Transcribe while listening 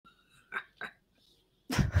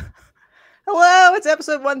Hello, it's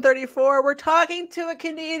episode 134. We're talking to a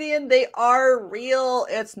Canadian. They are real.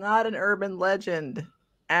 It's not an urban legend.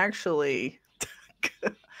 Actually,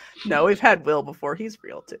 no, we've had Will before. He's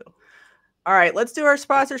real too. All right, let's do our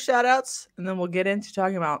sponsor shout outs and then we'll get into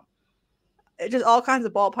talking about just all kinds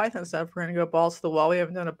of ball python stuff. We're going to go balls to the wall. We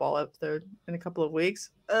haven't done a ball episode in a couple of weeks.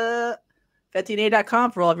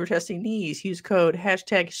 VetDNA.com for all of your testing needs. Use code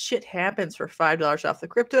 #ShitHappens for $5 off the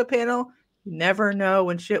crypto panel. You never know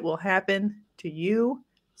when shit will happen to you,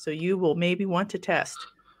 so you will maybe want to test.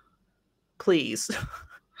 Please.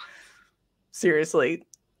 Seriously.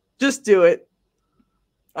 Just do it.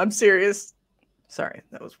 I'm serious. Sorry,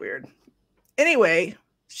 that was weird. Anyway,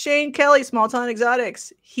 Shane Kelley, Small Town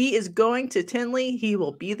Exotics. He is going to Tinley. He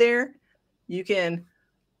will be there. You can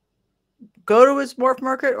go to his Morph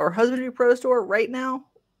Market or Husbandry Pro store right now.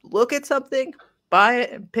 Look at something, buy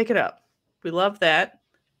it, and pick it up. We love that.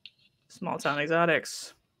 Small Town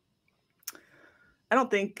Exotics. I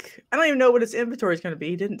don't even know what his inventory is going to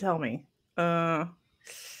be. He didn't tell me. Send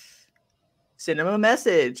him a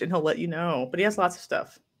message and he'll let you know. But he has lots of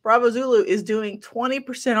stuff. Bravo Zulu is doing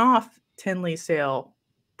 20% off Tinley sale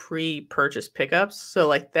pre-purchase pickups. So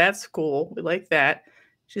like that's cool. We like that.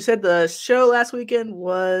 She said the show last weekend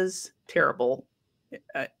was terrible.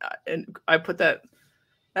 And I put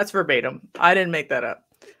that's verbatim. I didn't make that up.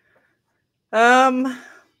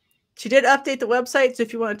 She did update the website, so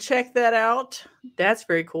if you want to check that out, that's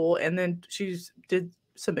very cool. And then she did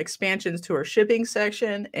some expansions to her shipping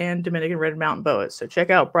section and Dominican Red Mountain Boas. So check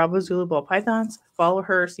out Bravo Zulu Ball Pythons. Follow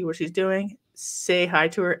her, see what she's doing. Say hi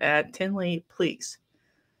to her at Tinley, please.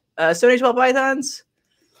 Stoneage Ball Pythons.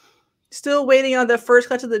 Still waiting on the first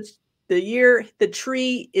clutch of the year. The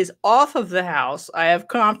tree is off of the house. I have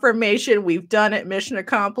confirmation. We've done it. Mission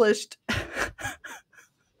accomplished.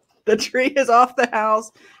 The tree is off the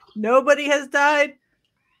house. Nobody has died,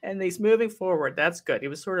 and he's moving forward. That's good. He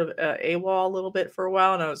was sort of AWOL a little bit for a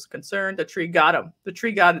while, and I was concerned. The tree got him. The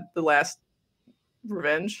tree got the last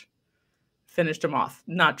revenge. Finished him off.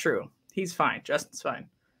 Not true. He's fine. Justin's fine.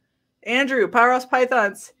 Andrew, Powerhouse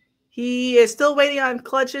Pythons. He is still waiting on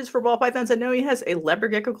clutches for ball pythons. I know he has a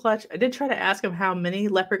leopard gecko clutch. I did try to ask him how many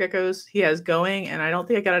leopard geckos he has going, and I don't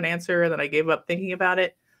think I got an answer, and then I gave up thinking about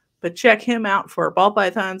it. But check him out for ball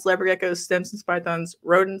pythons, leopard geckos, Stimson's pythons,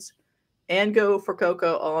 rodents, and go for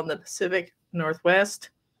cocoa all in the Pacific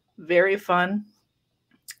Northwest. Very fun.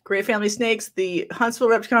 Great family snakes. The Huntsville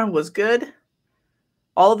ReptiCon was good.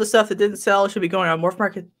 All of the stuff that didn't sell should be going on Morph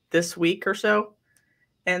Market this week or so.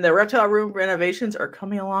 And the reptile room renovations are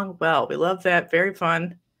coming along well. We love that. Very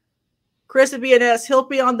fun. Chris at BNS, he'll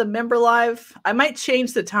be on the Member Live. I might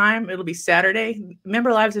change the time. It'll be Saturday.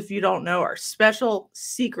 Member Lives, if you don't know, are special,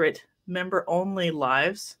 secret, member-only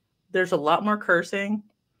lives. There's a lot more cursing,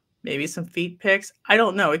 maybe some feed pics. I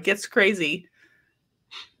don't know. It gets crazy.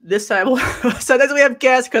 This time, sometimes we have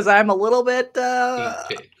guests because I'm a little bit, a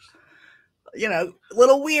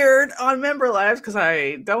little weird on Member Lives because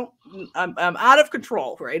I'm out of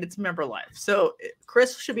control, right? It's Member Live. So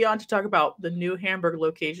Chris should be on to talk about the new Hamburg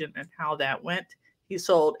location and how that went. He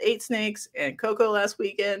sold 8 snakes and cocoa last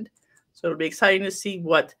weekend. So it'll be exciting to see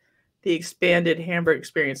what the expanded Hamburg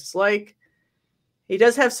experience is like. He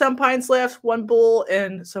does have some pines left, 1 bull,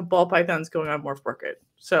 and some ball pythons going on Morph Market.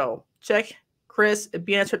 So check Chris at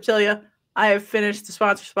BNS Reptilia. I have finished the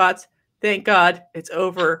sponsor spots. Thank God it's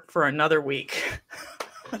over for another week.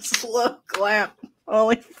 Slow clap.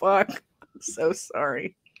 Holy fuck. I'm so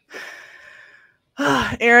sorry.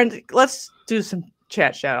 Aaron, let's do some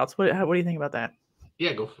chat shout outs. What do you think about that?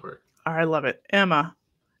 Yeah, go for it. All right, I love it. Emma,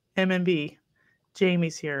 MNB,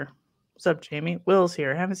 Jamie's here. What's up, Jamie? Will's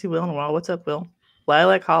here. Haven't seen Will in a while. What's up, Will?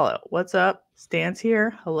 Lilac Hollow. What's up? Stan's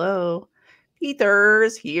here. Hello.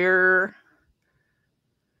 Peter's here.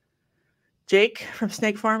 Jake from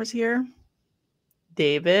Snake Farm is here.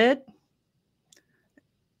 David.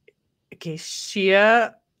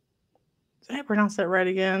 Acacia. Did I pronounce that right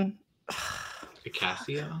again?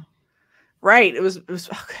 Acacia? Right. It was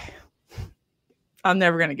okay. I'm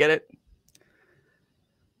never gonna get it.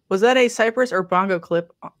 Was that a cypress or bongo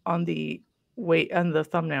clip on the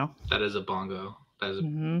thumbnail? That is a bongo. That is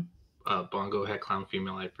a bongo het clown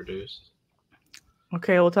female I produced.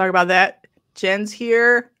 Okay, we'll talk about that. Jen's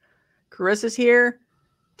here. Carissa's here.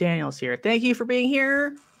 Daniel's here. Thank you for being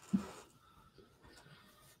here.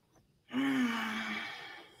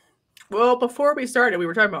 Well, before we started, we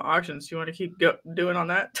were talking about auctions. Do you want to keep doing on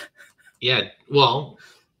that? Yeah. Well,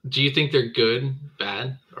 do you think they're good,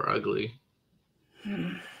 bad, or ugly?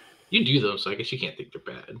 You do them, so I guess you can't think they're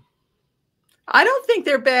bad. I don't think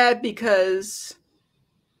they're bad because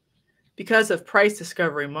of price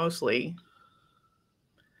discovery mostly.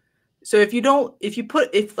 So if you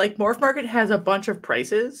like Morph Market has a bunch of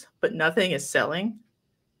prices, but nothing is selling,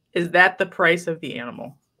 is that the price of the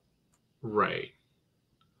animal? Right.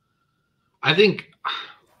 I think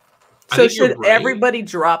should you're right. everybody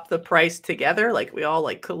drop the price together? Like we all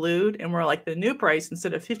like collude and we're like the new price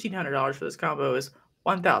instead of $1,500 for this combo is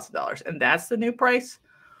 $1,000. And that's the new price?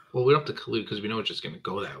 Well, we don't have to collude because we know it's just going to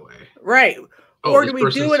go that way. Right. Oh, or do we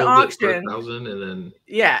do an auction? $1,000 and then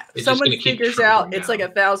it's someone figures out it's like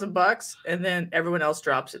 $1,000 and then everyone else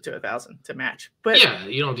drops it to 1,000 to match. But yeah,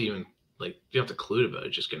 you don't even you don't have to collude about it.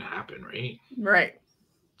 It's just going to happen, right? Right.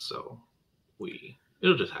 So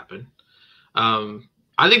it'll just happen.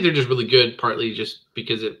 I think they're just really good, partly just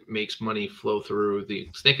because it makes money flow through the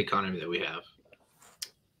snake economy that we have.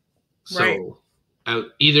 So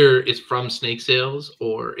either it's from snake sales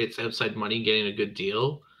or it's outside money getting a good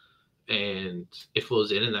deal, and it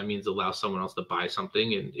flows in, and that means allow someone else to buy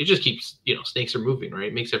something, and it just keeps, snakes are moving, right?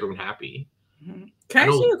 It makes everyone happy. Mm-hmm. Can I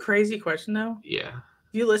ask you a crazy question though? Yeah.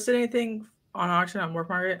 Have you listed anything on auction on Morph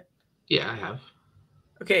Market? Yeah, I have.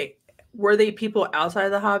 Okay. Were they people outside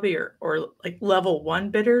of the hobby or like level 1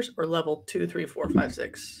 bidders or level 2, 3, 4, 5,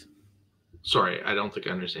 6? Sorry, I don't think I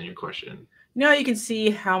understand your question. You can see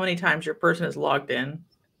how many times your person is logged in.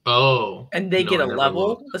 Oh. And they get a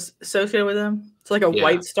level associated with them. It's like a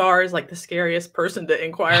white star is like the scariest person to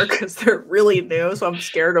inquire because they're really new. So I'm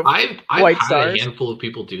scared of I've white had stars. A handful of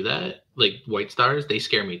people do that. Like white stars, they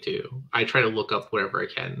scare me too. I try to look up whatever I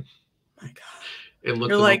can. My God. And look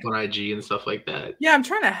them up on IG and stuff like that. Yeah, I'm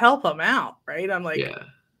trying to help them out, right? I'm like, yeah.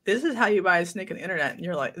 This is how you buy a snake on the internet. And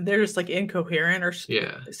you're like, they're just like incoherent or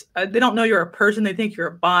they don't know you're a person. They think you're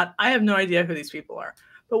a bot. I have no idea who these people are.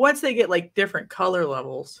 But once they get like different color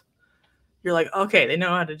levels, you're like, okay, they know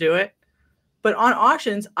how to do it. But on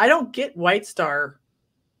auctions, I don't get white star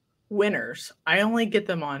winners. I only get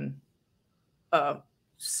them on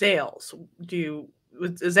sales.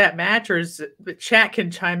 Does that match, or is it, the chat can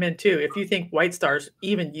chime in too if you think white stars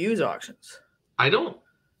even use auctions? I don't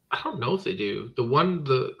know if they do.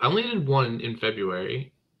 I only did one in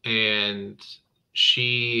February, and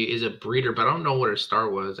she is a breeder, but I don't know what her star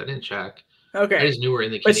was. I didn't check. Okay. I just knew her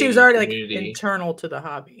in the Canadian But she was already community. Like internal to the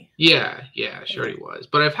hobby. Yeah, she already was.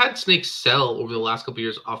 But I've had snakes sell over the last couple of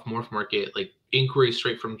years off Morph Market, like inquiries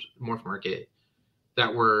straight from Morph Market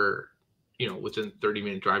that were, within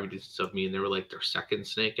 30-minute driving distance of me, and they were like their second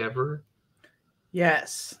snake ever.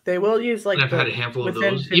 Yes, they will use like. And I've had a handful of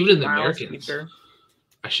those, even in the Americans.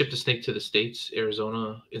 I shipped a snake to the States,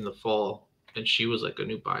 Arizona, in the fall, and she was like a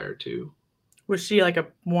new buyer too. Was she like a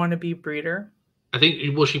wannabe breeder? I think,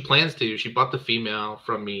 she plans to. She bought the female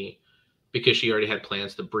from me because she already had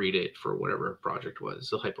plans to breed it for whatever her project was,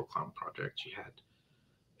 the hypoclown project she had.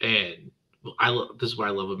 And this is why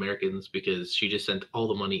I love Americans, because she just sent all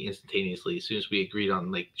the money instantaneously as soon as we agreed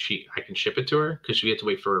on I can ship it to her, because we had to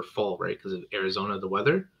wait for fall, right? Because of Arizona, the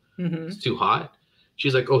weather, it's too hot.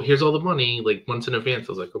 She's like, oh, here's all the money, like months in advance.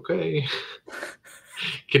 I was like, okay.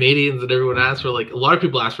 Canadians and everyone asked for a lot of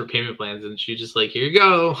people asked for payment plans, and she just like, here you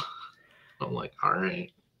go. I'm like, all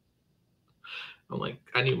right. I'm like,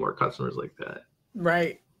 I need more customers like that.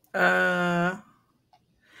 Right. Yeah,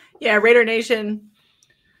 Raider Nation,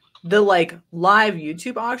 the live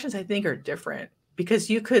YouTube auctions I think are different, because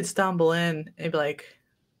you could stumble in and be like,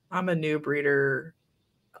 I'm a new breeder,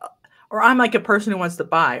 or I'm like a person who wants to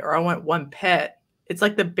buy, or I want one pet. It's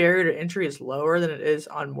like the barrier to entry is lower than it is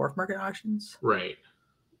on Morph Market auctions. Right.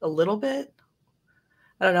 A little bit.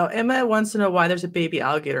 I don't know. Emma wants to know why there's a baby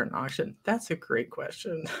alligator in auction. That's a great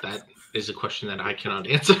question. That is a question that I cannot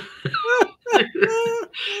answer.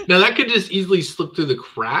 Now, that could just easily slip through the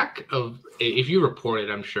crack of, if you report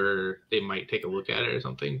it, I'm sure they might take a look at it or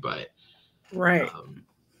something. But right.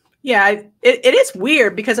 Yeah, it is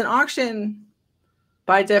weird, because an auction,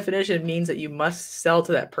 by definition, means that you must sell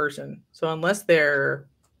to that person. So unless they're,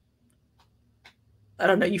 I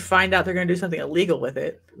don't know, you find out they're going to do something illegal with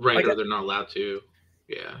it. Right, or they're not allowed to.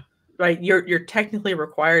 Yeah. Right, you're technically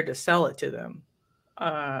required to sell it to them,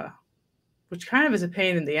 which kind of is a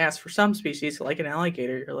pain in the ass for some species, like an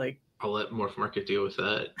alligator. You're like, I'll let Morph Market deal with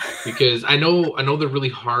that, because I know they're really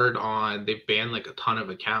hard on. They banned a ton of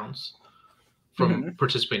accounts from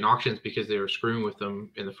participating in auctions because they were screwing with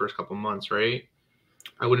them in the first couple months, right?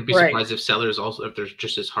 I wouldn't be surprised if sellers also, if they're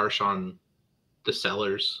just as harsh on the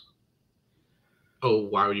sellers. Oh,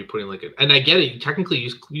 why would you put in and I get it. Technically,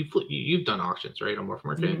 you've done auctions, right, on Morph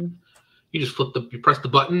Market. You just you press the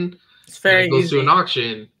button. It's very easy. It goes easy. to an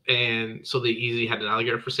auction, and so they easily had an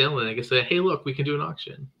alligator for sale, and I guess say, hey, look, we can do an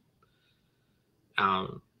auction.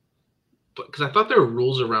 But because I thought there were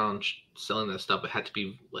rules around selling that stuff, it had to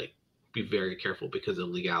be be very careful because of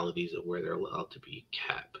legalities of where they're allowed to be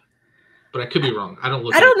kept. but I could be wrong. I don't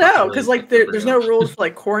look. I at don't know, crocodilians because like every there's no auction. rules for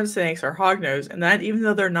like corn snakes or hognose, and that even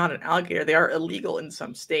though they're not an alligator, they are illegal in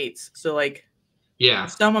some states. So like, Yeah,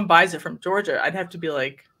 if someone buys it from Georgia, I'd have to be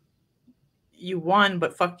like, you won,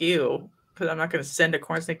 but fuck you, because I'm not going to send a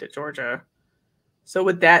corn snake to Georgia. So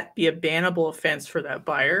would that be a bannable offense for that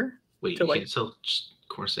buyer? wait, To you like, can't sell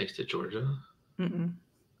corn snakes to Georgia?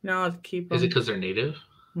 no, I'll keep them. Is it because they're native?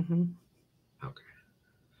 Mm-hmm. Okay.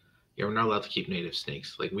 Yeah, we're not allowed to keep native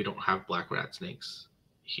snakes. Like, we don't have black rat snakes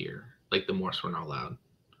here. Like, the Morse, we're not allowed.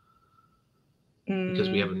 Because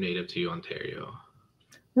we have them native to Ontario.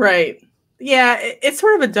 Right. Yeah, it's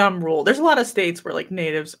sort of a dumb rule. There's a lot of states where like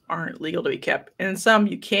natives aren't legal to be kept, and in some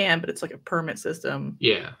you can, but it's like a permit system.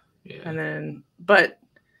 Yeah. And then, but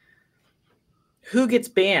who gets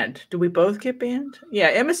banned? Do we both get banned? Yeah,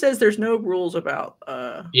 Emma says there's no rules about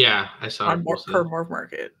yeah, I saw on per morph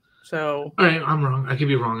market. So all right, I'm wrong. I could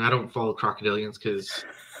be wrong. I don't follow crocodilians because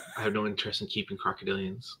I have no interest in keeping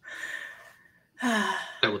crocodilians.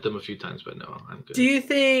 Dealt with them a few times, but no, I'm good. Do you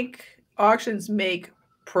think auctions make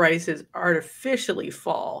prices artificially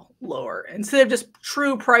fall lower instead of just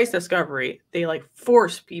true price discovery? They like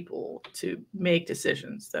force people to make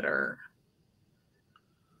decisions that are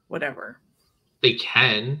whatever. They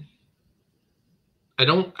can. I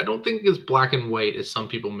don't think it's black and white as some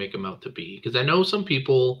people make them out to be, because I know some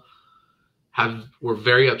people were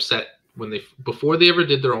very upset when before they ever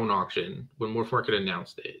did their own auction, when Morph Market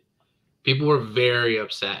announced it. People were very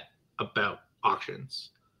upset about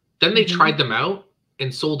auctions. Then they tried them out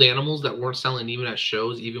and sold animals that weren't selling even at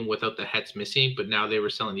shows, even without the heads missing, but now they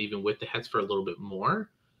were selling even with the heads for a little bit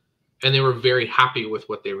more. And they were very happy with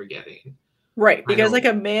what they were getting. Right, because like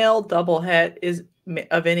a male double het is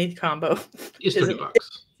of any combo is $30.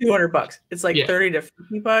 $200. It's like 30 to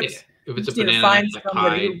 $50. Yeah. If it's a banana, a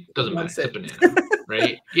pie, doesn't matter. It's a banana,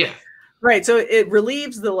 right? Yeah. Right. So it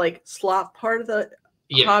relieves the like slop part of the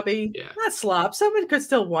hobby. Yeah. Not slop. Someone could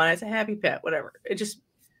still want it. It's a happy pet, whatever. It just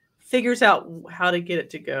figures out how to get it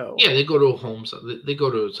to go. Yeah, they go to a home. So they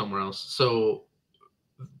go to somewhere else. So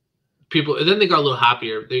people, and then they got a little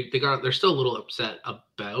happier. They're still a little upset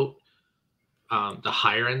about the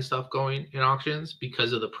higher end stuff going in auctions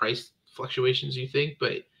because of the price fluctuations, you think.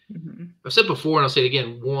 But I've said before, and I'll say it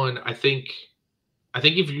again. One, I think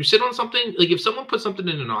if you sit on something, like if someone puts something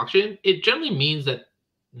in an auction, it generally means that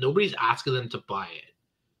nobody's asking them to buy it.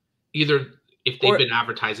 Either if they've been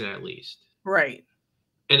advertising it at least. Right.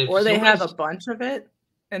 And if or they have a bunch of it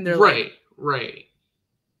and they're right.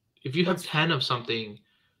 If you have 10 of something,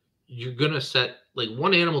 you're going to set, like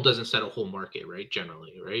one animal doesn't set a whole market, right?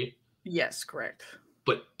 Generally, right? Yes, correct.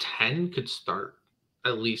 But 10 could start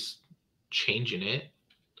at least changing it.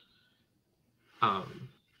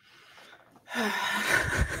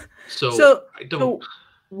 So I don't. So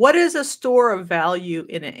what is a store of value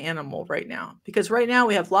in an animal right now? Because right now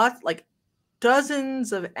we have like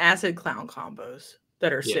dozens of acid clown combos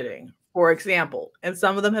that are sitting, for example, and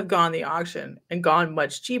some of them have gone the auction and gone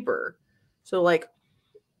much cheaper. So like,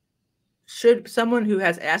 should someone who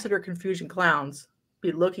has acid or confusion clowns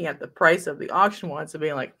be looking at the price of the auction ones and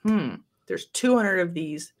being like, there's 200 of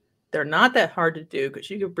these. They're not that hard to do because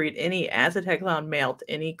you could breed any acid head clown male to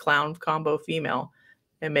any clown combo female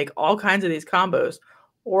and make all kinds of these combos.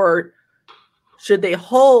 Or should they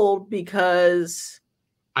hold because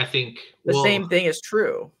I think the same thing is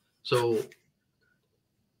true? So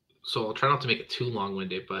I'll try not to make it too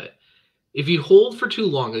long-winded, but if you hold for too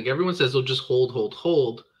long, like everyone says, they'll just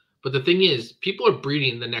hold. But the thing is, people are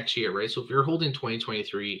breeding the next year, right? So if you're holding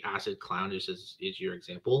 2023 acid clown is your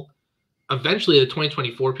example, eventually the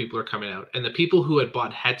 2024 people are coming out, and the people who had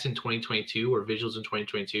bought hets in 2022 or visuals in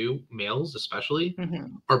 2022, males especially,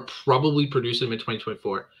 are probably producing them in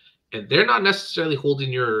 2024. And they're not necessarily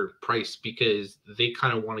holding your price because they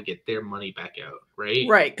kind of want to get their money back out, right?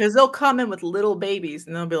 Right, because they'll come in with little babies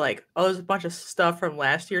and they'll be like, oh, there's a bunch of stuff from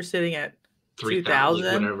last year sitting at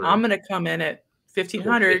 3,000. I'm going to come in at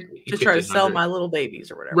 1,500 to try to sell my little babies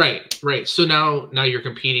or whatever. Right. So now you're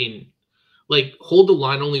competing. Like, hold the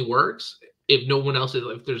line only works if no one else is,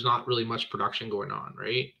 if there's not really much production going on,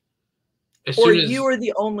 right? Or you are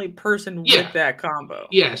the only person with that combo.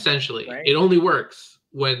 Yeah, essentially. Right? It only works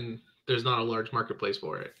when there's not a large marketplace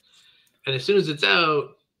for it. And as soon as it's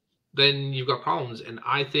out, then you've got problems. And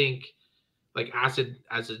I think, like acid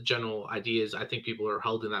as a general idea is, I think people are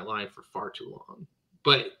held in that line for far too long.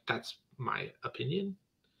 But that's my opinion.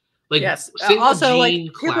 Like, yes. Also, like,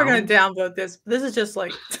 people are going to downvote this. This is just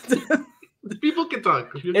like... People can talk.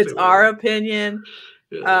 It's our opinion.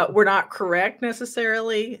 We're not correct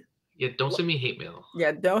necessarily. Yeah, don't send me hate mail.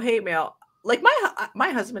 Yeah, no hate mail. Like my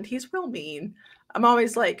husband, he's real mean. I'm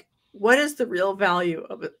always like, what is the real value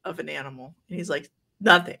of an animal? And he's like,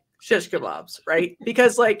 nothing. Shish kebabs, right?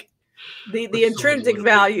 Because like the intrinsic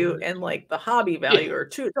value and like the hobby value are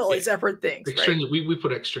two totally separate things, right? We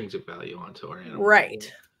put extrinsic value onto our animal.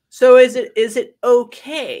 Right. So is it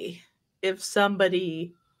okay if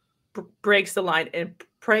somebody breaks the line and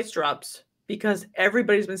price drops because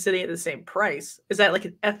everybody's been sitting at the same price? Is that like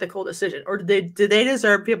an ethical decision, or do they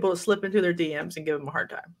deserve people to slip into their DMs and give them a hard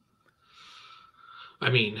time? I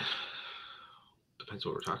mean, depends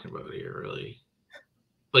what we're talking about here, really.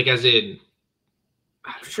 Like, as in,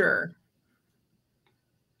 sure,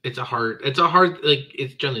 it's a hard, like,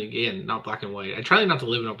 it's generally, again, not black and white. I try not to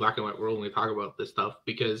live in a black and white world when we talk about this stuff,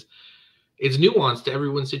 because it's nuanced to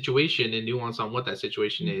everyone's situation and nuance on what that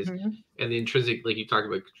situation is. And the intrinsic, like you talked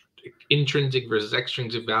about, intrinsic versus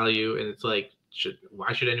extrinsic value. And it's like,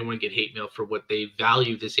 why should anyone get hate mail for what they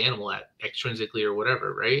value this animal at extrinsically or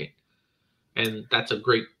whatever, right? And that's a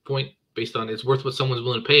great point, based on it's worth what someone's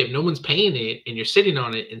willing to pay. If no one's paying it and you're sitting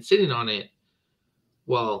on it,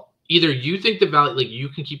 well, either you think the value, like, you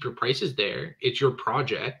can keep your prices there, it's your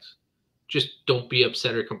project, just don't be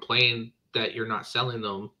upset or complain that you're not selling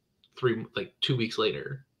them 2 weeks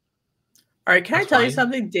later. All right, can I tell you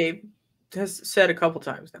something Dave has said a couple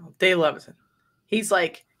times now? Dave Levison. He's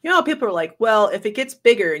like, you know how people are like, well, if it gets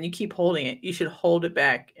bigger and you keep holding it, you should hold it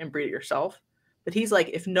back and breed it yourself. But he's like,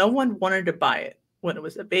 if no one wanted to buy it when it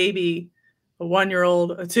was a baby, a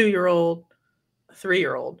 1-year-old, a 2-year-old, a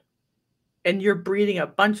 3-year-old, and you're breeding a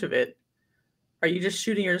bunch of it, are you just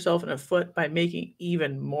shooting yourself in the foot by making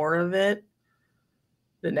even more of it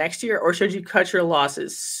the next year? Or should you cut your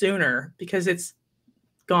losses sooner because it's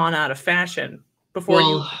gone out of fashion before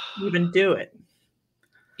you even do it?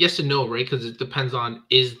 Yes and no, right? Because it depends on,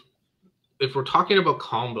 if we're talking about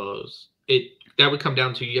combos, that would come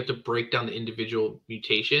down to, you have to break down the individual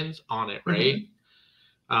mutations on it, right?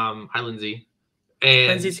 Hi, Lindsay. And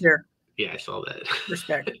Lindsay's here. Yeah, I saw that.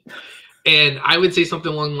 Respect. And I would say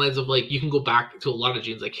something along the lines of, like, you can go back to a lot of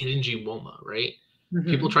genes, like hidden gene woma, right?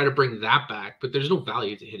 People try to bring that back, but there's no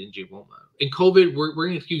value to hidden gene woma. In COVID, we're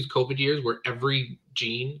going to use COVID years where every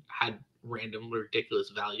gene had random, ridiculous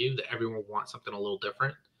value that everyone wants something a little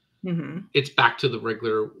different. It's back to the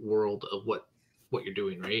regular world of what you're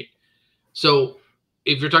doing, right? So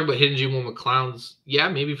if you're talking about hidden gene woma clowns, yeah,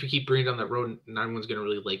 maybe if you keep bringing down that road, not everyone's going to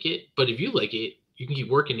really like it. But if you like it, you can keep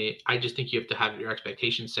working it. I just think you have to have your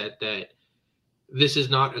expectation set that this is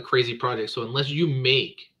not a crazy project. So unless you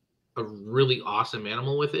make a really awesome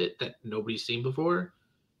animal with it that nobody's seen before,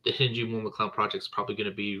 the hidden gene woma clown project is probably going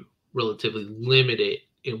to be relatively limited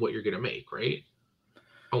in what you're going to make, right?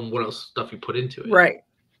 On what else stuff you put into it. Right.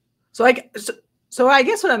 So I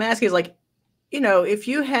guess what I'm asking is, like, you know, if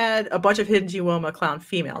you had a bunch of hidden gene woma clown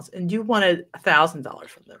females and you wanted $1,000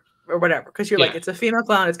 from them or whatever, because you're like, it's a female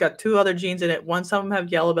clown, it's got 2 other genes in it. Some of them have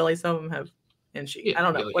yellow belly, some of them have I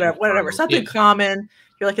don't know, whatever. Something common.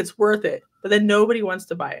 You're like, it's worth it. But then nobody wants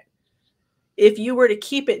to buy it. If you were to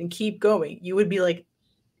keep it and keep going, you would be like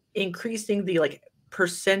increasing the like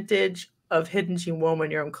percentage of hidden gene woma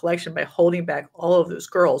in your own collection by holding back all of those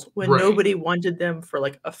girls when nobody wanted them for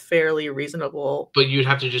like a fairly reasonable. But you'd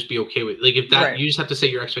have to just be okay with, like, if that, you just have to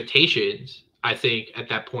set your expectations. I think at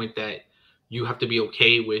that point that you have to be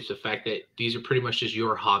okay with the fact that these are pretty much just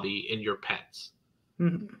your hobby and your pets.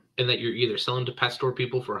 And that you're either selling to pet store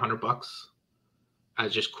people for $100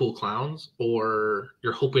 as just cool clowns, or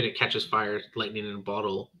you're hoping it catches fire, lightning in a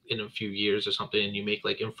bottle in a few years or something, and you make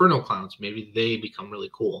like inferno clowns. Maybe they become really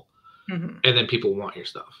cool. And then people want your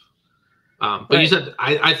stuff. But you said,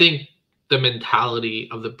 I think the mentality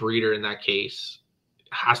of the breeder in that case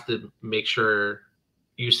has to make sure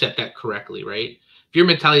you set that correctly, right? If your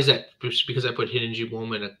mentality is that just because I put hidden gene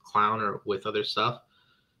woma in a clown or with other stuff,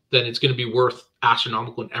 then it's going to be worth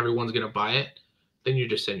astronomical and everyone's going to buy it, then you're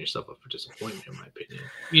just setting yourself up for disappointment, in my opinion.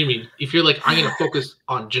 You know what I mean? If you're like, I'm going to focus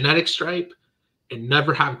on genetic stripe and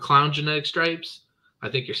never have clown genetic stripes, I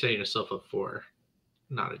think you're setting yourself up for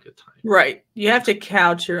not a good time. Right. You have to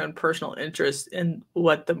couch your own personal interest in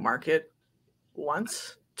what the market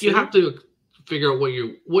wants. You have to figure out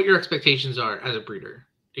what your expectations are as a breeder.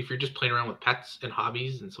 If you're just playing around with pets and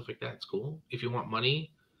hobbies and stuff like that, it's cool. If you want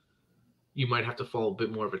money, you might have to follow a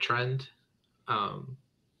bit more of a trend.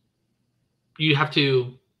 You have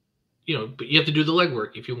to, but you have to do the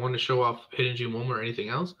legwork. If you want to show off hidden gene woma or anything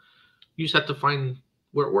else, you just have to find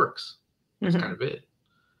where it works. That's kind of it.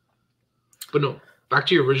 But no, back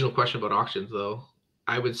to your original question about auctions, though.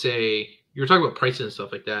 I would say, you were talking about pricing and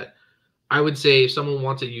stuff like that. I would say if someone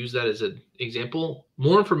wants to use that as an example,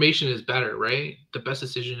 more information is better, right? The best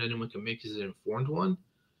decision anyone can make is an informed one.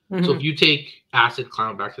 So if you take acid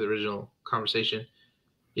clown, back to the original conversation,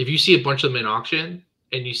 If you see a bunch of them in auction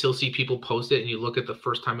and you still see people post it and you look at the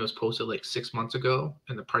first time it was posted like 6 months ago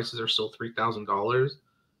and the prices are still $3,000,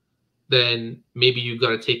 then maybe you got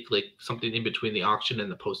to take like something in between the auction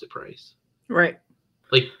and the posted price. Right.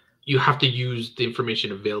 Like you have to use the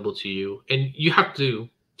information available to you, and you have to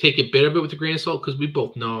take a bit of it with a grain of salt because we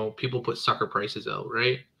both know people put sucker prices out,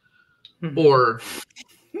 right? Mm-hmm. Or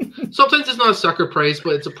sometimes it's not a sucker price,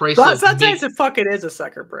 but it's a price. But sometimes it fucking is a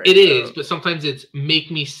sucker price. It is, but sometimes it's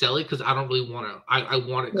make me sell it because I don't really want to. I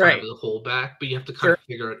want it kind of the whole back, but you have to kind of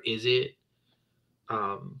figure out is it,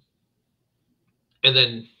 and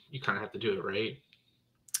then you kind of have to do it right.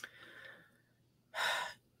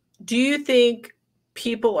 Do you think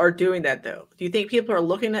people are doing that though? Do you think people are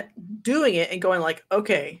looking at doing it and going like,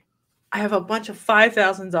 okay, I have a bunch of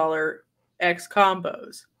 $5,000 X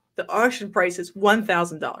combos. The auction price is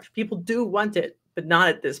 $1,000. People do want it, but not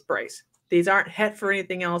at this price. These aren't het for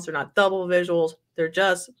anything else. They're not double visuals. They're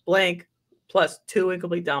just blank plus 2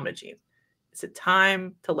 incomplete dominant genes. Is it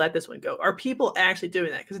time to let this one go? Are people actually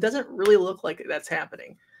doing that? Because it doesn't really look like that's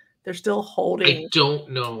happening. They're still holding. I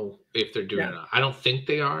don't know if they're doing it. I don't think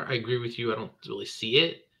they are. I agree with you. I don't really see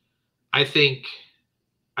it. I think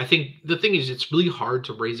the thing is it's really hard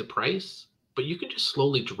to raise a price, but you can just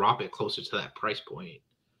slowly drop it closer to that price point.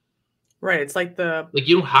 Right. It's like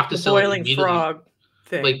you don't have to sell it boiling frog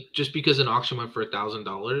thing. Like just because an auction went for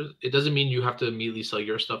 $1,000, it doesn't mean you have to immediately sell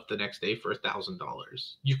your stuff the next day for $1,000.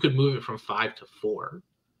 You could move it from 5 to 4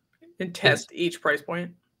 and test each price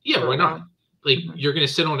point. Yeah, why not? Like you're gonna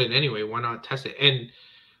sit on it anyway. Why not test it? And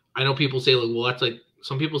I know people say like, well, that's like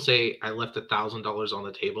some people say I left $1,000 on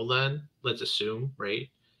the table. Then let's assume, right?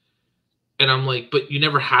 And I'm like, but you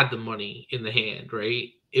never had the money in the hand, right?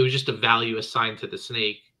 It was just a value assigned to the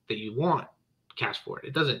snake that you want cash for it.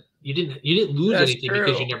 It doesn't. You didn't lose anything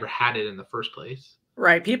because you never had it in the first place.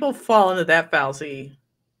 Right. People fall into that fallacy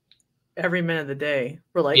every minute of the day.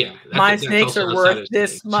 We're like, my snakes are worth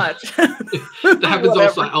this much. That happens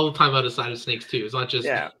all the time outside of snakes too. It's not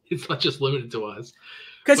just limited to us.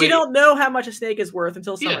 Because you don't know how much a snake is worth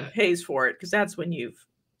until someone pays for it, because that's when you've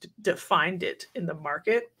defined it in the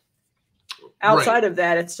market. Outside of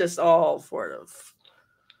that, it's just all sort of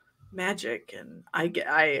magic, and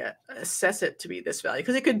I assess it to be this value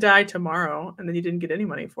because it could die tomorrow, and then you didn't get any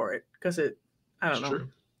money for it because it, I don't know,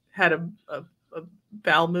 had a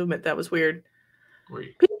bowel movement that was weird.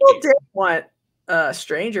 People did want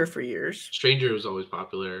Stranger for years. Stranger was always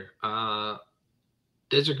popular.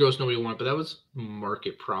 Desert Ghost nobody wanted, but that was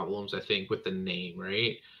market problems, I think, with the name,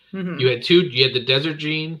 right? Mm-hmm. You had the Desert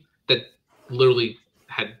gene that literally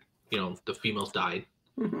had, the females died.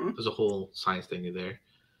 Mm-hmm. There's a whole science thing in there.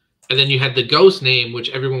 And then you had the Ghost name, which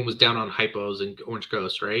everyone was down on hypos and Orange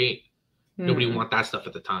Ghost, right? Mm-hmm. Nobody want that stuff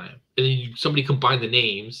at the time. And then somebody combined the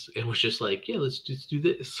names and was just like, yeah, let's just do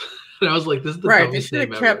this. And I was like, this is the dumbest name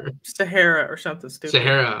ever. Right, they should have kept Sahara or something stupid.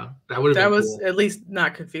 Sahara. That would have been cool. At least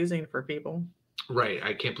not confusing for people. Right.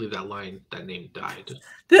 I can't believe that name died.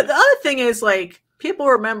 The other thing is, like, people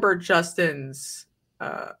remember Justin's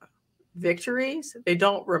victories. They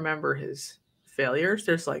don't remember his failures.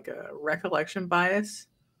 There's like a recollection bias.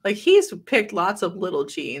 Like, he's picked lots of little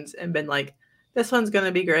genes and been like, this one's going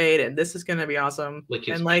to be great and this is going to be awesome. Like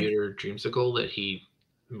his computer dreamsicle that he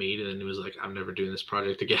made, and then it was like, I'm never doing this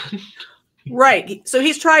project again. Right. So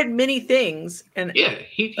he's tried many things. And yeah,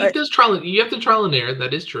 he does trial. You have to trial and error.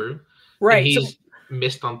 That is true. Right. And he's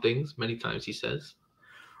missed on things many times, he says.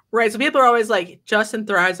 Right. So people are always like, Justin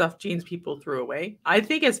thrives off genes people threw away. I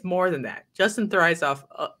think it's more than that. Justin thrives off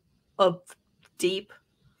a deep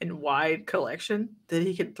and wide collection that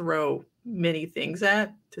he can throw many things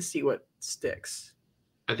at to see what sticks.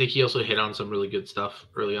 I think he also hit on some really good stuff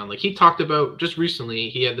early on. Like, he talked about, just recently,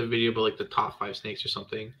 he had the video about like the top 5 snakes or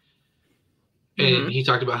something. And he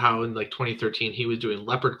talked about how in like 2013 he was doing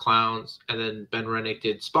leopard clowns, and then Ben Rennick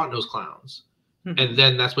did spot nose clowns. And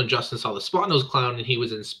then that's when Justin saw the spot nose clown, and he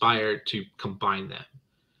was inspired to combine them.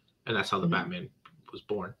 And that's how the Batman was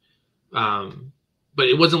born. But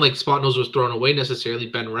it wasn't like spot nose was thrown away necessarily.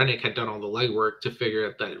 Ben Rennick had done all the legwork to figure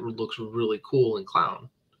out that it looks really cool in clown.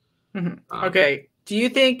 Okay. Do you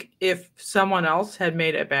think if someone else had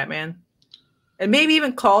made a Batman, and maybe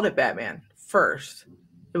even called it Batman first,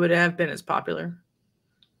 it would have been as popular?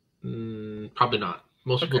 Probably not.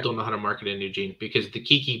 Most people don't know how to market a new gene, because the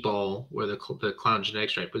Kiki ball, where the clown genetic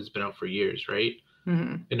stripe, has been out for years, right?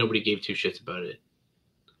 And nobody gave 2 shits about it.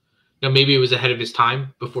 Now, maybe it was ahead of his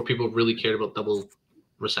time before people really cared about double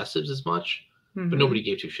recessives as much, but nobody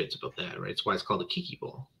gave 2 shits about that, right? That's why it's called a Kiki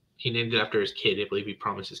ball. He named it after his kid. I believe he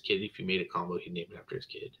promised his kid if he made a combo, he'd name it after his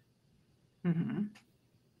kid. I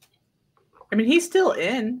mean, he's still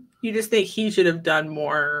in. You just think he should have done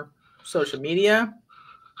more social media?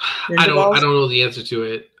 I don't know the answer to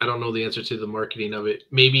it. I don't know the answer to the marketing of it.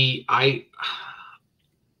 Maybe I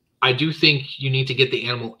do think you need to get the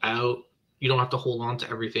animal out. You don't have to hold on to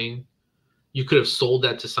everything. You could have sold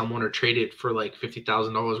that to someone or traded for like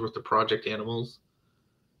 $50,000 worth of project animals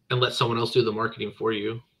and let someone else do the marketing for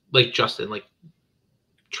you. Like Justin, like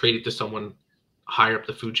trade it to someone higher up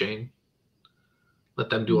the food chain. Let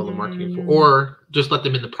them do all the marketing for, or just let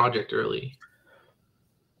them in the project early.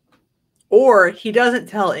 Or he doesn't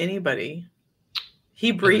tell anybody.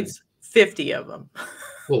 He breeds 50 of them.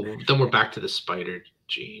 Well, then we're back to the spider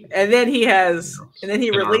gene. And then he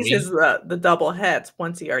releases the double heads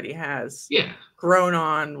once he already has grown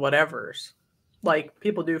on whatevers, like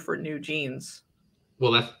people do for new genes.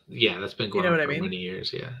 Well, that's been going on for many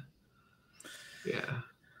years. Yeah.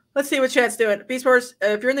 Let's see what chat's doing. Beast Wars,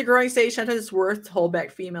 if you're in the growing stage, sometimes it's worth to hold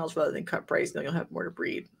back females rather than cut price. Then you'll have more to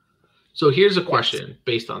breed. So here's a question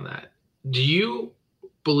based on that. Do you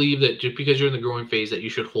believe that just because you're in the growing phase that you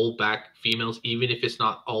should hold back females even if it's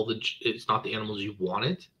not the animals you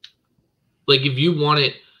wanted? Like if you want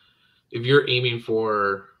it, if you're aiming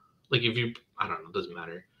for, like if you, I don't know, it doesn't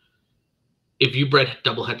matter. If you bred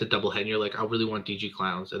double head to double head and you're like, I really want DG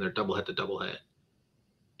clowns and they're double head to double head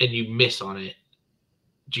and you miss on it,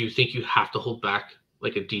 do you think you have to hold back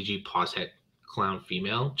like a DG pause head clown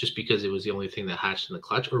female just because it was the only thing that hatched in the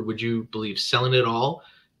clutch? Or would you believe selling it all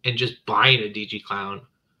and just buying a DG clown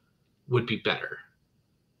would be better?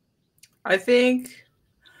 I think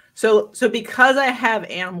so because I have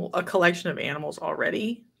a collection of animals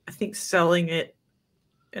already, I think selling it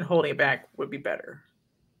and holding it back would be better.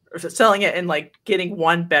 Or selling it and like getting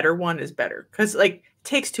one better one is better. Because like it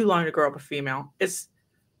takes too long to grow up a female. It's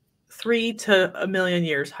 3 to a million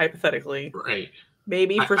years, hypothetically. Right.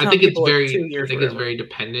 Maybe for some people it's 2 years. I think it's very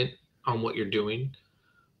dependent on what you're doing.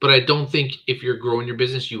 But I don't think if you're growing your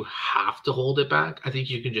business, you have to hold it back. I think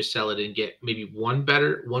you can just sell it and get maybe one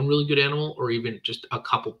really good animal, or even just a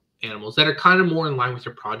couple animals that are kind of more in line with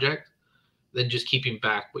your project than just keeping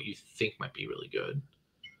back what you think might be really good.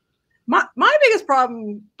 My biggest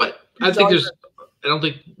problem, but I don't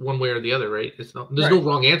think one way or the other, right? There's no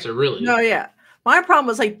wrong answer, really. No, yeah. My problem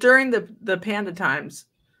was like during the panda times,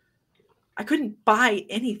 I couldn't buy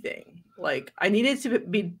anything. Like I needed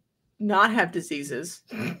to not have diseases.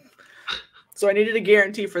 So I needed a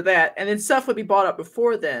guarantee for that. And then stuff would be bought up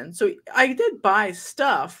before then. So I did buy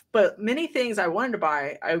stuff, but many things I wanted to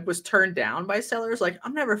buy, I was turned down by sellers. Like,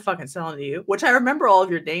 I'm never fucking selling to you, which I remember all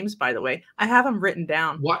of your names, by the way. I have them written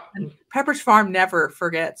down. What? And Pepperidge Farm never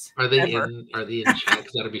forgets. Are they in chat?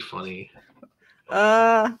 Because that'd be funny.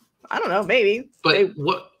 I don't know, maybe. But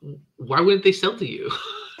why wouldn't they sell to you?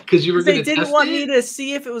 Because you were going to test it? They didn't want me to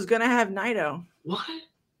see if it was going to have Nido. What?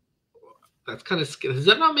 That's kind of, does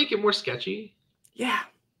that not make it more sketchy? Yeah.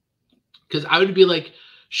 Because I would be like,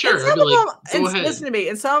 sure. I'd be like, go ahead. Listen to me.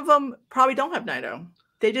 And some of them probably don't have Nido.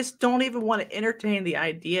 They just don't even want to entertain the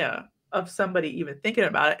idea of somebody even thinking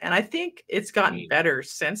about it. And I think it's gotten better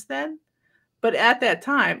since then. But at that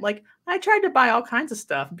time, like I tried to buy all kinds of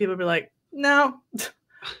stuff and people would be like, no,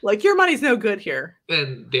 like your money's no good here.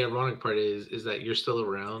 And the ironic part is that you're still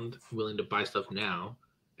around, willing to buy stuff now.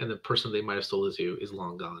 And the person they might have sold it to is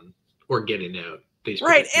long gone. Or getting out.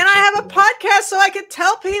 Right. And I have a podcast so I can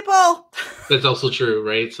tell people. That's also true,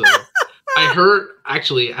 right? So I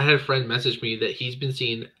had a friend message me that he's been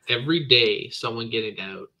seeing every day someone getting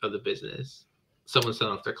out of the business. Someone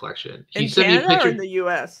selling off their collection. He sent me a picture. Or in the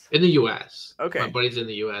US? In the US. Okay. My buddy's in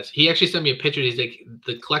the US. He actually sent me a picture. He's like,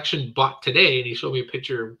 the collection bought today, and he showed me a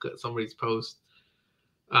picture of somebody's post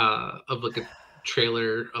of like a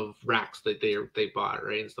trailer of racks that they bought,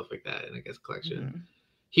 right? And stuff like that, and I guess collection. Mm-hmm.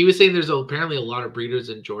 He was saying there's apparently a lot of breeders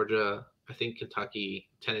in Georgia, I think Kentucky,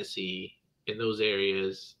 Tennessee, in those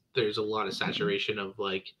areas. There's a lot of saturation of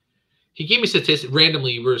like, he gave me statistics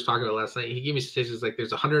randomly. We were just talking about last night. He gave me statistics like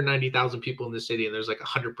there's 190,000 people in the city and there's like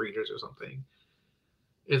 100 breeders or something.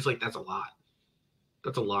 It's like, that's a lot.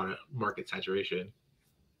 That's a lot of market saturation.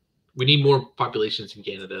 We need more populations in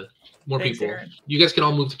Canada, more people. Aaron. You guys can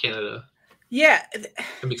all move to Canada. Yeah.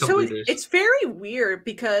 And become breeders. It's very weird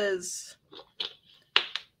because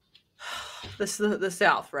the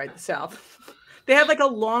South, right? The South. They have like a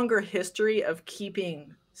longer history of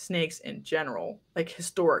keeping snakes in general, like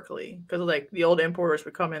historically, because like the old importers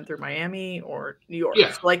would come in through Miami or New York.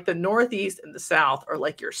 Yeah. So, like the Northeast and the South are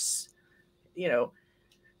like your,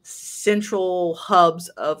 central hubs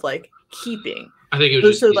of like keeping. I think it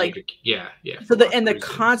was so just like yeah. So the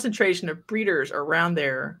concentration of breeders around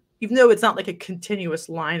there, even though it's not like a continuous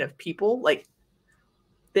line of people, like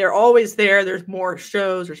they're always there. There's more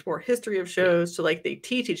shows. There's more history of shows. So like they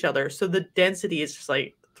teach each other. So the density is just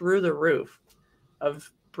like through the roof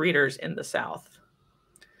of breeders in the South.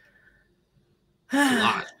 A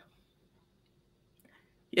lot.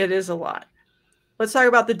 It is a lot. Let's talk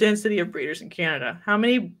about the density of breeders in Canada. How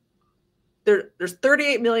many? There's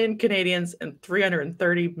 38 million Canadians and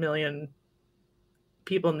 330 million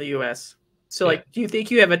people in the U.S. So, like, do you think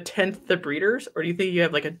you have a tenth the breeders, or do you think you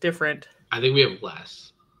have like a different? I think we have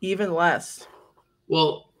less. Even less.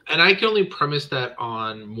 Well, and I can only premise that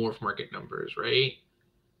on morph market numbers, right?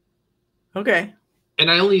 Okay. And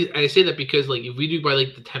I say that because, like, if we do by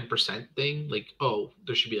like the 10% thing, like, oh,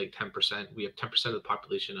 there should be like 10%. We have 10% of the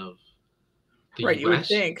population of the right, US. You would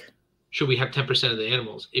think. Should we have 10% of the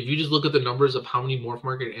animals? If you just look at the numbers of how many morph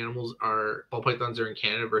market animals are ball pythons are in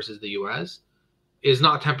Canada versus the US, it's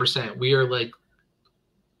not 10%. We are like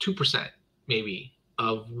 2% maybe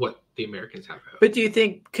of what the Americans have. But do you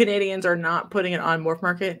think Canadians are not putting it on morph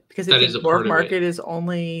market because they think morph market is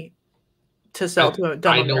only to sell to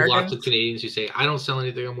dumb I know Americans? Lots of Canadians who say, I don't sell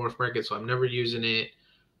anything on morph market, so I'm never using it.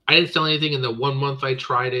 I didn't sell anything in the 1 month I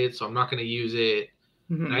tried it, so I'm not going to use it.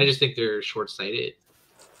 Mm-hmm. And I just think they're short-sighted.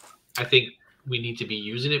 I think we need to be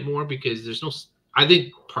using it more because there's no. I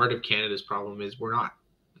think part of Canada's problem is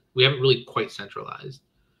we haven't really quite centralized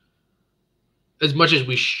as much as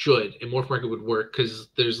we should. And morph market would work because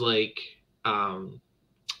there's like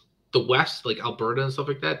the West, like Alberta and stuff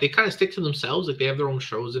like that. They kind of stick to themselves, like they have their own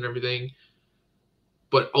shows and everything.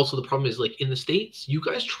 But also the problem is, like, in the States, you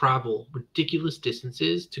guys travel ridiculous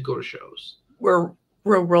distances to go to shows. We're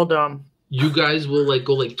real dumb. You guys will like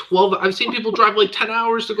go like 12. I've seen people drive like 10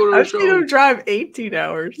 hours to go to a show. I've seen them drive 18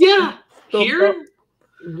 hours. Yeah. Here,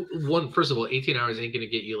 first of all, 18 hours ain't going to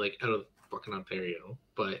get you like out of fucking Ontario.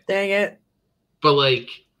 But dang it. But like,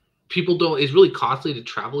 people don't, it's really costly to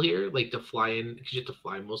travel here, like to fly in, because you have to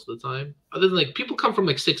fly most of the time. Other than like, people come from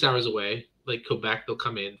like 6 hours away, like Quebec, they'll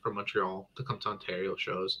come in from Montreal to come to Ontario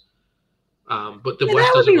shows. But the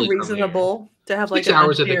West doesn't really reasonable to have like 6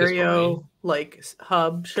 hours, Ontario like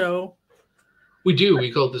hub show. We do.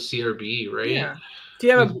 We call it the CRB, right? Yeah. Do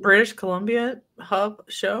you have a British Columbia hub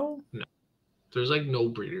show? No. There's like no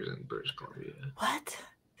breeders in British Columbia. What?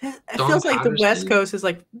 It feels like the West Coast is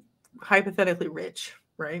like hypothetically rich,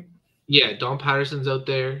 right? Yeah, Don Patterson's out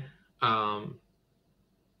there.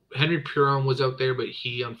 Henry Puron was out there, but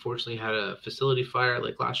he unfortunately had a facility fire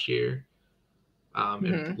like last year.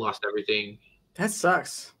 And lost everything. That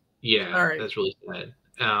sucks. Yeah, all right. That's really sad.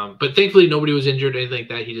 But thankfully nobody was injured or anything like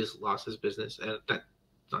that. He just lost his business. And that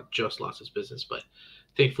not just lost his business, but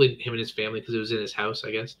thankfully him and his family, because it was in his house,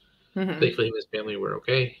 I guess. Thankfully him and his family were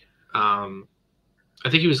okay. I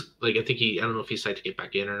think he was like, I don't know if he decided to get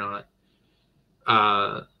back in or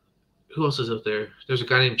not. Who else is out there? There's a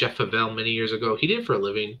guy named Jeff Favell many years ago. He did it for a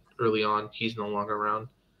living early on. He's no longer around.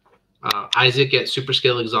 Isaac at Super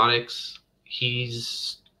Scale Exotics.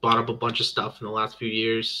 He's bought up a bunch of stuff in the last few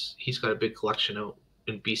years. He's got a big collection out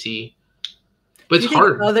in BC. But it's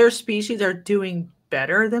hard. Think other species are doing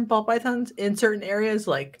better than ball pythons in certain areas,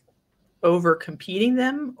 like over competing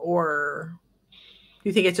them, or do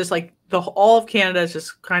you think it's just like all of Canada is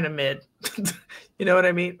just kind of mid? You know what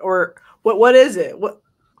I mean? Or what is it? What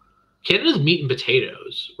Canada's meat and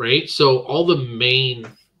potatoes, right? So all the main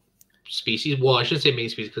species, well, I shouldn't say main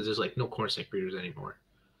species because there's like no corn snake breeders anymore.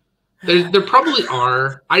 There probably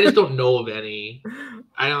are. I just don't know of any.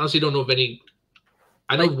 I honestly don't know of any.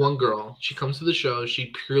 I know one girl. She comes to the show.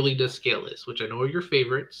 She purely does scaleless, which I know are your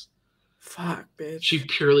favorites. Fuck, bitch. She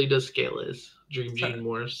purely does scaleless. Dream Jean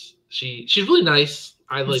Morse. She's really nice.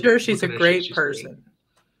 I'm sure she's a great person. Great.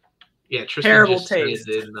 Yeah, Tristan terrible just taste.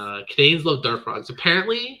 Said in, Canadians love dart frogs.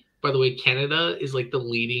 Apparently, by the way, Canada is like the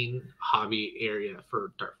leading hobby area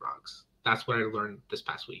for dart frogs. That's what I learned this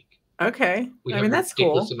past week. Okay. I mean, that's cool.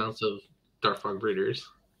 Ridiculous amounts of dart frog breeders.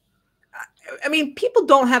 I mean, people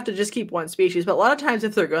don't have to just keep one species, but a lot of times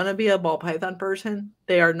if they're going to be a ball python person,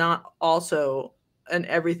 they are not also an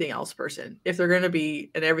everything else person. If they're going to be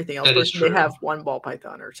an everything else person, they have one ball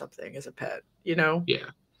python or something as a pet, you know? Yeah.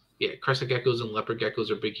 Yeah. Crescent geckos and leopard geckos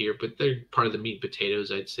are big here, but they're part of the meat and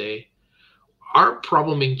potatoes, I'd say. Our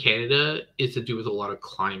problem in Canada is to do with a lot of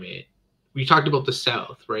climate. We talked about the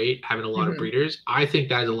South, right? Having a lot of breeders. I think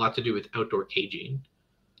that has a lot to do with outdoor caging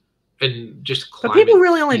and just climate. But people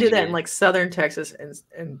really only do that in like southern Texas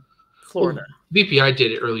and Florida. Well, VPI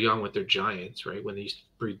did it early on with their giants, right? When they used to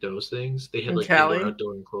breed those things, they had like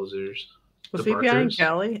outdoor enclosures. Was VPI in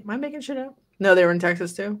Kelley? Am I making shit up? No, they were in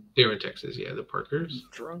Texas too. They were in Texas, yeah. The Parkers.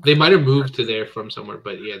 They might have moved to there from somewhere,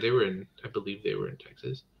 but yeah, they were in. I believe they were in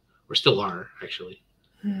Texas, or still are actually.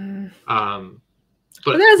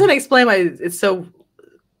 But that doesn't explain why it's so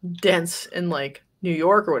dense in like New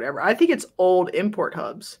York or whatever. I think it's old import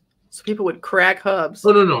hubs. So people would crack hubs.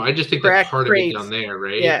 Oh no, I just think that's part crates, of it down there,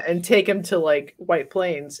 right? Yeah, and take them to like White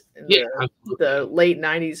Plains in the late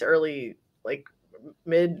 90s, early like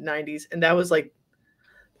mid 90s. And that was like,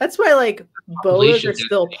 that's why like boas are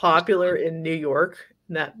still popular in New York,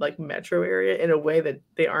 in that like metro area, in a way that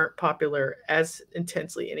they aren't popular as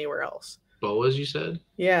intensely anywhere else. Boas, you said?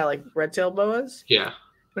 Yeah, like red-tailed boas. Yeah.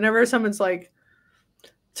 Whenever someone's like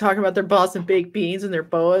talking about their Boston baked beans and their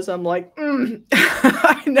boas, I'm like,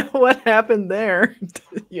 I know what happened there.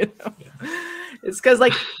 You know, it's because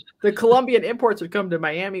like the Colombian imports would come to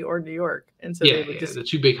Miami or New York, and so they would just the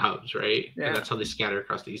two big hubs, right? Yeah. And that's how they scatter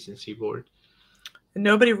across the eastern seaboard. And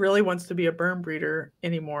nobody really wants to be a berm breeder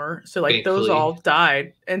anymore, so like those all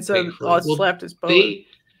died, and so all that's left is boas.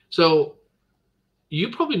 So you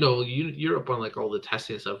probably know you're up on like all the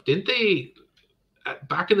testing and stuff. Didn't they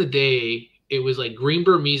back in the day? It was like green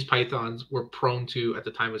Burmese pythons were prone to, at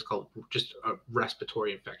the time, it was called just a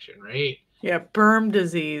respiratory infection, right? Yeah, berm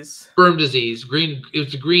disease. Berm disease. Green. It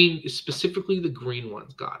was the green, specifically the green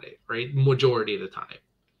ones got it, right? Majority of the time.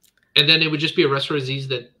 And then it would just be a respiratory disease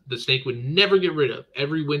that the snake would never get rid of.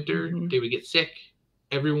 Every winter, they would get sick.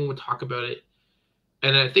 Everyone would talk about it.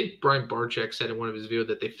 And I think Brian Barczyk said in one of his videos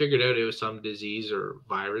that they figured out it was some disease or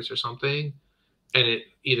virus or something. And it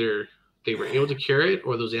either they were able to cure it,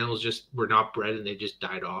 or those animals just were not bred and they just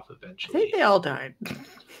died off eventually. I think they all died.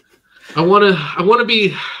 I want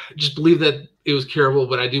to just believe that it was curable,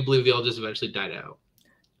 but I do believe they all just eventually died out.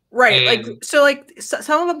 Right. And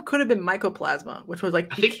some of them could have been mycoplasma, which was like,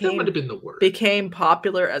 I think that might have been the word. Became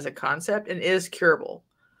popular as a concept and is curable.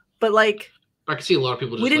 But like, I can see a lot of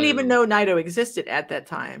people just we didn't even know Nido existed at that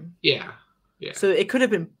time. Yeah. Yeah. So it could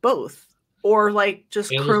have been both. Or like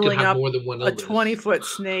just curling up more than one a 20-foot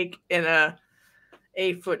snake in a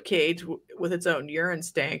 8-foot cage with its own urine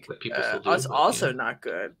stank. That's also not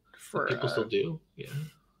good for people still do. Yeah.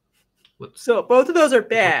 So both of those are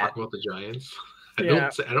bad. Talk about the giants. I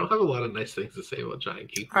don't have a lot of nice things to say about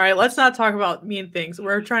giant keepers. All right, let's not talk about mean things.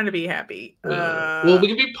 We're trying to be happy. Well, we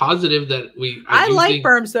can be positive that we. I like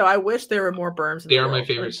berms though. I wish there were more berms. They are my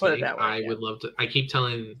favorite snake. I would love to. I keep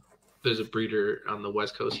telling. There's a breeder on the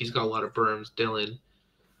West Coast. He's got a lot of berms. Dylan.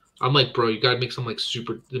 I'm like, bro, you gotta make some like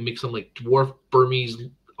dwarf Burmese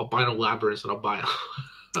albino labyrinths, and I'll buy them.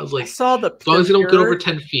 I was like, as long as they don't get over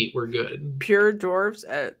 10 feet, we're good. Pure dwarves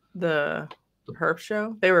at the Herp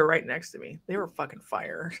show. They were right next to me. They were fucking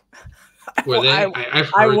fire. Were they? I've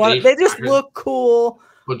heard they just look cool.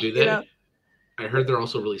 Oh, do they? You know? I heard they're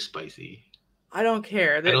also really spicy. I don't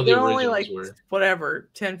care. They're only like whatever,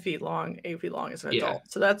 10 feet long, 8 feet long as an adult.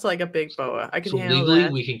 So that's like a big boa. I can handle legally,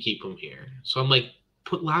 that. We can keep them here. So I'm like,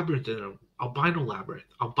 put labyrinth in them. Albino labyrinth.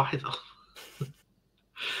 I'll buy them.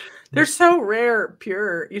 They're so rare,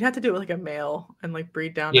 pure. You'd have to do it like a male and like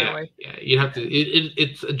breed down that way. Yeah, you'd have to.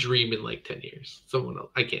 It's a dream in like 10 years. Someone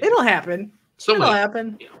else. I can't. It'll happen. It'll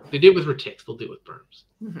happen. Yeah, they did with Retics. They'll do it with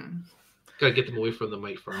berms. Gotta get them away from the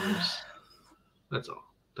mite farmers. That's all.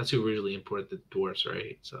 That's who originally imported the dwarfs,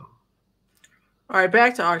 right? So. All right,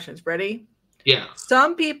 back to auctions. Ready? Yeah.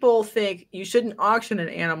 Some people think you shouldn't auction an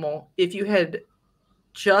animal if you had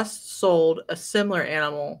just sold a similar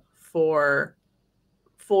animal for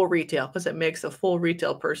full retail, because it makes a full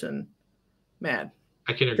retail person mad.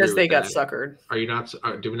 I can agree because they got suckered. Are you not?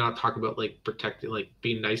 Do we not talk about like protecting, like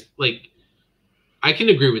being nice? Like, I can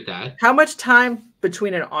agree with that. How much time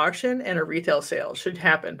between an auction and a retail sale should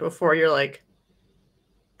happen before you're like,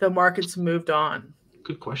 the market's moved on?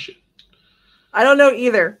 Good question. I don't know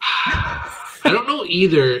either. I don't know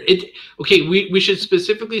either. Okay, we should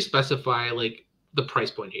specifically specify like the price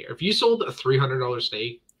point here. If you sold a $300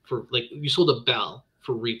 snake for, like, you sold a bell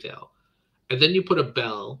for retail, and then you put a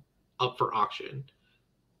bell up for auction,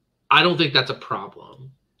 I don't think that's a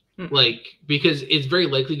problem. Like, because it's very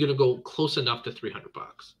likely going to go close enough to $300.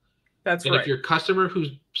 That's and right. If your customer who's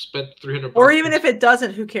spent $300, or even if it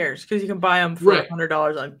doesn't, who cares? Because you can buy them for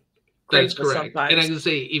 $100 on. That's correct. Sometimes. And I can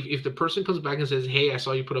say, if the person comes back and says, "Hey, I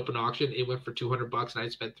saw you put up an auction. It went for $200, and I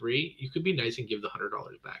spent $3," you could be nice and give the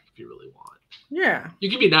 $100 back if you really want. Yeah, you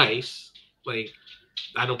can be nice. Like,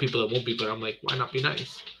 I know people that won't be, but I'm like, why not be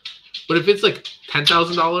nice? But if it's like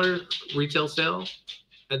 $10,000 retail sale,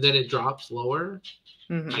 and then it drops lower,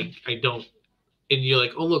 I don't. And you're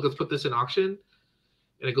like, oh look, let's put this in auction,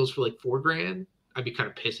 and it goes for like $4,000. I'd be kind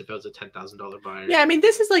of pissed if I was a $10,000 buyer. Yeah, I mean,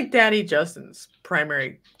 this is like Daddy Justin's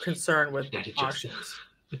primary concern with Daddy auctions.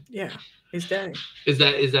 Yeah, he's daddy. Is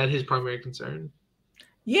that his primary concern?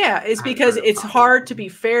 Yeah, it's because it's hard to be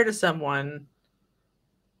fair to someone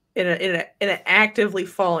in an actively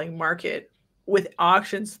falling market with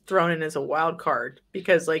auctions thrown in as a wild card,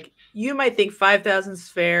 because like you might think 5,000 is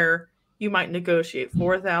fair, you might negotiate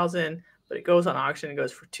 4,000, but it goes on auction and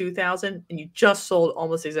goes for 2,000, and you just sold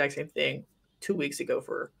almost the exact same thing 2 weeks ago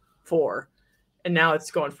for 4, and now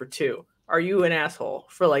it's going for 2. Are you an asshole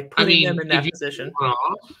for like putting them in that position?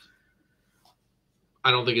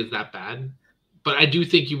 I don't think it's that bad, but I do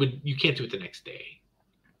think you can't do it the next day,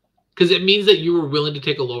 because it means that you were willing to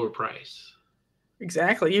take a lower price.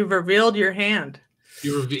 Exactly. You've revealed your hand.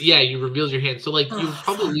 You revealed your hand. So like you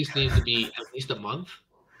probably at least need to be at least a month.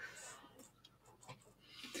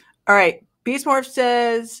 All right. Beastmorph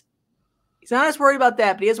says he's not as worried about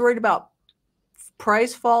that, but he is worried about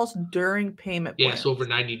price falls during payment. Yeah, so over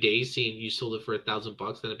 90 days, seeing you sold it for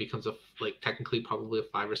 $1,000, then it becomes technically probably a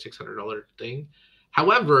 $500 or $600 thing.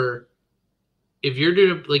 However, if you're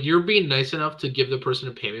doing you're being nice enough to give the person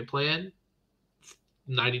a payment plan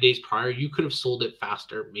 90 days prior, you could have sold it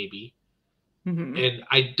faster, maybe. Mm-hmm. And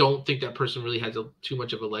I don't think that person really has too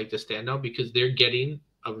much of a leg to stand on, because they're getting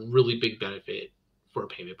a really big benefit for a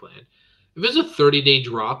payment plan. If it's a 30-day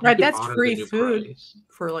drop, right, that's free food price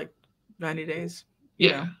for like 90 days.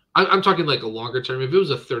 Yeah. I'm talking like a longer term. If it was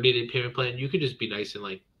a 30-day payment plan, you could just be nice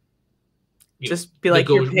and just be like,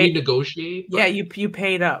 renegotiate. Yeah, you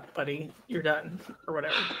paid up, buddy. You're done or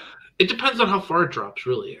whatever. It depends on how far it drops,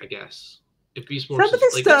 really, I guess. If Beastmorph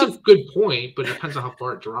that's a good point, but it depends on how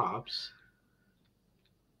far it drops.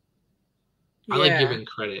 I like giving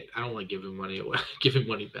credit. I don't like giving money away. Giving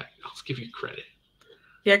money back. I'll just give you credit.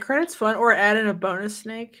 Yeah, credit's fun. Or add in a bonus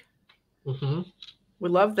snake. Mm-hmm. We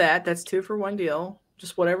love that. That's 2 for 1 deal.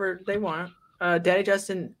 Just whatever they want. Daddy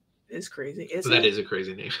Justin is crazy. That is a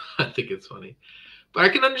crazy name. I think it's funny. But I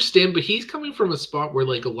can understand, but he's coming from a spot where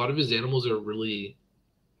like a lot of his animals are really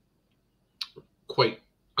quite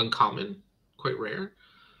uncommon, quite rare.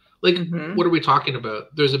 Like, what are we talking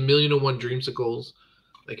about? There's 1,000,001 dreamsicles.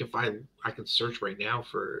 Like, if I can search right now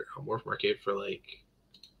for a morph market for like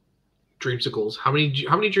dreamsicles. How many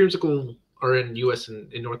dreamsicle are in US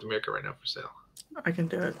and in North America right now for sale? I can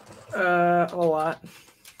do it. A lot.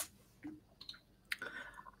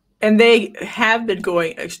 And they have been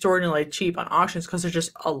going extraordinarily cheap on auctions because there's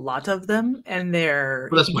just a lot of them, and they're.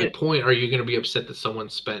 Well, that's my point. Are you going to be upset that someone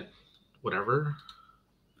spent whatever?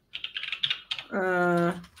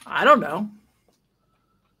 I don't know.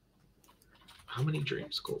 How many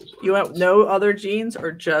dreamsicles? You have no other genes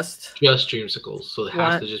or just dreamsicles? So it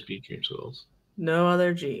has to just be dreamsicles. No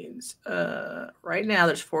other genes. Right now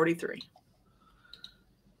there's 43.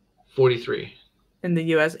 43 in the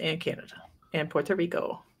U.S. and Canada and Puerto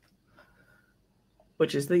Rico,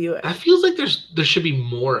 which is the U.S. That feels like there should be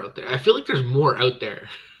more out there. I feel like there's more out there.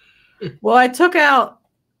 Well, I took out.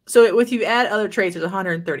 So if you add other traits, there's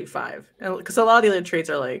 135, because a lot of the other traits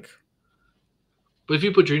are like. But if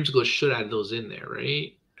you put dreamsicles, should add those in there,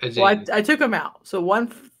 right? I took them out. So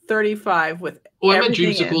 135 with. Oh, I meant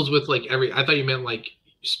dreamsicles with like every. I thought you meant like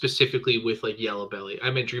specifically with like yellow belly.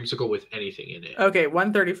 I meant dreamsicle with anything in it. Okay,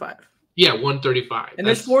 135. Yeah, 135. And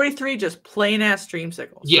there's 43 just plain ass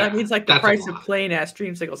dreamsicles. Yeah, so that means like the price of plain ass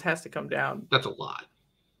dreamsicles has to come down. That's a lot.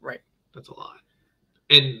 Right. That's a lot.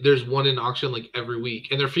 And there's one in auction like every week,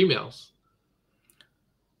 and they're females.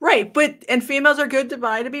 Right, and females are good to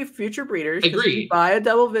buy to be future breeders. Agreed. If you buy a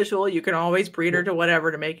double visual, you can always breed her to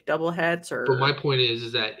whatever to make double hets or. But my point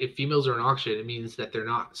is that if females are in auction, it means that they're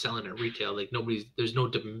not selling at retail. Like there's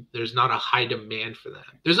not a high demand for them.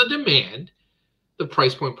 There's a demand. The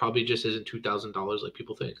price point probably just isn't $2,000 like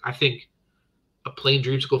people think. I think a plain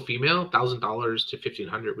dreamsicle female, $1,000 to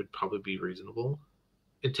 $1,500 would probably be reasonable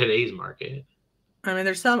in today's market. I mean,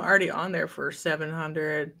 there's some already on there for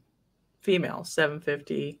 700. Females,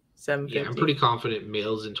 750, 750. Yeah, I'm pretty confident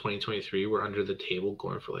males in 2023 were under the table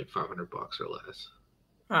going for like $500 or less.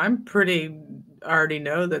 I'm already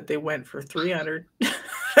know that they went for 300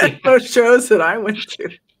 at those shows that I went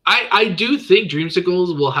to. I do think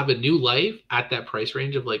dreamsicles will have a new life at that price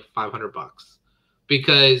range of like $500,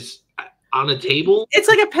 because on a table, it's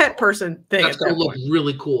like a pet person thing. That's going to look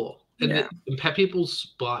really cool. And pet people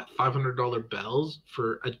spot $500 bells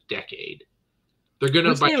for a decade. They're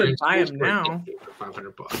gonna buy them now for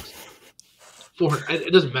 $500.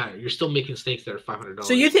 It doesn't matter. You're still making snakes that are $500.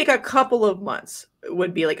 So you think a couple of months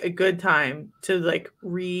would be like a good time to like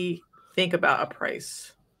rethink about a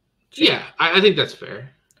price? Yeah, I think that's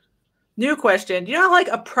fair. New question. You know how like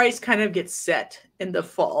a price kind of gets set in the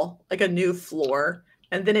fall, like a new floor,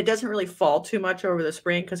 and then it doesn't really fall too much over the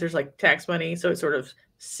spring because there's like tax money, so it sort of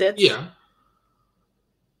sits. Yeah.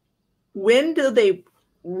 When do they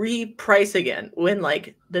reprice again? When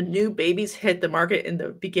like the new babies hit the market in the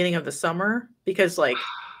beginning of the summer? Because like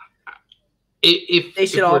If They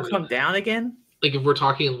should if all we're come down again. like if we're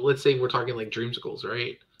talking, let's say we're talking like dreamsicles,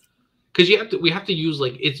 right? Because we have to use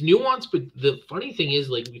like it's nuanced, but the funny thing is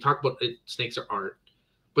like we talk about it, snakes are art,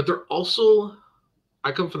 but they're also.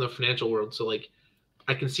 I come from the financial world, so like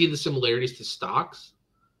I can see the similarities to stocks.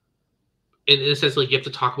 And in a sense, like you have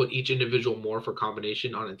to talk about each individual morph or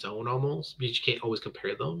combination on its own almost, because you can't always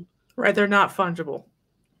compare them. Right, they're not fungible.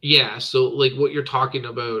 Yeah, so like what you're talking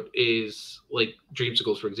about is like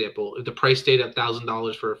dreamsicles, for example. If the price stayed at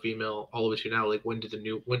 $1,000 for a female all the way to now, like when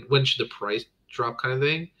should the price drop kind of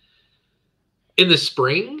thing? In the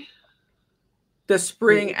spring? The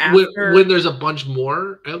spring after when there's a bunch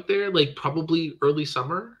more out there, like probably early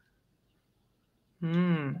summer.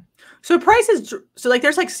 So prices, so like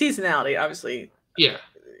there's like seasonality, obviously. Yeah.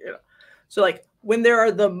 You know. So like when there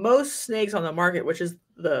are the most snakes on the market, which is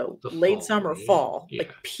the late fall, summer, right? fall, Yeah.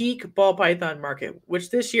 like peak ball python market, which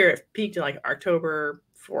this year it peaked in like October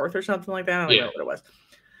 4th or something like that. I don't know what it was.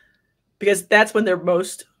 Because that's when they're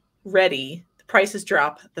most ready. The prices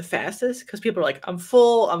drop the fastest because people are like, I'm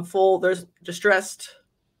full. There's distressed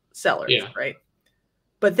sellers, right?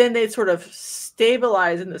 But then they sort of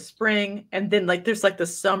stabilize in the spring, and then like there's like the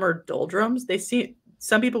summer doldrums. They see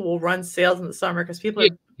some people will run sales in the summer because people are I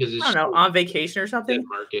don't know on vacation or something.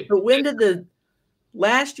 But when did the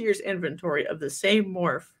last year's inventory of the same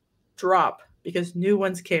morph drop because new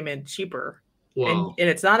ones came in cheaper? Wow. And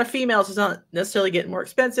it's not a female, so it's not necessarily getting more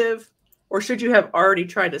expensive. Or should you have already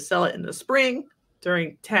tried to sell it in the spring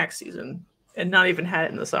during tax season and not even had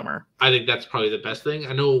it in the summer? I think that's probably the best thing.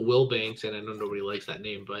 I know Will Banks, and I know nobody likes that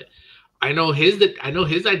name, but I know his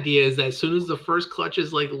idea is that as soon as the first clutch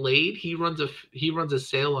is like laid, he runs a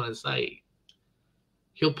sale on his site.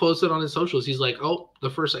 He'll post it on his socials. He's like, "Oh, the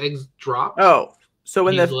first eggs dropped." Oh, so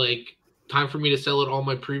when he's like, "Time for me to sell it all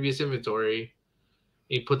my previous inventory."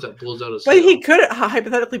 He blows out a sale. But he could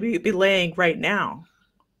hypothetically be laying right now.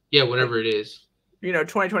 Yeah, whenever it is.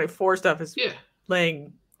 2024 stuff is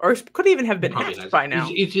laying, or could even have been hatched by now.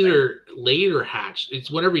 It's either laid or hatched.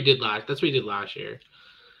 It's whatever he did last. That's what he did last year.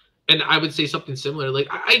 And I would say something similar. Like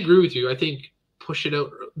I agree with you. I think push it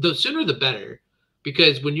out. The sooner the better,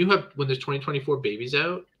 because when there's 2024 babies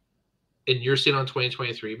out, and you're sitting on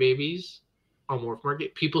 2023 babies on morph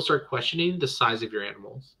market, people start questioning the size of your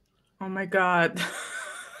animals. Oh my god.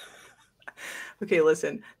 Okay,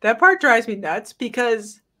 listen. That part drives me nuts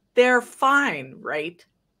because they're fine, right?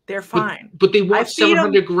 They're fine. But they want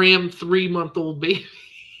 700-gram 3-month-old baby.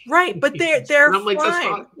 Right, but they're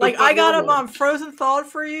fine. Like I got them on frozen thawed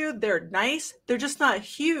for you. They're nice. They're just not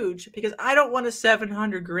huge because I don't want a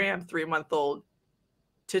 700-gram 3-month-old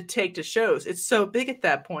to take to shows. It's so big at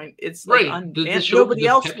that point. It's like nobody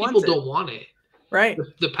else wants it. People don't want it. Right.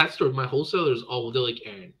 The pet store, my wholesalers, they're like,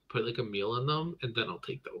 Aaron, put like a meal in them, and then I'll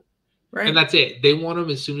take them. Right. And that's it. They want them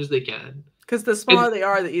as soon as they can. Because the smaller they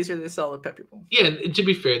are, the easier they sell to pet people. Yeah, and to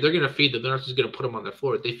be fair, they're going to feed them. They're not just going to put them on their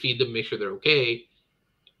floor. They feed them, make sure they're okay.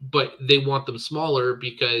 But they want them smaller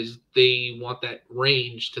because they want that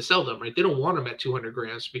range to sell them, right? They don't want them at 200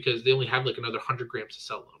 grams because they only have like another 100 grams to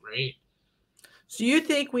sell them, right? So you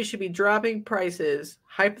think we should be dropping prices,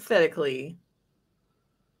 hypothetically,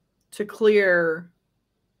 to clear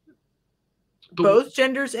both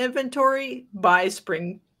genders' inventory by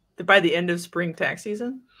the end of spring tax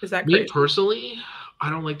season? Is that crazy? Me personally, I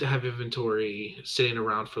don't like to have inventory sitting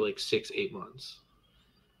around for like 6-8 months.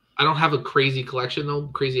 I don't have a crazy collection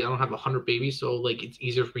though. I don't have 100 babies, so like it's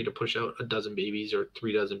easier for me to push out a dozen babies or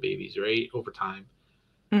 3 dozen babies, right, over time.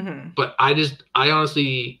 Mm-hmm. But I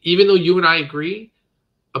honestly, even though you and I agree,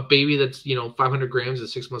 a baby that's 500 grams at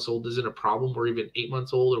 6 months old isn't a problem, or even 8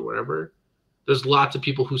 months old or whatever. There's lots of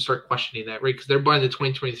people who start questioning that, right? Because they're buying the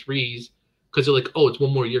 2023s because they're like, oh, it's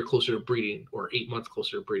 1 more year closer to breeding, or 8 months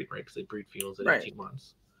closer to breeding, right? Because they breed females at 18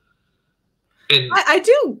 months. And I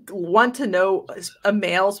do want to know a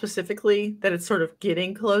male specifically that it's sort of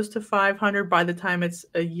getting close to 500 by the time it's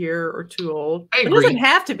a year or 2 old. It doesn't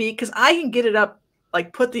have to be, because I can get it up,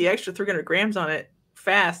 like put the extra 300 grams on it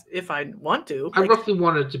fast if I want to. I roughly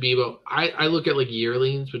want it to be about, I look at like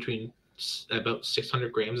yearlings between about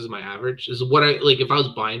 600 grams is my average. Is what I like. If I was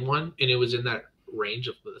buying one and it was in that range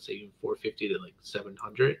of, let's say, 450 to like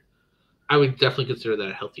 700, I would definitely consider that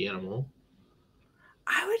a healthy animal.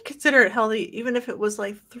 I would consider it healthy even if it was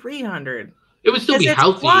like 300. It would still be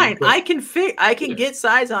healthy. Fine. I can get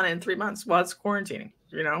size on it in 3 months while it's quarantining.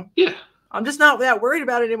 Yeah. I'm just not that worried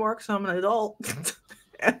about it anymore because I'm an adult.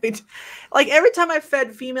 Like every time I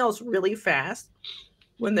fed females really fast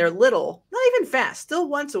when they're little, not even fast, still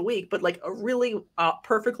once a week, but like a really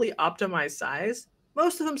perfectly optimized size,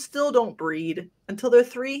 most of them still don't breed until they're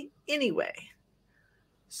 3 anyway.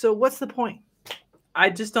 So what's the point? I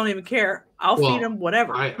just don't even care. I'll feed them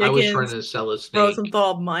whatever. I was trying to sell a snake. Frozen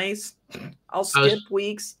thawed mice. I'll skip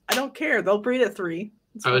weeks. I don't care. They'll breed at 3.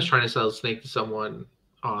 I was trying to sell a snake to someone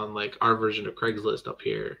on like our version of Craigslist up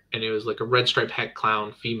here, and it was like a red striped het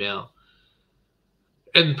clown female.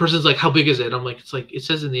 And the person's like, "How big is it?" I'm like, "It's like it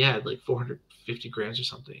says in the ad, like 450 grams or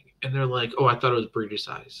something." And they're like, "Oh, I thought it was breeder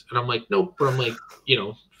size." And I'm like, "Nope." But I'm like,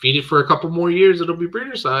 feed it for a couple more years, it'll be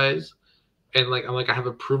breeder size. And like, I have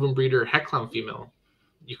a proven breeder het clown female.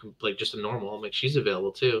 You can like just a normal. I'm like, she's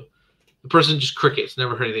available too. The person just crickets,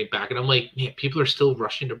 never heard anything back. And I'm like, man, people are still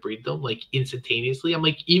rushing to breed them like instantaneously. I'm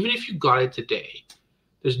like, even if you got it today,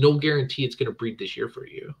 there's no guarantee it's going to breed this year for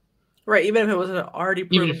you. Right. Even if it was an already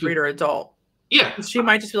proven breeder adult. Yeah. She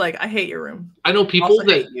might just be like, I hate your room. I know people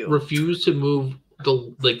that refuse to move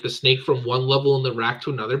the snake from one level in the rack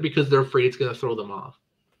to another because they're afraid it's going to throw them off.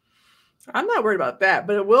 I'm not worried about that,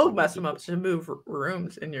 but it will mess them up to move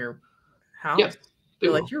rooms in your house. Yeah,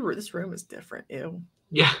 they're like, this room is different. Ew.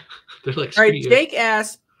 Yeah. They're like, all right, Jake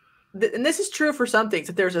asked, and this is true for some things,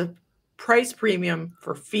 that there's a price premium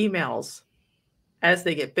for females as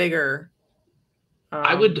they get bigger.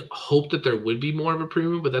 I would hope that there would be more of a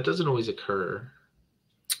premium, but that doesn't always occur.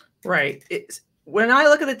 Right. When I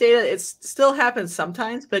look at the data, it still happens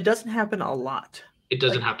sometimes, but it doesn't happen a lot. It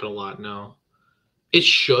doesn't happen a lot, no. It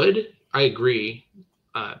should. I agree,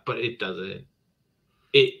 but it doesn't.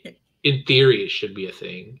 In theory, it should be a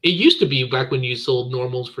thing. It used to be back when you sold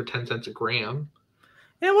normals for 10 cents a gram.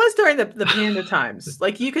 It was during the panda times.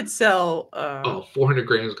 Like you could sell. 400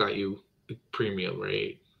 grams got you premium,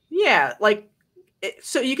 right? Yeah,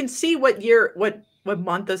 so you can see what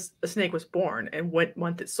month a snake was born and what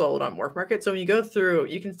month it sold on Morph Market. So when you go through,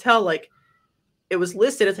 you can tell like it was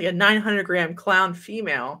listed as like a 900 gram clown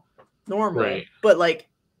female normal, right. But like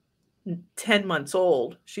 10 months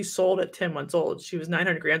old. She sold at 10 months old. She was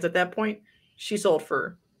 900 grams at that point. She sold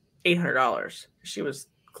for $800. She was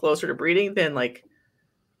closer to breeding than like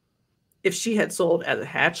if she had sold as a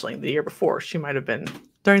hatchling the year before. She might have been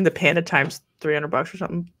during the panda times $300 or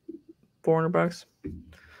something, $400.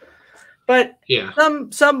 But yeah, some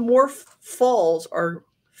morph falls are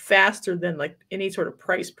faster than like any sort of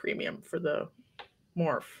price premium for the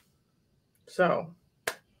morph. So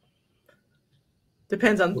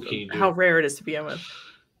depends on how rare it is to begin with.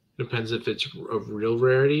 Depends if it's a real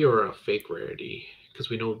rarity or a fake rarity, because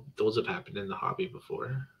we know those have happened in the hobby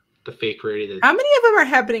before. The fake rarity. How many of them are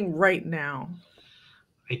happening right now?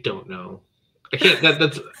 I don't know. I can't.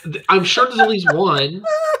 That's. I'm sure there's at least one.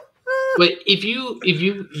 But if you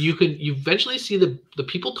eventually see the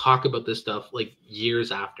people talk about this stuff like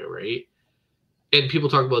years after, right? And people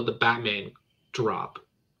talk about the Batman drop.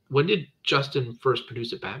 When did Justin first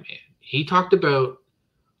produce a Batman? He talked about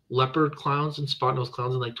leopard clowns and spot nose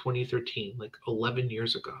clowns in like 2013, like 11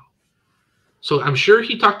 years ago. So I'm sure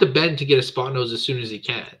he talked to Ben to get a spot nose as soon as he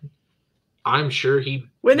can. I'm sure he.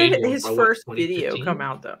 When did his first video come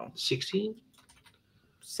out though? 16?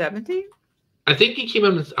 17? I think he came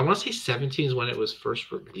out. I want to say 17 is when it was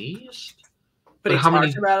first released. But he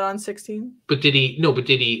talked about it on 16. But did he? No, but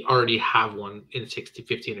did he already have one in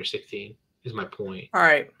 15 or 16? Is my point. All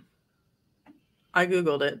right. I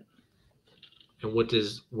googled it. And what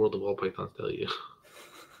does World of Ball Pythons tell you?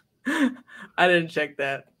 I didn't check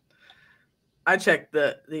that. I checked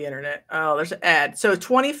the internet. Oh, there's an ad. So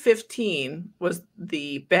 2015 was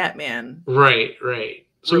the Batman. Right.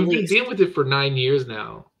 So we've been dealing with it for 9 years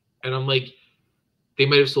now, and I'm like, they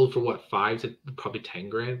might have sold for what, 5 to probably 10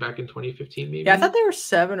 grand back in 2015, maybe. Yeah, I thought they were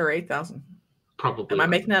 7 or 8,000. Probably. Am I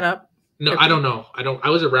making that up? No, I don't know. I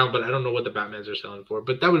was around, but I don't know what the Batmans are selling for.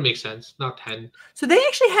 But that would make sense. Not 10. So they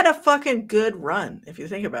actually had a fucking good run, if you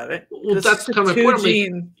think about it. Well, that's kind of my point.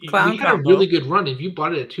 Like, you had a really good run. If you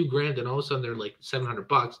bought it at $2,000 and all of a sudden they're like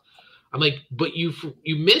 $700, I'm like, but you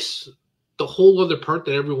miss the whole other part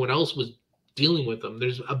that everyone else was dealing with them.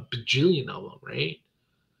 There's a bajillion of them, right?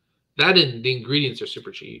 That and the ingredients are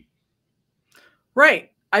super cheap.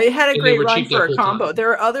 Right. I had a great run for a combo. Time.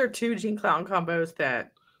 There are other 2 Gene Clown combos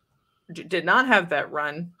that did not have that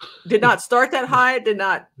run, did not start that high, did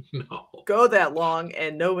not go that long,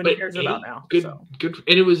 and no one cares about now. Good.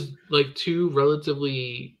 And it was like 2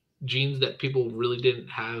 relatively genes that people really didn't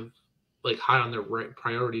have like high on their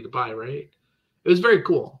priority to buy, right? It was very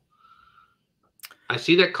cool. I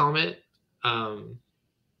see that comment. I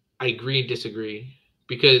agree and disagree,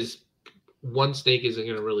 because one snake isn't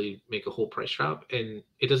going to really make a whole price drop, and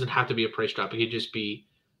it doesn't have to be a price drop. It could just be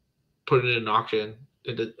put it in an auction.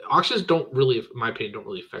 The auctions don't really, in my opinion, don't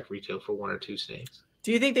really affect retail for 1 or 2 snakes.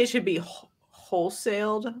 Do you think they should be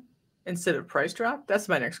wholesaled instead of price drop? That's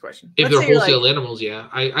my next question. If they're wholesale animals, yeah.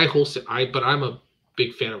 I wholesale, but I'm a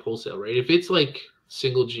big fan of wholesale, right? If it's like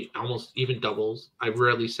single G, almost even doubles. I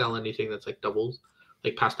rarely sell anything that's like doubles,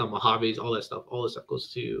 like pastel Mojaves, all that stuff. All this stuff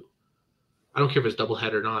goes to. I don't care if it's double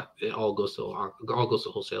head or not. It all goes to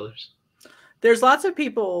wholesalers. There's lots of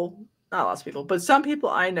people, not lots of people, but some people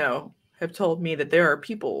I know have told me that there are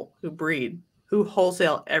people who breed who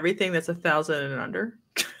wholesale everything that's 1,000 and under.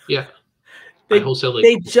 Yeah, they wholesale. Like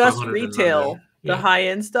they just retail the high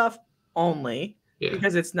end stuff only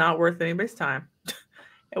because it's not worth anybody's time.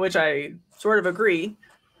 Which I sort of agree.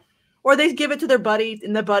 Or they give it to their buddy,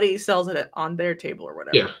 and the buddy sells it on their table or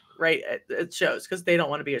whatever. Yeah. Right? It shows because they don't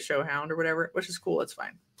want to be a show hound or whatever, which is cool. It's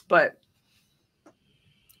fine. But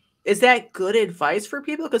is that good advice for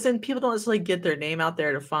people? Because then people don't necessarily get their name out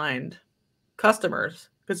there to find customers.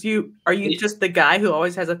 Because you just the guy who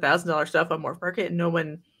always has $1,000 stuff on Morph Market and no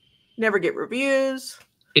one never get reviews?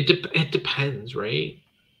 It depends, right?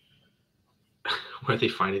 Where are they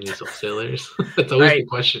finding these wholesalers? That's always the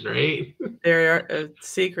question, right? They're a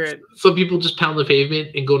secret. Some people just pound the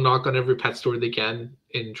pavement and go knock on every pet store they can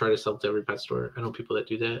and try to sell to every pet store. I know people that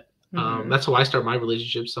do that. That's how I start my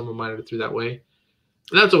relationships. Some of mine are through that way.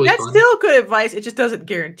 And that's always fun. Still good advice. It just doesn't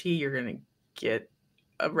guarantee you're going to get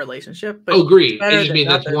a relationship. But agreed. It just means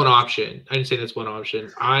that's one option. I didn't say that's one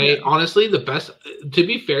option. Honestly, the best, to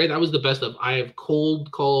be fair, that was the best of. I have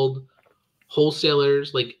cold called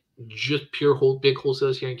wholesalers, like just pure big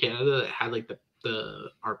wholesalers here in Canada that had like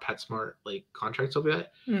our PetSmart like contracts over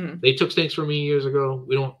that. They took snakes from me years ago.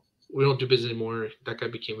 We don't do business anymore. That guy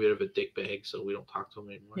became a bit of a dick bag, so we don't talk to him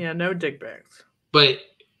anymore. Yeah, no dick bags. But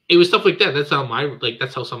it was stuff like that. That's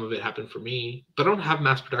how some of it happened for me. But I don't have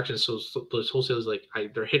mass production, so those wholesalers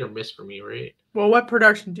they're hit or miss for me, right? Well, what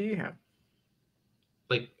production do you have?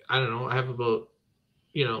 Like, I don't know. I have about,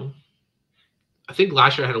 I think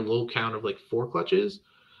last year I had a low count of like 4 clutches.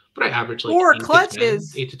 But I average like 4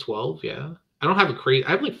 clutches, 8 to 12. Yeah, I don't have a crate.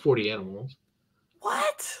 I have like 40 animals.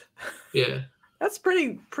 What? Yeah, that's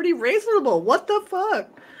pretty reasonable. What the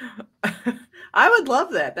fuck? I would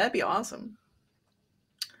love that. That'd be awesome.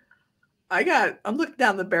 I'm looking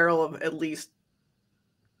down the barrel of at least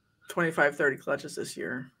 25, 30 clutches this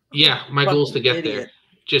year. Yeah, my goal is to get there.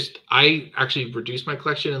 I actually reduced my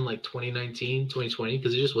collection in like 2019, 2020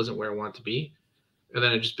 because it just wasn't where I wanted to be, and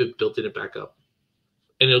then I just built it back up.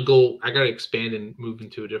 And it'll go. I gotta expand and move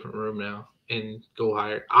into a different room now and go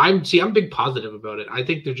higher. I'm big positive about it. I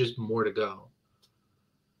think there's just more to go.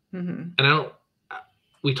 And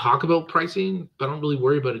we talk about pricing, but I don't really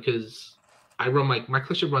worry about it because I run my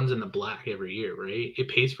collection runs in the black every year, right? It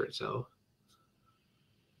pays for itself.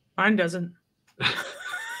 Mine doesn't.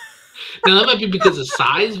 Now that might be because of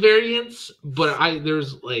size variance, but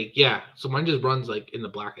so mine just runs like in the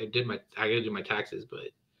black. I gotta do my taxes, but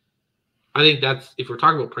I think if we're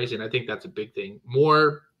talking about pricing, I think that's a big thing.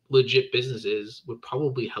 More legit businesses would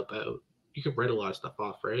probably help out. You can write a lot of stuff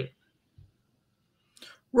off, right?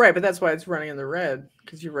 Right, but that's why it's running in the red,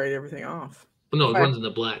 because you write everything off. Well, no, it runs in the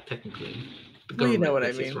black, technically. Well, you know what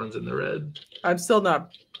I mean. It runs in the red. I'm still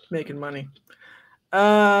not making money.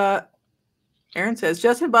 Aaron says,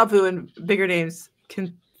 Justin Babu and bigger names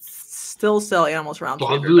can still sell animals around.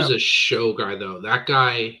 Babu's a show guy, though. That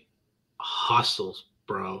guy hustles,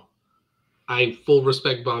 bro. I full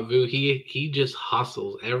respect Babu. He just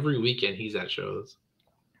hustles. Every weekend he's at shows.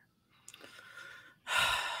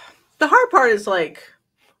 The hard part is like,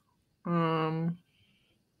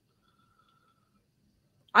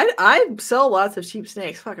 I sell lots of cheap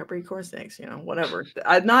snakes. Fuck, I breed corn snakes, whatever.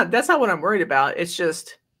 That's not what I'm worried about. It's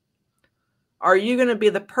just, are you going to be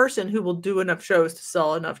the person who will do enough shows to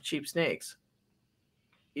sell enough cheap snakes?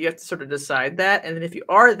 You have to sort of decide that. And then if you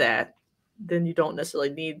are that, then you don't necessarily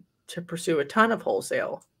need to pursue a ton of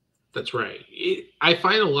wholesale. That's right. I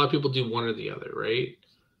find a lot of people do one or the other, right?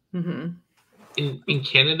 In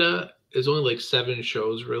Canada, there's only like 7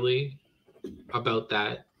 shows really about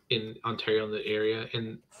that in Ontario in the area,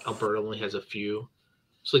 and Alberta only has a few.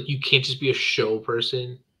 So like you can't just be a show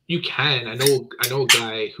person. You can. I know a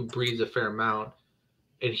guy who breeds a fair amount,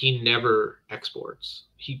 and he never exports.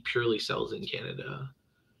 He purely sells in Canada,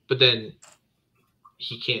 but then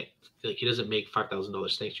he can't. Like he doesn't make $5,000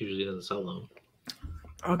 snakes. Usually doesn't sell them.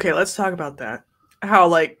 Okay, let's talk about that. How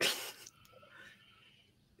like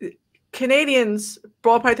Canadians,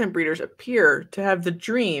 ball python breeders appear to have the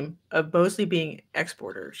dream of mostly being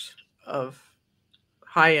exporters of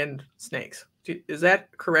high-end snakes. Is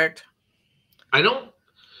that correct? I don't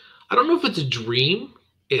know if it's a dream.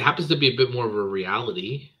 It happens to be a bit more of a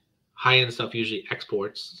reality. High-end stuff usually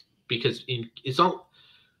exports because it's all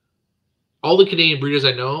the Canadian breeders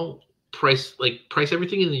I know price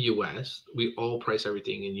everything in the US. We all price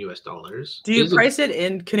everything in US dollars. Do you price it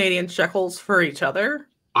in Canadian shekels for each other?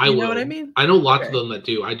 I You will. know what I mean? I know lots of Okay. them that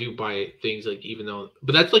do. I do buy things like even though,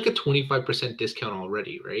 but that's like a 25% discount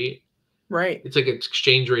already, right? Right. It's like an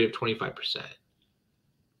exchange rate of 25%,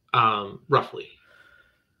 roughly.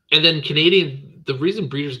 And then Canadian, the reason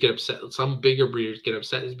breeders get upset, some bigger breeders get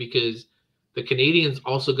upset, is because the Canadian's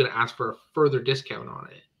also going to ask for a further discount on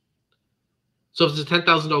it. So if it's a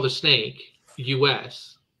 $10,000 snake,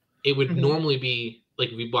 US, it would Mm-hmm. normally be like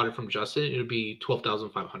if we bought it from Justin, it would be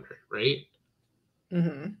 12,500, right?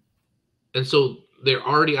 Mm-hmm. And so they're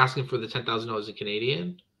already asking for the $10,000 in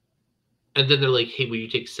Canadian, and then they're like, "Hey, will you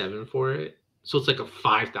take 7 for it?" So it's like a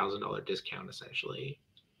 $5,000 discount essentially.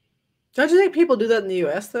 Don't you think people do that in the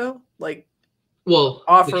US though? Like Well,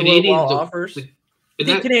 the offer lowball Canadians, offers. You and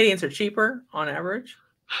think that Canadians are cheaper on average?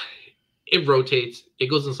 it rotates. It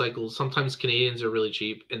goes in cycles. Sometimes Canadians are really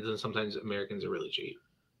cheap, and then sometimes Americans are really cheap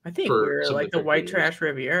I think for we're some of like the the big white breeders. trash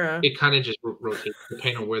Riviera. It kind of just rotates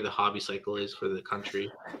depending on where the hobby cycle is for the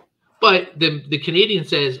country. But the Canadian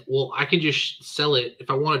says, well, I can just sell it. If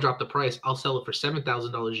I want to drop the price, I'll sell it for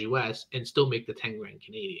 $7,000 US and still make the 10 grand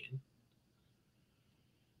Canadian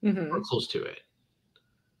Mm-hmm. or close to it.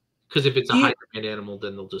 Because if it's a high demand animal,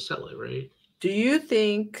 then they'll just sell it, right? Do you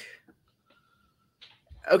think?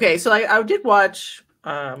 Okay, so I did watch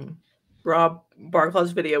Rob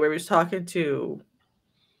Barclaw's video where he was talking to, oh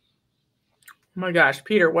my gosh,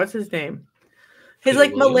 Peter, what's his name? His Peter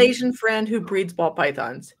like Williams? Malaysian friend who breeds ball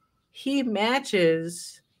pythons. He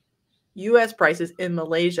matches US prices in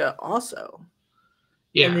Malaysia also.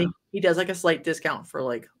 Yeah. And then he does like a slight discount for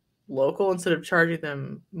like local instead of charging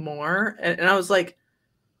them more. And I was like,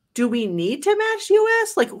 do we need to match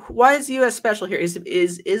US? Like, why is the US special here? Is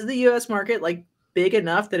the US market like big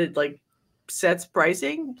enough that it like sets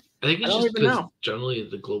pricing? I think it's don't just even because know. generally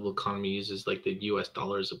the global economy uses like the US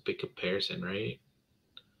dollar as a big comparison, right?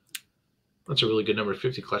 That's a really good number.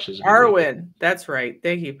 50 clutches. Arwen, that's right.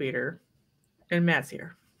 Thank you, Peter. And Matt's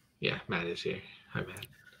here. Yeah, Matt is here. Hi, Matt.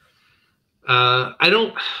 I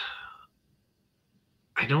don't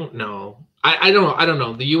know. I don't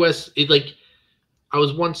know. The US, it like I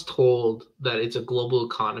was once told that it's a global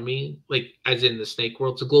economy, like as in the snake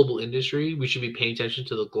world, it's a global industry. We should be paying attention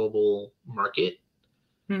to the global market.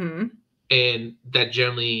 Mm-hmm. And that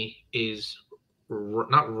generally is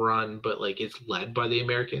not run, but like it's led by the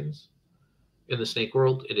Americans in the snake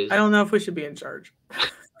world. It is. I don't know if we should be in charge.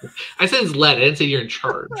 I said it's led. I didn't say you're in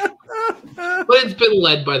charge. But it's been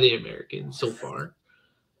led by the Americans so far.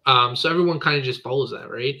 So everyone kind of just follows that,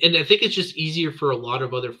 right? And I think it's just easier for a lot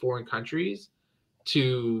of other foreign countries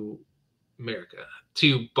to America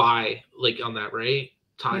to buy like on that, right?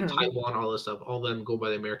 Taiwan, all this stuff, all of them go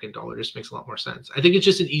by the American dollar. Just makes a lot more sense. I think it's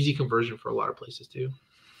just an easy conversion for a lot of places too.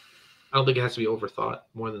 I don't think it has to be overthought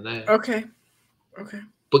more than that. Okay.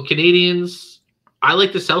 But Canadians, I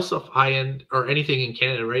like to sell stuff high end or anything in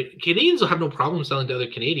Canada, right? Canadians will have no problem selling to other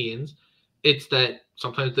Canadians. It's that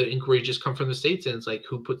sometimes the inquiries just come from the States and it's like,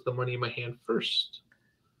 who puts the money in my hand first?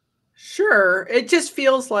 Sure. It just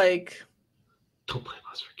feels like. Don't blame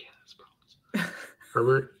us for Canada's problems.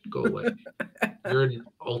 Herbert, go away. You're an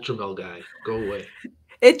ultramel guy. Go away.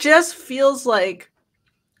 It just feels like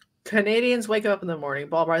Canadians wake up in the morning,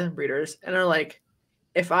 ball python breeders, and are like,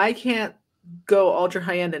 if I can't go ultra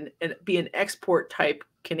high end and be an export type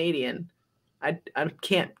Canadian, I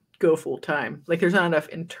can't go full time. Like there's not enough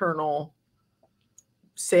internal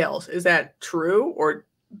sales. Is that true? Or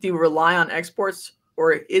do you rely on exports?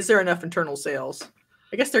 Or is there enough internal sales?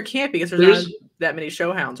 I guess there can't be because there's not that many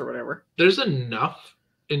show hounds or whatever. There's enough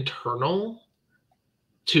internal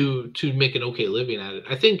to make an okay living at it.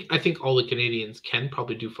 I think all the Canadians can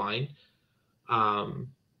probably do fine.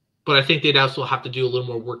 But I think they'd also have to do a little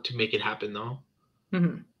more work to make it happen though.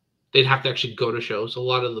 Mm-hmm. They'd have to actually go to shows. A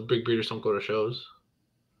lot of the big breeders don't go to shows.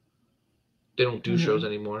 They don't do shows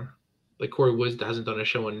anymore. Like Corey Woods hasn't done a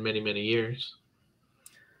show in many, many years.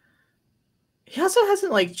 He also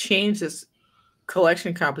hasn't like changed his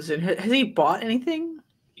collection composition. Has he bought anything?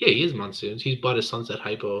 Yeah, he is monsoons. He's bought a Sunset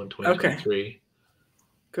Hypo in 2023. Okay.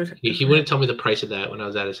 Good. He wouldn't tell me the price of that when I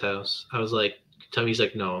was at his house. I was like, tell me. He's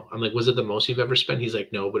like, no. I'm like, was it the most you've ever spent? He's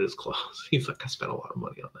like, no, but it's close. He's like, I spent a lot of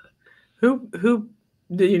money on that. Who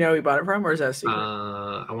did you know he bought it from, or is that a secret?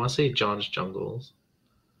 I want to say John's Jungles.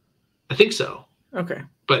 I think so. Okay.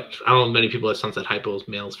 But I don't know many people at Sunset Hypos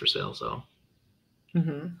males for sale, so.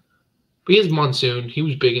 Mm-hmm. But he has monsoon. He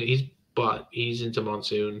was big. He's into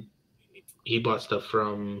monsoon. He bought stuff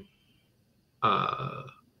from.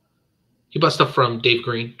 He bought stuff from Dave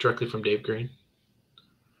Green, directly from Dave Green.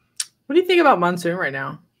 What do you think about monsoon right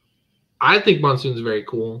now? I think monsoon's very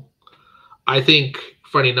cool. I think,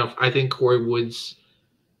 funny enough, Corey Woods,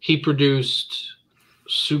 he produced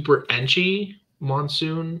Super Enchy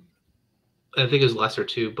monsoon. I think it's lesser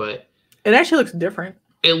too, but it actually looks different.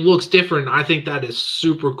 It looks different. I think that is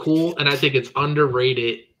super cool, and I think it's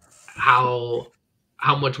underrated how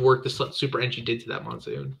much work the Super Entry did to that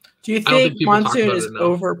monsoon. Do you I don't think people talk monsoon about is it enough.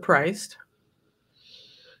 overpriced?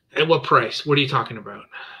 At what price? What are you talking about?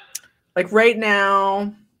 Like right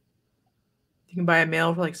now, you can buy a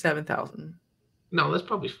male for like $7,000. No, that's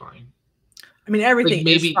probably fine. I mean, everything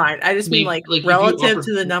is fine. I just mean like relative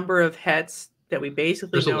to the number of hets that we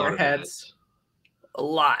basically know are hets. A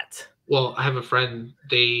lot. Well, I have a friend.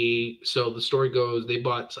 So the story goes, they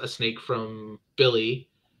bought a snake from Billy,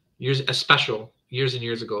 years and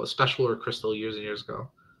years ago, a special or a crystal years and years ago,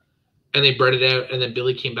 and they bred it out. And then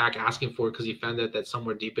Billy came back asking for it because he found out that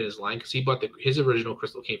somewhere deep in his line, because he bought his original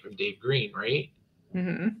crystal came from Dave Green, right?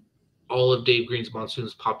 Mm-hmm. All of Dave Green's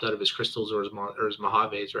monsoons popped out of his crystals or his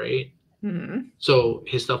Mojaves, right? Mm-hmm. So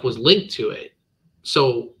his stuff was linked to it.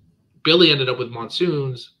 So Billy ended up with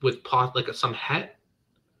monsoons with some het.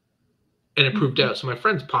 And it proved out. So my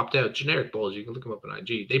friends popped out generic balls. You can look them up on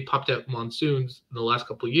IG. They popped out monsoons in the last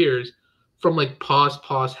couple of years from like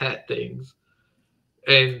pause het things.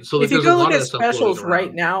 And so if you go look at specials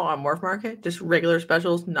right now on Morph Market, just regular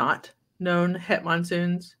specials, not known het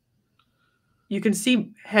monsoons, you can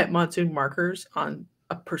see het monsoon markers on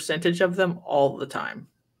a percentage of them all the time.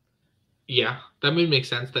 Yeah, that may make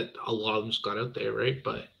sense that a lot of them just got out there, right?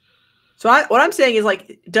 But so what I'm saying is,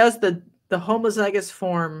 like, does the homozygous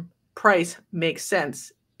form price makes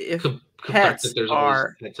sense if hets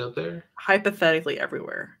are hets out there hypothetically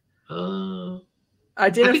everywhere?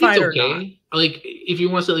 Identified or not? Like, if you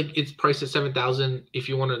want to say like it's priced at 7,000, if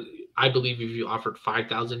you want to, I believe if you offered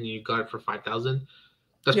 5,000 and you got it for 5,000,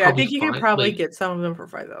 that's I think you can probably get some of them for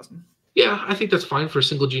 5,000. Yeah, I think that's fine for a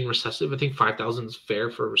single gene recessive. I think 5,000 is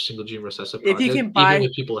fair for a single gene recessive. If you can buy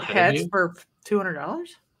people ahead of you for $200,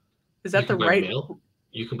 is that the right?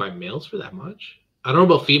 You can buy males for that much. I don't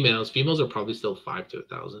know about females. Females are probably still 5 to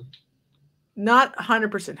 1,000. Not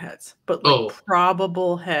 100% heads, but like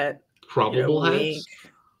probable head. Probable heads.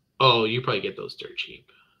 Oh, you probably get those dirt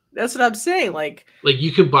cheap. That's what I'm saying. Like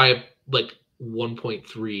you can buy like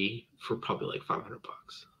 1.3 for probably like $500.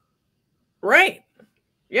 Right.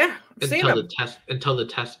 Yeah. Until the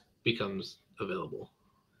test becomes available.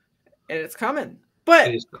 And it's coming. But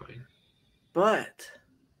it is coming. But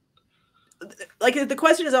like the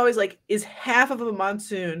question is always like, is half of a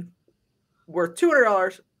monsoon worth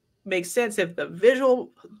 $200? Makes sense if the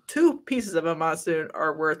visual 2 pieces of a monsoon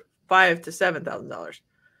are worth $5,000 to $7,000.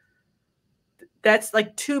 That's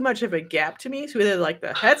like too much of a gap to me. So either like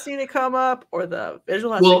the heads need to come up or the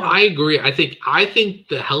visual has to come I agree. I think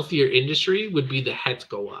the healthier industry would be the heads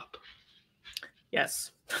go up.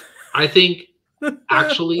 Yes. I think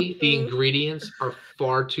actually the ingredients are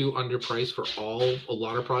far too underpriced for a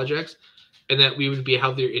lot of projects, and that we would be a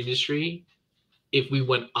healthier industry if we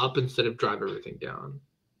went up instead of drive everything down.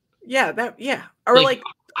 Yeah, or like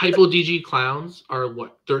Hypo DG clowns are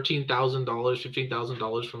what, $13,000,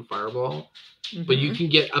 $15,000 from Fireball, but you can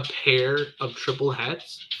get a pair of triple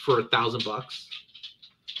hets for $1,000.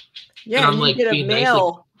 Yeah, and I'm like, get a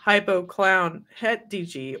male hypo clown het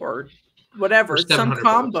DG or whatever, some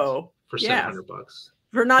combo for $700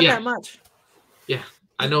 for not that much. Yeah,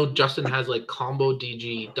 I know Justin has like combo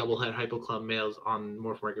DG double het hypo clown males on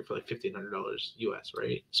Morph Market for like $1,500 US,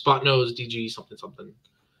 right? Spot nose DG something.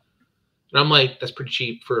 And I'm like, that's pretty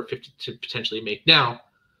cheap for 50 to potentially make. Now,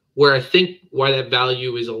 where I think why that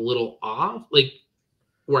value is a little off, like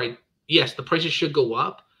yes, the prices should go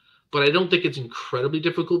up, but I don't think it's incredibly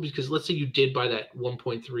difficult because let's say you did buy that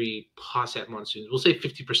 1.3 Posset monsoons. We'll say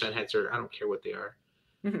 50% heads, or I don't care what they are,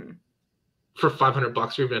 for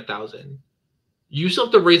 $500 or even $1,000. You still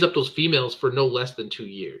have to raise up those females for no less than 2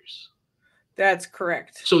 years. That's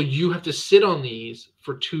correct. So you have to sit on these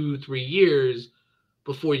for 2-3 years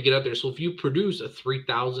before you get out there. So if you produce a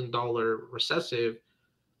 $3,000 recessive,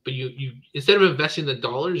 but you instead of investing the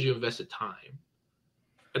dollars, you invest the time.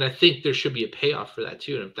 And I think there should be a payoff for that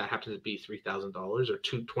too. And if that happens to be $3,000 or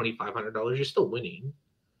 $2,500, you're still winning.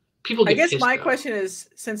 People get pissed. I guess my question is,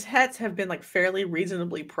 since hets have been like fairly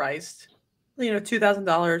reasonably priced,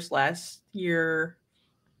 $2,000 last year,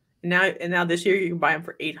 and now this year you can buy them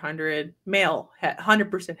for $800. Male het,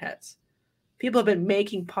 100% hets. People have been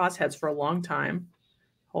making pos heads for a long time,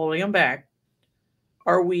 holding them back.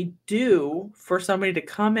 Are we due for somebody to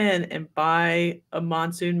come in and buy a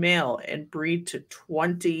monsoon male and breed to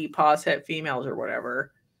 20 pos het females or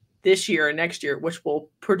whatever this year and next year, which will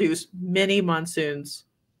produce many monsoons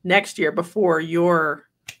next year before your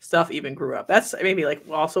stuff even grew up? That's maybe like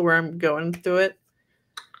also where I'm going through it.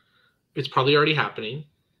 It's probably already happening.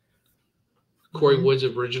 Corey Wood's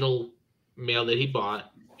original male that he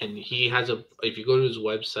bought, and he has a. If you go to his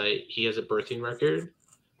website, he has a birthing record,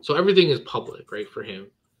 so everything is public, right, for him.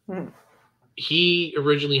 He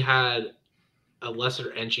originally had a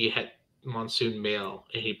lesser entry het monsoon male,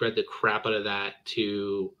 and he bred the crap out of that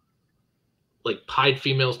to like pied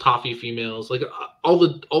females, toffee females, like all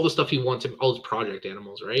the stuff he wants, all his project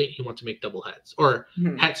animals, right? He wants to make double hets or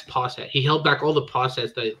hets pos het. He held back all the pos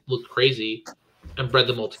hets that looked crazy and bred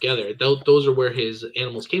them all together. Those are where his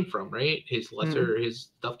animals came from, right? His lesser his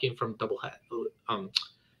stuff came from double het,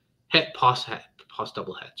 pos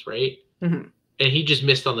double hets, right? And he just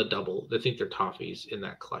missed on the double. I think they're toffees in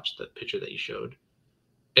that clutch, the picture that you showed.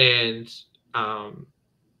 And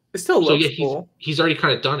it still looks cool. He's already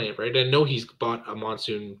kind of done it, right? I know he's bought a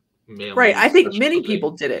monsoon male. Right. I think many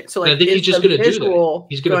people did it. So like, I think he's just going to do that.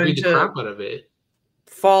 He's going to breed the crap out of it.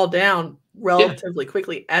 Fall down relatively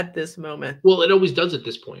quickly at this moment. Well, it always does at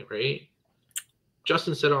this point, right?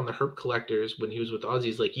 Justin said on the Herp Collectors when he was with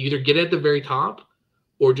Aussies, like, you either get at the very top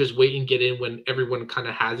or just wait and get in when everyone kind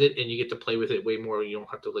of has it and you get to play with it way more. You don't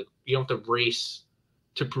have to race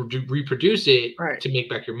to reproduce it to make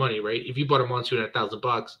back your money, right? If you bought a monsoon at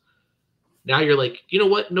 $1,000, now you're like, you know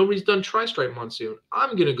what? Nobody's done tri-stripe monsoon.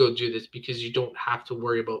 I'm gonna go do this because you don't have to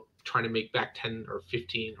worry about trying to make back 10 or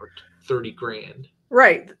 15 or 30 grand.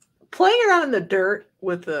 Right. Playing around in the dirt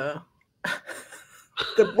with the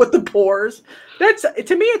with the pores. That's,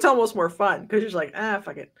 to me, it's almost more fun because you're just like,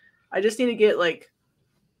 fuck it. I just need to get like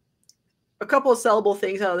a couple of sellable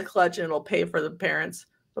things out of the clutch and it'll pay for the parents.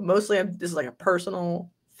 But mostly this is like a personal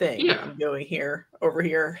thing. Yeah. I'm going over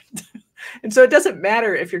here. And so it doesn't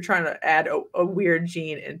matter if you're trying to add a weird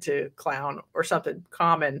gene into clown or something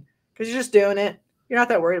common because you're just doing it. You're not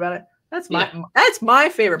that worried about it. That's my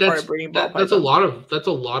favorite part of breeding ball pythons. That's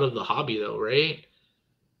a lot of the hobby though, right?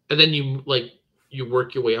 And then you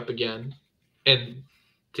work your way up again. And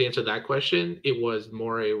to answer that question, it was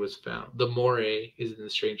Moray was found. The Moray is in the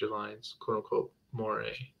Stranger Lines, quote unquote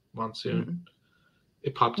Moray monsoon.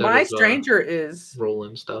 It popped out. My stranger is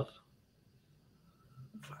Roland stuff.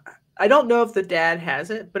 I don't know if the dad has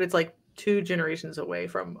it, but it's like 2 generations away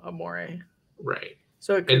from a Moray. Right.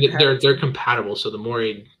 So they're compatible. So the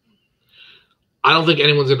Moray, I don't think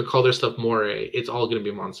anyone's going to call their stuff Moray. It's all going to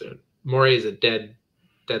be monsoon. Moray is a dead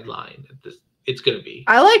line. It's going to be.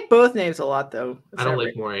 I like both names a lot, though. I don't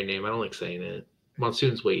like Moray name. I don't like saying it.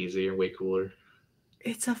 Monsoon's way easier, way cooler.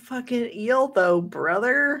 It's a fucking eel, though,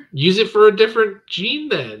 brother. Use it for a different gene,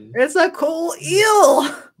 then. It's a cool eel.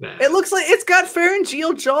 Nah. It looks like it's got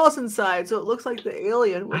pharyngeal jaws inside, so it looks like the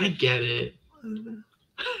alien. I get it.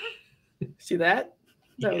 See that?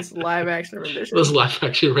 That was live action rendition. That was live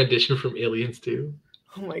action rendition from Aliens too.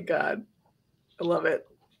 Oh my god, I love it.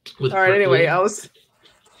 All right, anyway,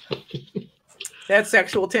 that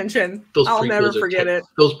sexual tension. I'll never forget it.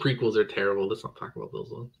 Those prequels are terrible. Let's not talk about those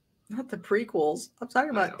ones. Not the prequels. I'm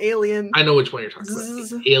talking about Alien. I know which one you're talking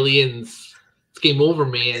about. Aliens. It's game over,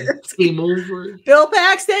 man. It's game over. Bill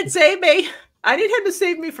Paxton, save me. I need him to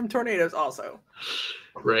save me from tornadoes also.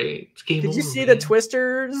 Right. It's game over. Did you see the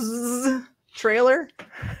Twisters trailer?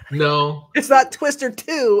 No. It's not Twister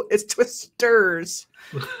 2. It's Twisters.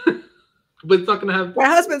 But it's not going to have... My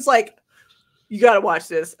husband's like, you got to watch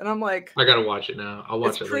this. And I'm like... I got to watch it now. I'll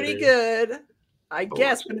watch it later. It's pretty good. I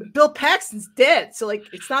guess, but Bill Paxton's dead, so like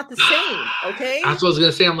it's not the same, okay? That's what I was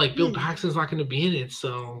gonna say. I'm like, Bill Paxton's not gonna be in it,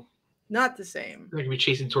 so not the same. They're gonna be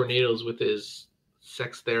chasing tornadoes with his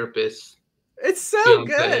sex therapist. It's so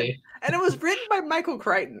good, and it was written by Michael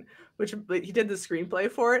Crichton, which he did the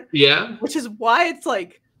screenplay for it. Yeah, which is why it's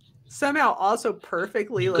like somehow also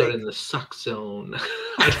perfectly you like got in the suck zone.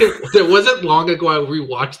 It wasn't long ago I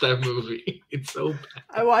rewatched that movie. It's so bad.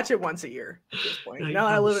 I watch it once a year at this point. Now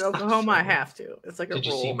I live in Oklahoma, I have to. It's like a rule.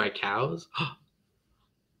 Did you see my cows?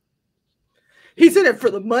 He's in it for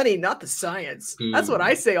the money, not the science. Food. That's what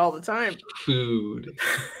I say all the time. Food.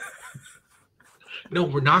 No,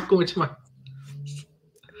 we're not going to my...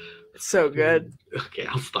 It's so good. Okay,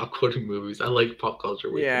 I'll stop quoting movies. I like pop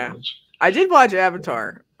culture way too much. I did watch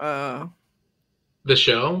Avatar. The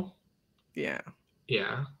show? Yeah.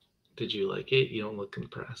 Yeah. Did you like it? You don't look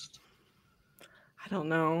impressed. I don't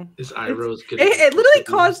know. Is Iroh's good? It literally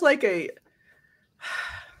caused like a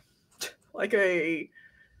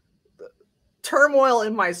turmoil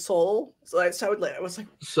in my soul. So I was like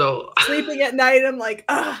sleeping at night. I'm like,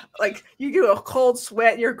 like you do a cold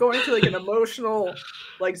sweat. And you're going through like an emotional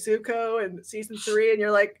like Zuko in season 3, and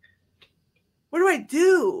you're like, what do I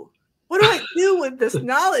do? What do I do with this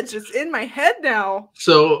knowledge that's in my head now?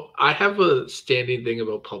 So I have a standing thing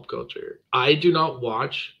about pulp culture. I do not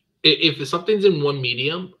watch, if something's in one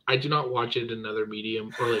medium, I do not watch it in another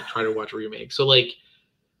medium or like try to watch a remake. So like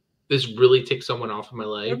this really ticks someone off in my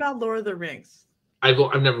What life. about Lord of the Rings? I've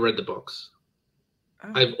never read the books.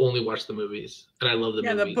 Oh. I've only watched the movies, and I love the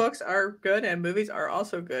movies. Yeah, the books are good, and movies are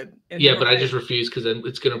also good. Yeah, but I just refuse because then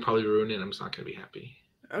it's gonna probably ruin it, and I'm just not gonna be happy.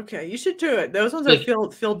 Okay, you should do it. Those ones Like,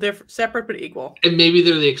 feel different, separate but equal. And maybe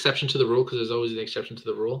they're the exception to the rule because there's always an exception to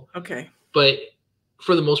the rule. Okay. But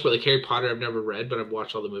for the most part, like Harry Potter, I've never read, but I've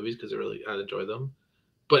watched all the movies because I enjoy them.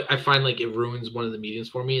 But I find like it ruins one of the mediums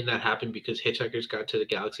for me, and that happened because Hitchhiker's Guide to the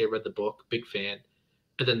Galaxy. I read the book, big fan,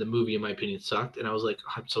 and then the movie, in my opinion, sucked, and I was like,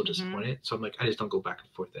 oh, I'm so disappointed. So I'm like, I just don't go back and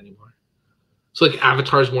forth anymore. So like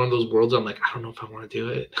Avatar is one of those worlds. I'm like, I don't know if I want to do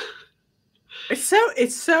it. It's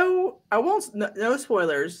so. I won't. No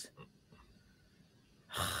spoilers.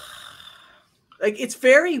 Like, it's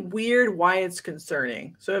very weird why it's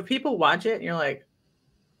concerning. So if people watch it and you're like,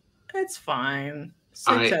 it's fine,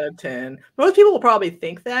 6 out of 10. Most people will probably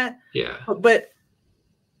think that. Yeah. But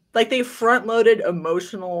like, they front loaded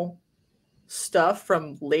emotional stuff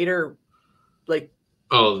from later, like,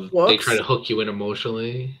 books. They try to hook you in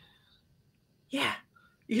emotionally. Yeah.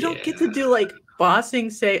 You don't get to do like Bossing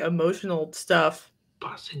Say emotional stuff.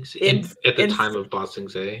 Bossing Say at the time of Bossing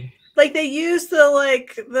Say. Like, they use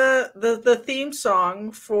the theme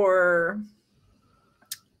song for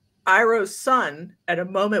Iroh's son at a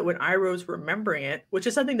moment when Iroh's remembering it, which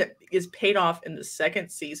is something that is paid off in the second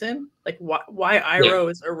season. Like why Iroh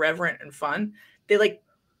is irreverent and fun. They like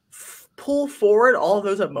pull forward all of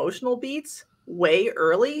those emotional beats way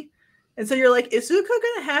early. And so you're like, is Zuko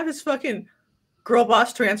gonna have his fucking girl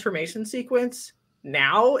boss transformation sequence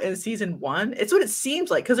now in season 1? It's what it seems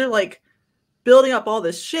like, because they're like building up all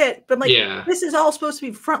this shit, but I'm like, this is all supposed to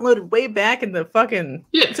be front loaded way back in the fucking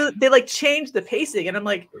so they like changed the pacing, and I'm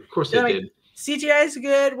like, of course they did. CGI is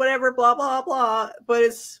good, whatever, blah blah blah, but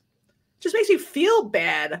it's just makes me feel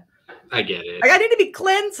bad. I get it. Like, I need to be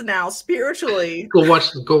cleansed now spiritually. Go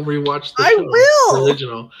rewatch the will.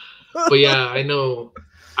 Original. But yeah, I know.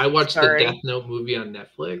 I watched the Death Note movie on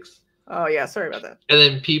Netflix. Oh yeah, sorry about that. And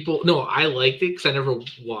then I liked it because I never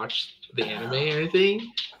watched the anime or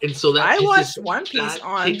anything, and so that I watched One Piece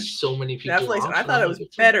on takes so many people Netflix, and I thought it was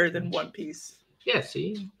better than One Piece. Yeah,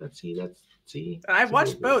 see. And I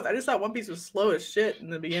watched both. I just thought One Piece was slow as shit in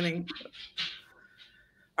the beginning.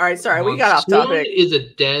 All right, sorry, we got off topic. Is a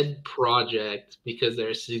dead project because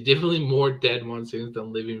there's significantly more dead monsoons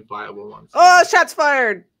than living viable monsoons. Oh, shots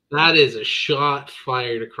fired! That is a shot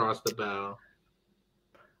fired across the bow.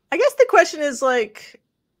 I guess the question is, like,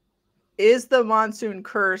 is the monsoon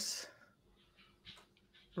curse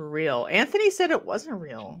real? Anthony said it wasn't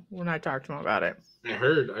real when I talked to him about it. I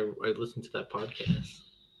heard. I listened to that podcast.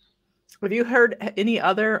 Have you heard any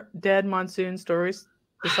other dead monsoon stories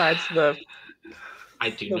besides the... I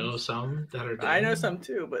do know some that are dead. I know some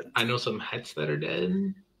too, but... I know some hets that are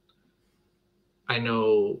dead. I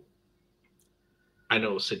know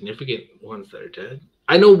significant ones that are dead.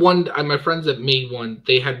 I know one, my friends that made one,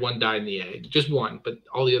 they had one die in the egg. Just one, but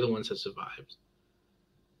all the other ones have survived.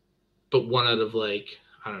 But one out of, like,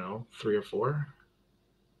 I don't know, 3 or 4.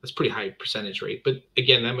 That's pretty high percentage rate. But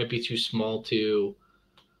again, that might be too small to,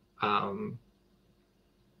 that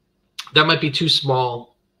might be too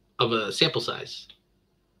small of a sample size.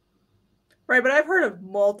 Right, but I've heard of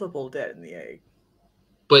multiple dead in the egg.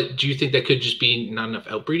 But do you think that could just be not enough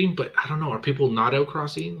outbreeding? But I don't know. Are people not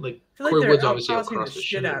outcrossing? Like, I feel like they're outcrossing the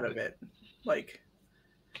shit out of it. Like,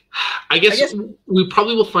 I guess we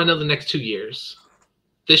probably will find out the next 2 years.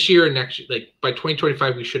 This year and next year, like by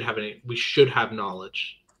 2025, we should have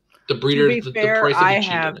knowledge. The breeders, to be fair, the price of I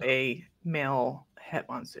have a male het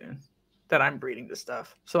monsoon that I'm breeding this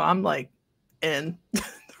stuff, so I'm like in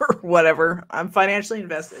or whatever. I'm financially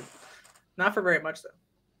invested, not for very much though.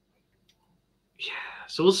 Yeah.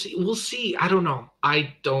 So we'll see. We'll see. I don't know.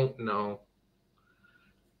 I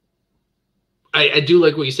do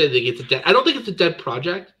like what you said. They get to dead. I don't think it's a dead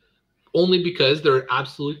project, only because there are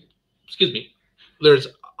there's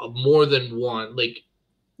more than one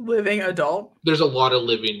living adult. There's a lot of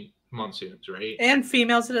living monsoons, right? And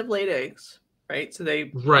females that have laid eggs, right? So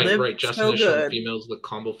they right. Justin has shown females, the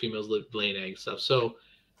combo females laying eggs stuff. So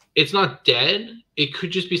it's not dead. It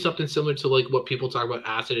could just be something similar to like what people talk about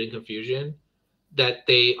acid and confusion. That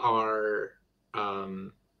they are, that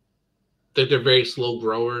they're very slow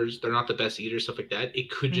growers. They're not the best eaters, stuff like that.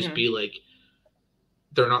 It could just be like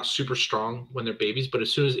they're not super strong when they're babies, but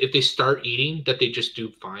if they start eating, that they just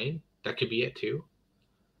do fine. That could be it too.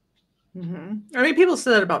 I mean, people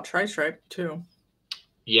said that about tri-stripe too.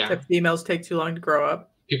 Yeah, that females take too long to grow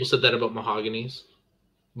up. People said that about mahoganies.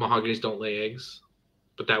 Mahoganies don't lay eggs.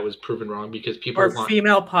 but that was proven wrong because people Or want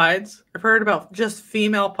female pieds. I've heard about just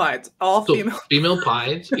female pieds. All so female. female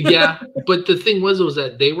pieds. Yeah, but the thing was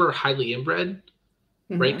that they were highly inbred,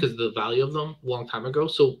 right? Mhm. Because the value of them a long time ago.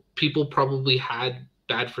 So people probably had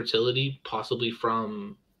bad fertility, possibly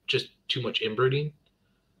from just too much inbreeding.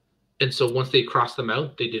 And so once they crossed them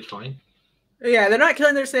out, they did fine. Yeah, they're not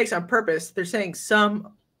killing their snakes on purpose. They're saying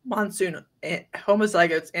some monsoon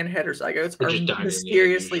homozygotes and heterozygotes They're are just dying in the egg,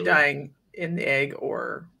 mysteriously usually. dying in the egg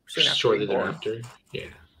or soon after Shortly being born. thereafter. Yeah.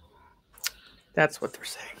 That's what they're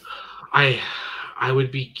saying. I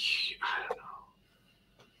would be. I don't know.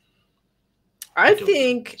 I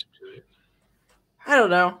think. I don't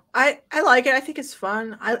know. I like it. I think it's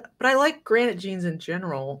fun. But I like granite genes in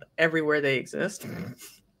general everywhere they exist.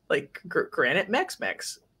 Like granite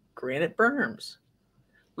Mex, granite berms.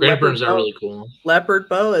 Granite berms are really cool. Leopard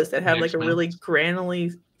boas that have like a really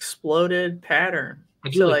granally exploded pattern. I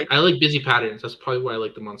do I like busy patterns. That's probably why I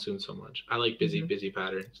like the monsoon so much. I like busy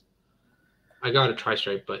patterns. I got a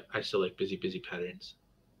tri-stripe, but I still like busy patterns.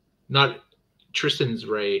 Not Tristan's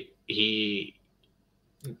right.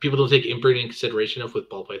 People don't take inbreeding in consideration of with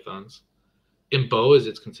ball pythons. In boas,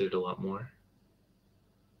 it's considered a lot more.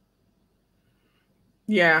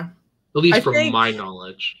 Yeah. At least from my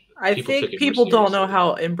knowledge. I think people don't know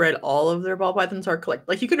how inbred all of their ball pythons are collected.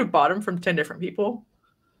 Like you could have bought them from 10 different people,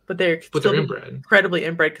 but they're inbred. Incredibly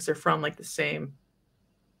inbred because they're from like the same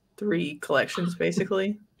 3 collections,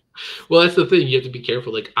 basically. Well, that's the thing. You have to be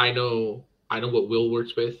careful. Like I know what Will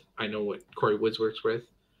works with. I know what Corey Woods works with.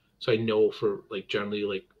 So I know for like generally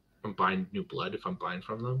like I'm buying new blood if I'm buying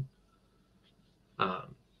from them.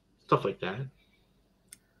 Stuff like that.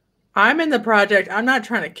 I'm in the project. I'm not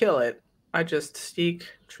trying to kill it. I just seek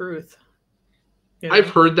truth. You know? I've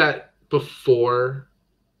heard that before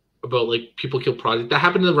about like people kill project. That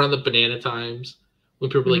happened around the banana times when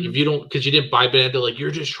people were like, if you don't, because you didn't buy banana, they're like,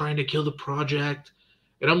 you're just trying to kill the project.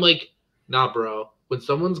 And I'm like, nah, bro. When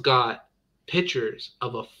someone's got pictures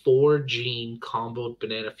of a 4-gene comboed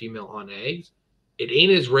banana female on eggs, it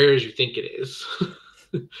ain't as rare as you think it is.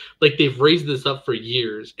 Like they've raised this up for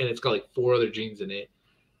years and it's got like 4 other genes in it.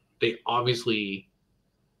 They obviously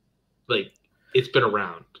like it's been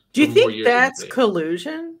around. Do you think that's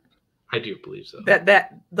collusion? I do believe so.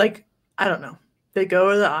 That like I don't know. They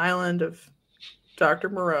go to the island of Dr.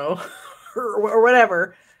 Moreau or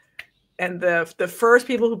whatever, and the first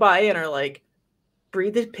people who buy in are like,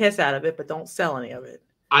 breathe the piss out of it, but don't sell any of it.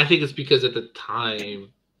 I think it's because at the time,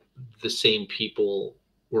 the same people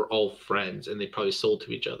were all friends and they probably sold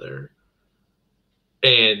to each other.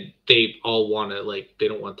 And they all want to, like, they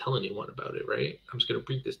don't want to tell anyone about it, right? I'm just going to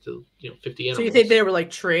breed this to, 50 animals. So you think they were, like,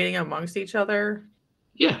 trading amongst each other?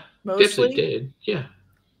 Yeah. Mostly? They did. Yeah.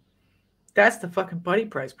 That's the fucking buddy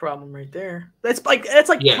price problem right there. That's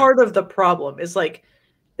part of the problem. Is like,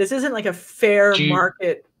 this isn't like a fair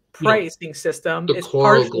market pricing system. It's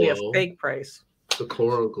partially a fake price. The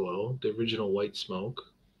Coral Glow, the original white smoke,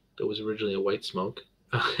 that was originally a white smoke,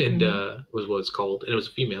 and was what it's called, and it was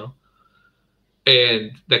a female.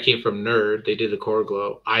 And that came from Nerd. They did the Coral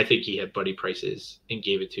Glow. I think he had buddy prices and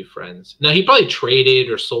gave it to friends. Now, he probably traded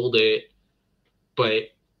or sold it, but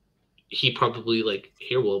he probably like,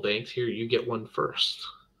 here, Will Banks, here, you get one first.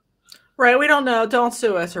 Right. We don't know. Don't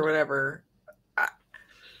sue us or whatever.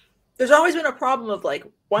 There's always been a problem of like,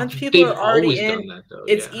 once people are already in,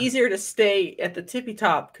 it's easier to stay at the tippy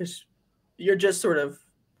top because you're just sort of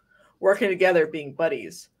working together being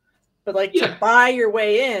buddies. But like to buy your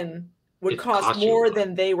way in would cost more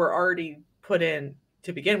than they were already put in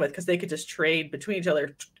to begin with because they could just trade between each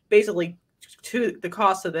other. Basically, the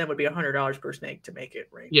cost of them would be $100 per snake to make it,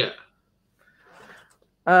 right? Yeah.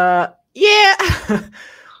 Yeah.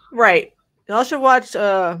 Right. Y'all should watch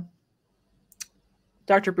Dr.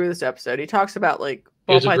 Booth's episode. He talks about like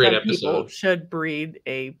ball python people should breed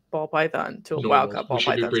a ball python to a wild caught ball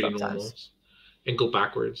python sometimes. And go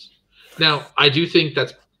backwards. Now, I do think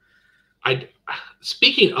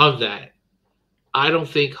speaking of that, I don't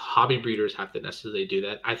think hobby breeders have to necessarily do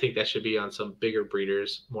that. I think that should be on some bigger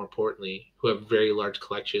breeders, more importantly, who have very large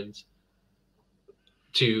collections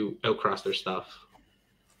to outcross their stuff.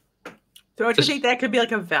 So don't you think that could be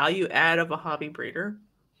like a value add of a hobby breeder?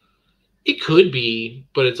 It could be,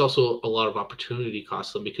 but it's also a lot of opportunity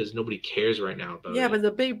cost them because nobody cares right now about it. Yeah, but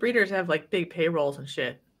the big breeders have like big payrolls and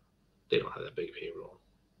shit. They don't have that big payroll.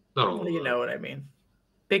 Not all. Well, you know what I mean.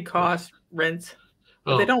 Big cost, rent.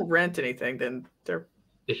 If they don't rent anything, then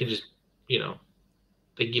they can just,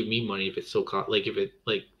 they give me money if it's so like if it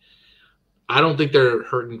like I don't think they're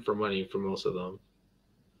hurting for money for most of them.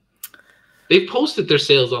 They've posted their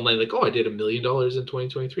sales online like, oh, I did $1 million in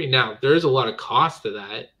 2023. Now, there is a lot of cost to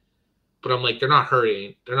that, But I'm like, they're not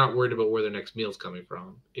hurting. They're not worried about where their next meal's coming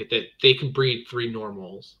from. If they can breed 3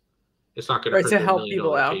 normals, it's not going to Right, hurt to their help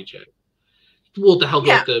people $1 million out. paycheck. Well, to help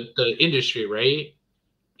Yeah. out the industry, right?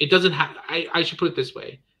 It doesn't have. I should put it this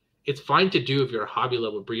way: it's fine to do if you're a hobby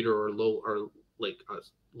level breeder or like a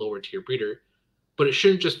lower tier breeder, but it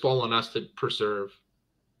shouldn't just fall on us to preserve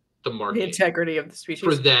the market, The integrity of the species,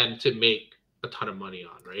 for them to make a ton of money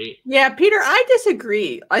on, right? Yeah, Peter, I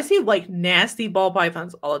disagree. I see like nasty ball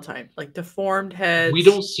pythons all the time, like deformed heads. We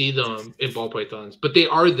don't see them in ball pythons, but they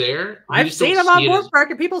are there. I've seen them on board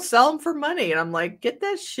market. People sell them for money, and I'm like, get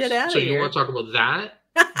that shit out of here. So you want to talk about that?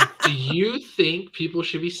 Do you think people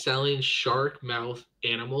should be selling shark mouth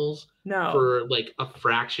animals for like a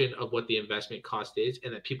fraction of what the investment cost is,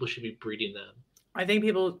 and that people should be breeding them? I think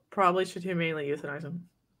people probably should humanely euthanize them.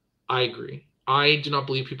 I agree. I do not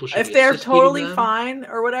believe people should. If they're totally fine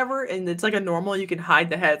or whatever, and it's like a normal, you can hide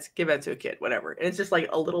the heads, give that to a kid, whatever. And it's just like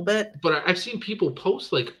a little bit. But I've seen people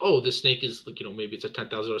post like, "Oh, this snake is like, maybe it's a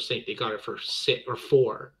 $10,000 snake. They got it for 6 or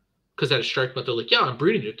 4 because that is shark mouth." They're like, "Yeah, I'm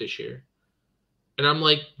breeding it this year," and I'm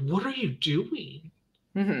like, "What are you doing?"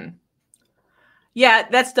 Mm-hmm. Yeah,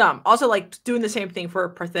 that's dumb. Also, like doing the same thing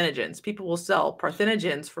for parthenogens. People will sell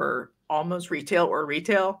parthenogens for almost retail or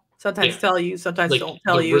retail. Sometimes tell you, sometimes don't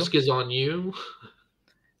tell you. The risk is on you.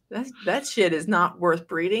 That shit is not worth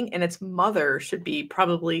breeding, and its mother should be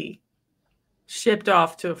probably shipped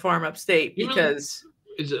off to a farm upstate because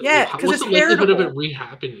what's the likelihood of it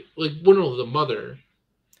re-happening? Like, the mother.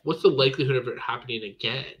 What's the likelihood of it happening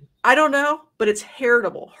again? I don't know, but it's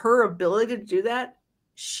heritable. Her ability to do that,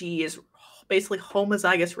 she is basically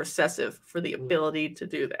homozygous recessive for the ability to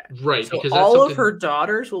do that. Right. So because all of her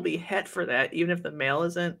daughters will be het for that, even if the male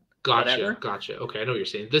isn't. Gotcha. Okay, I know what you're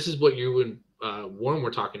saying. This is what you and Warren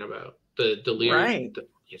were talking about. The right. I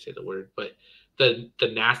can't say the word, but the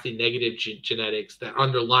nasty negative genetics that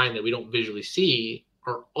underline that we don't visually see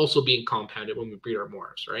are also being compounded when we breed our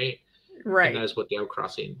morphs, right? Right. And that is what the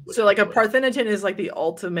outcrossing. So like a parthenogen is like the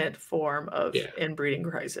ultimate form of inbreeding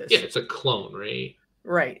crisis. Yeah, it's a clone, right?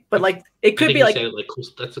 Right. But like it could be like,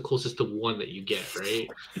 that's the closest to one that you get, right?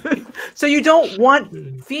 So you don't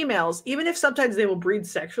want females, even if sometimes they will breed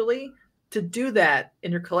sexually, to do that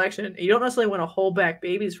in your collection. You don't necessarily want to hold back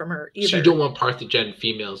babies from her either. So you don't want parthogen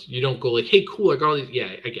females. You don't go like, hey, cool, I got all these.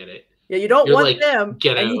 Yeah, I get it. Yeah, you don't want them,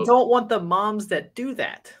 and you don't want the moms that do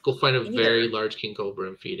that. Go find a very large king cobra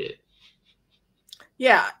and feed it.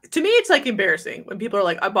 Yeah, to me, it's like embarrassing when people are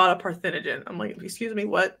like, I bought a parthenogen. I'm like, excuse me,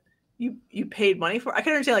 what? You paid money for? I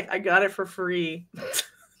can understand, like, I got it for free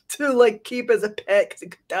to like keep as a pet because it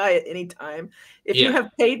could die at any time. If you have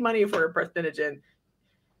paid money for a parthenogen,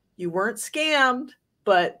 you weren't scammed,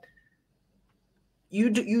 but you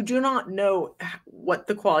do not know what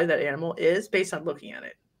the quality of that animal is based on looking at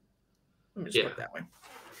it. Let me just put it that way.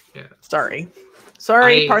 Yeah. Sorry,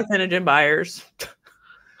 parthenogen buyers.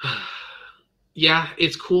 Yeah,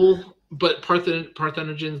 it's cool, but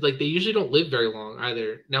parthenogens, like, they usually don't live very long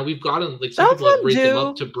either. Now we've gotten like some people have raised them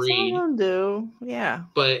up to breed. Some do, yeah.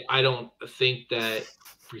 But I don't think that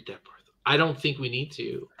I don't think we need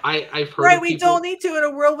to. I've heard right. We don't need to in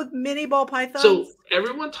a world with mini ball pythons. So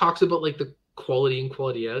everyone talks about like the quality in,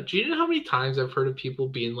 quality out. Do you know how many times I've heard of people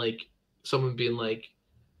being like, someone being like,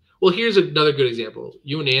 well, here's another good example.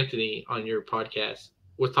 You and Anthony on your podcast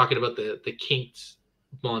was talking about the kinks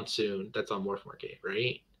monsoon that's on Morph Market,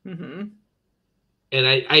 right? Mm-hmm. And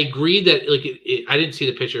I agree that like I didn't see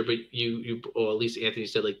the picture, but or at least Anthony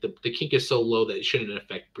said like the kink is so low that it shouldn't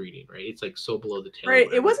affect breeding, right? It's like so below the tail. Right.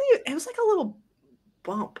 It wasn't. It was like a little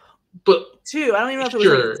bump. But too, I don't even know if it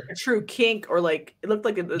was like a true kink or like it looked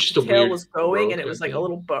like the tail was going and it was like a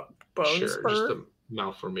little bone spur. Just a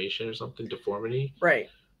malformation or something, deformity. Right.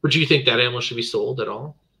 But do you think that animal should be sold at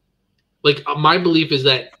all? Like my belief is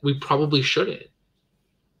that we probably shouldn't.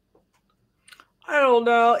 I don't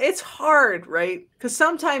know. It's hard, right? Because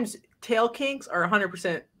sometimes tail kinks are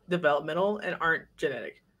 100% developmental and aren't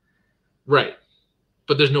genetic. Right.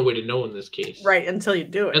 But there's no way to know in this case. Right, until you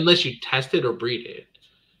do it. Unless you test it or breed it.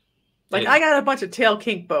 Like, I got a bunch of tail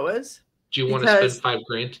kink boas. Do you want to spend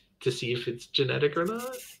 $5,000 to see if it's genetic or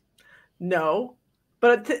not? No.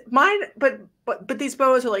 But but these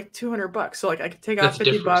boas are like $200. So like I could take off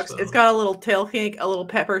 $50. Though. It's got a little tail kink. A little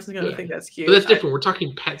pet person's gonna think that's cute. But that's different. We're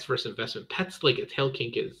talking pets versus investment. Pets, like a tail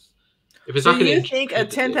kink is. If it's so not going to. You think a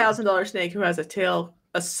 $10,000 snake who has a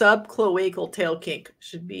subcloacal tail kink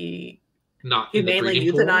should be not humanely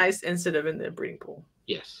euthanized instead of in the breeding pool?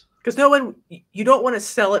 Yes. Because you don't want to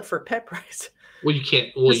sell it for pet price. Well, you can't.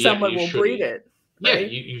 Well, yeah, someone will breed it.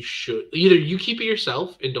 Right? Yeah, you should. Either you keep it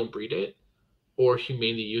yourself and don't breed it, or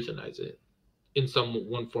humanely euthanize it. in some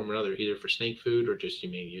one form or another, either for snake food or just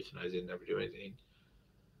humane euthanize it and never do anything.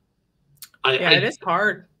 It is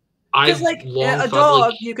hard. Because I've like long a thought, dog,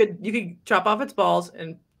 like, you could chop off its balls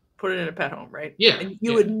and put it in a pet home, right? Yeah, and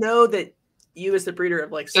you would know that you as the breeder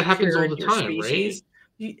of like that happens all the your time, species,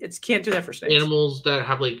 right? It can't do that for snakes. Animals that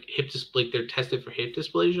have like like they're tested for hip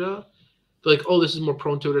dysplasia, they're like, oh, this is more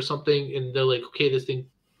prone to it or something, and they're like, okay, this thing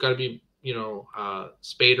got to be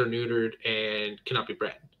spayed or neutered and cannot be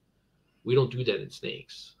bred. We don't do that in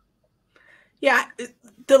snakes. Yeah,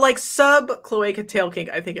 the like subcloaca tail kink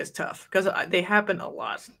I think is tough because they happen a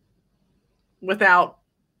lot without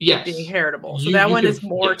being heritable. So that one is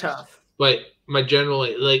more tough. But my general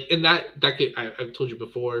and I've told you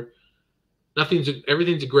before,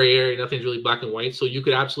 everything's a gray area, nothing's really black and white. So you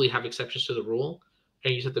could absolutely have exceptions to the rule,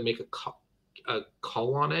 and you just have to make a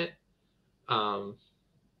call on it. And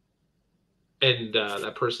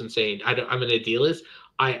that person saying I'm an idealist.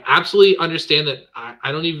 I absolutely understand that.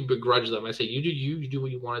 I don't even begrudge them. I say you do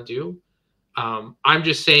what you want to do. I'm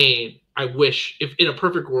just saying I wish, if in a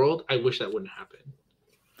perfect world, I wish that wouldn't happen,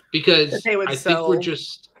 because I think we're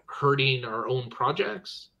just hurting our own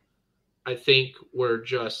projects. I think we're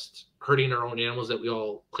just hurting our own animals that we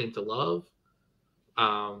all claim to love.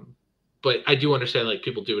 But I do understand like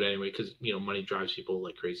people do it anyway because money drives people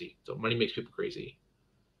like crazy. So money makes people crazy.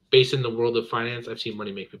 Based in the world of finance, I've seen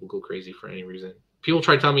money make people go crazy for any reason. People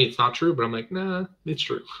try to tell me it's not true, but I'm like, nah, it's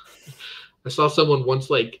true. I saw someone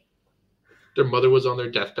once, like, their mother was on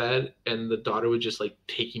their deathbed, and the daughter was just, like,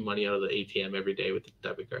 taking money out of the ATM every day with the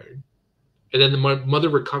debit card. And then the mother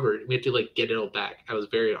recovered. We had to, like, get it all back. I was a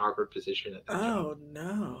very awkward position at that time.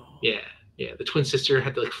 No. Yeah. The twin sister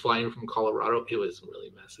had to, like, fly in from Colorado. It was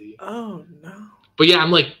really messy. Oh, no. But, yeah,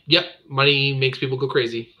 I'm like, yep, money makes people go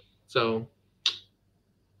crazy. So...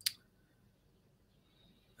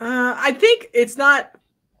 I think it's not.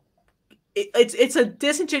 It's a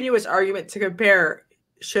disingenuous argument to compare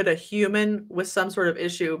should a human with some sort of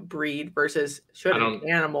issue breed versus should an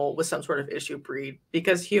animal with some sort of issue breed,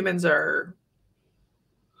 because humans are.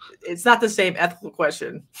 It's not the same ethical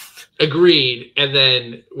question. Agreed, and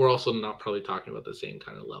then we're also not probably talking about the same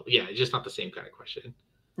kind of level. Yeah, it's just not the same kind of question.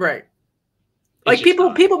 Right. Like people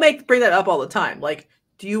bring that up all the time. Like,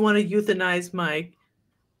 do you want to euthanize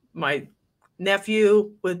my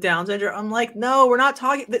nephew with Down syndrome? I'm like, no, we're not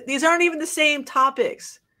talking. These aren't even the same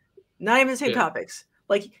topics. Not even the same topics.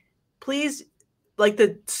 Like, please, like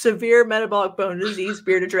the severe metabolic bone disease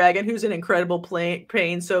bearded dragon who's in incredible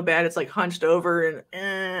pain so bad it's like hunched over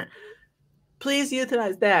and please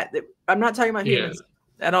euthanize that. I'm not talking about humans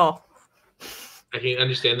at all. I can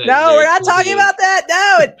understand that. No, we're not talking about that.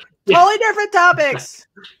 No, it's totally different topics.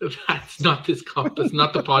 That's not this. That's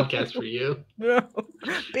not the podcast for you. No,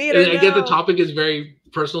 Peter. I get the topic is very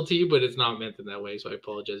personal to you, but it's not meant in that way. So I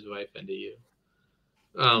apologize if I offended you.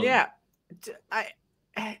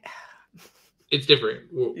 It's different.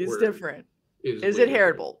 It's different. Is it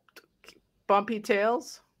heritable? Bumpy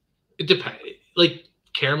tails? It depends. Like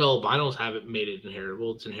caramel albinos haven't made it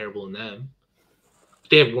inheritable. It's inheritable in them.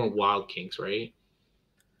 They have more wild kinks, right?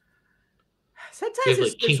 Sometimes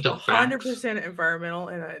it's 100% environmental,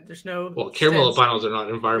 and there's no. Well, caramel albinos are not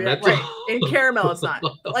environmental. Yeah, right. In caramel, it's not.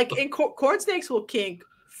 Like in corn snakes will kink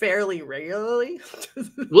fairly regularly.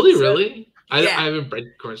 Will they really? I haven't bred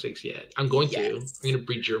corn snakes yet. I'm going to. I'm going to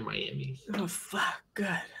breed your Miamis. Oh fuck,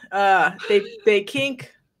 good. They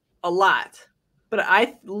kink a lot, but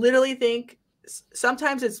I literally think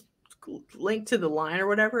sometimes it's linked to the line or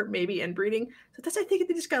whatever, maybe inbreeding. So I think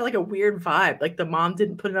they just got like a weird vibe. Like the mom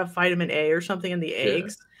didn't put enough vitamin A or something in the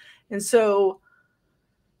eggs. And so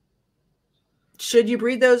should you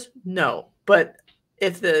breed those? No. But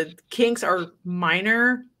if the kinks are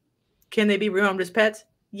minor, can they be rehomed as pets?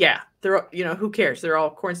 Yeah. They're, who cares? They're all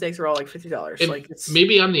corn snakes are all like $50. Like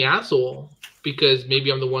maybe I'm the asshole because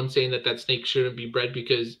maybe I'm the one saying that snake shouldn't be bred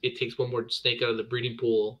because it takes one more snake out of the breeding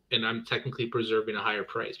pool and I'm technically preserving a higher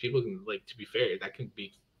price. People can, like, to be fair, that can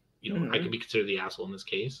be, I can be considered the asshole in this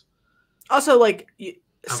case. Also, like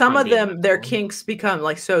some of them, their kinks become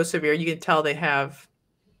like so severe. You can tell they have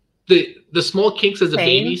the small kinks as a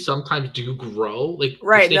baby sometimes do grow. Like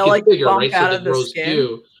right, the they'll like bigger, bump right? out So of the skin.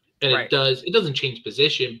 Too, and it doesn't change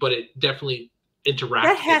position, but it definitely interacts.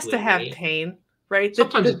 That has to have pain, right?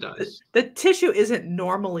 Sometimes it does. The tissue isn't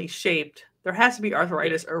normally shaped. There has to be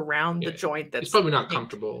arthritis around the joint. That's it's probably not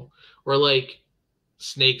comfortable. Or like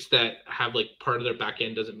snakes that have like part of their back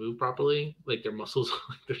end doesn't move properly, like their muscles,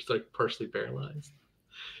 they're like partially paralyzed.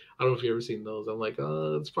 I don't know if you've ever seen those. I'm like,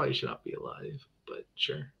 oh, this probably should not be alive, but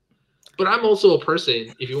sure. But I'm also a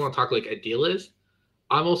person, if you want to talk like idealist,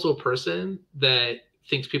 I'm also a person that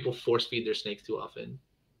thinks people force feed their snakes too often.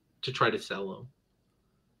 to try to sell them.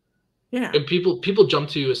 Yeah. And people jump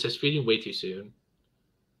to assist feeding way too soon.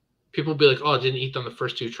 People be like, "Oh, it didn't eat on the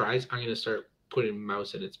first 2 tries. I'm gonna start putting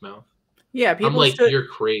mouse in its mouth." Yeah, I'm like, "You're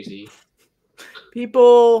crazy."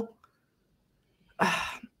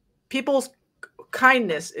 People's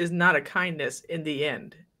kindness is not a kindness in the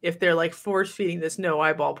end. If they're like force feeding this no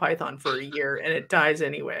eyeball python for a year and it dies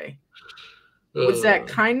anyway, was that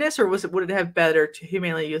kindness, or would it have better to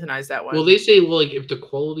humanely euthanize that one? Well, they say, well, like if the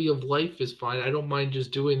quality of life is fine, I don't mind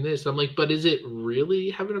just doing this. I'm like, but is it really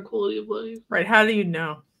having a quality of life? Right? How do you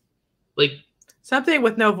know? Like something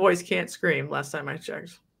with no voice can't scream. Last time I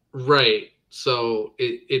checked. Right. So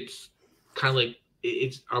it's kind of like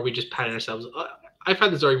are we just patting ourselves? I've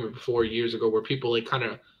had this argument before years ago where people like kind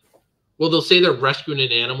of, well, they'll say they're rescuing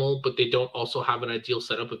an animal, but they don't also have an ideal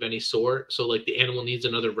setup of any sort. So like the animal needs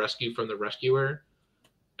another rescue from the rescuer,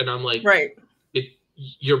 and I'm like, right.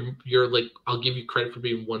 You're like, I'll give you credit for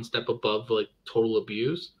being one step above like total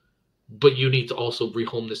abuse, but you need to also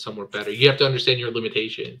rehome this somewhere better. You have to understand your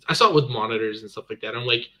limitations. I saw it with monitors and stuff like that. I'm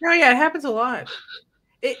like, oh yeah, it happens a lot.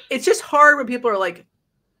 It's just hard when people are like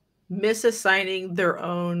misassigning their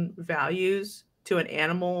own values to an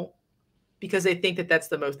animal because they think that that's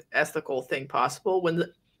the most ethical thing possible. When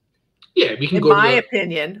we can in go. My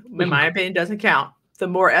opinion doesn't count. The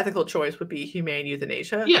more ethical choice would be humane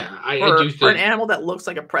euthanasia. Yeah, I do think for an animal that looks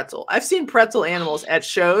like a pretzel. I've seen pretzel animals at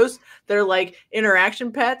shows that are like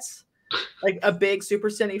interaction pets, like a big super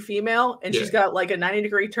skinny female, and she's got like a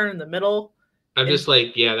 90-degree turn in the middle. I'm just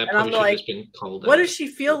like, yeah, that probably should have just been called. What does she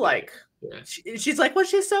feel like? Yeah. She's like, well,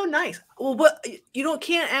 she's so nice. Well, what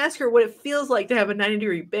can't ask her what it feels like to have a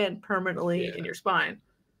 90-degree bend permanently in your spine.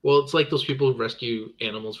 Well, it's like those people who rescue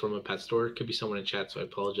animals from a pet store. It could be someone in chat, so I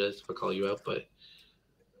apologize if I call you out, but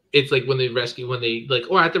it's like when they like,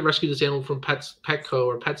 oh, I have to rescue this animal from Petco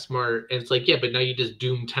or PetSmart, and it's like, yeah, but now you just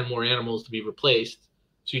doomed 10 more animals to be replaced,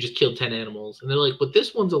 so you just killed 10 animals, and they're like, but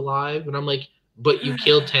this one's alive, and I'm like, but you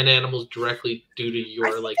killed 10 animals directly due to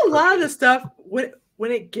your like. A lot of the stuff when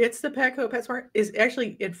it gets to Petco, PetSmart is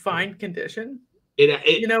actually in fine condition.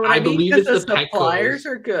 You know what I mean? Believe it's the suppliers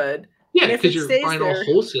are good. Yeah, because you're buying all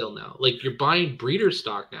wholesale now. Like you're buying breeder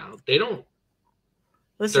stock now. They don't.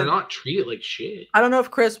 Listen, they're not treated like shit. I don't know if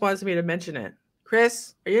Chris wants me to mention it.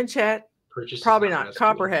 Chris, are you in chat? Probably not.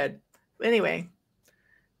 Copperhead. Anyway,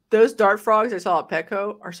 those dart frogs I saw at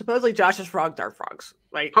Petco are supposedly Josh's frog dart frogs.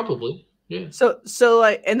 Like probably. Yeah. So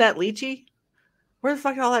like, and that lychee, where the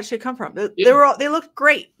fuck did all that shit come from? They looked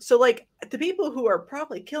great. So like the people who are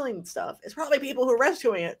probably killing stuff is probably people who are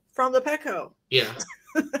rescuing it from the Petco. Yeah.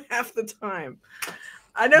 Half the time.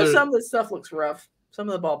 I know some of the stuff looks rough. Some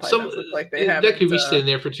of the ball pythons look like they have. That could be sitting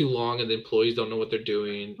there for too long and the employees don't know what they're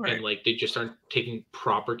doing and like they just aren't taking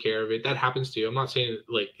proper care of it. That happens to you. I'm not saying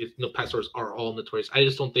like pet stores are all notorious. I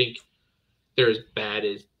just don't think they're as bad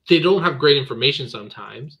as they don't have great information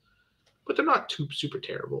sometimes. But they're not too super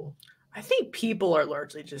terrible. I think people are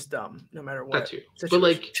largely just dumb, no matter what. That too. But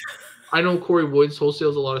like, I know Corey Woods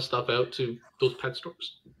wholesales a lot of stuff out to those pet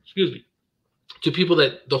stores. Excuse me, to people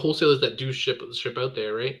that the wholesalers that do ship out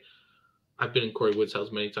there, right? I've been in Corey Woods'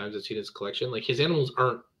 house many times. I've seen his collection. Like his animals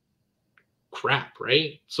aren't crap,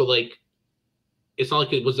 right? So like, it's not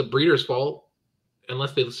like it was the breeder's fault,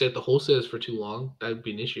 unless they stay at the wholesalers for too long. That would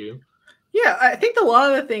be an issue. Yeah, I think a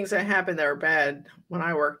lot of the things that happened that were bad when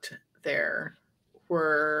I worked there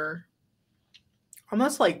were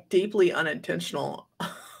almost like deeply unintentional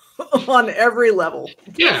on every level.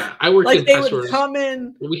 Yeah, I worked like in they would come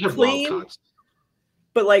in we have clean,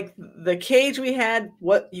 but like the cage we had,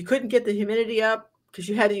 you couldn't get the humidity up because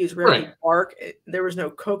you had to use regular bark. There was no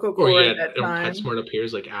cocoa core at that time. PetSmart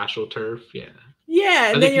appears like AstroTurf,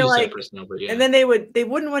 Yeah, and then you're like, and then they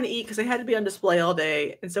wouldn't want to eat because they had to be on display all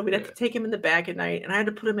day, and so we'd have to take him in the back at night, and I had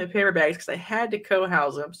to put him in paper bags because I had to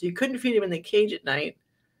co-house him, so you couldn't feed him in the cage at night,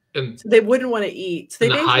 and so they wouldn't want to eat. So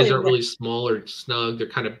the highs aren't really small or snug; they're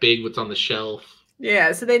kind of big. What's on the shelf?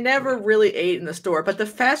 Yeah, so they never really ate in the store, but the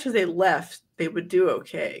faster they left, they would do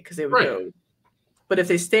okay because they would go. But if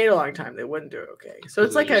they stayed a long time, they wouldn't do okay. So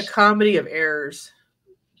it's like a comedy of errors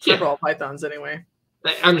for ball pythons, anyway.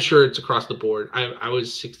 I'm sure it's across the board. I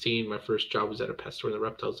was 16. My first job was at a pet store in the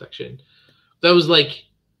reptile section. That was like,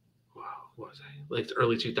 wow, what was I? Like the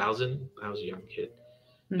early 2000. I was a young kid.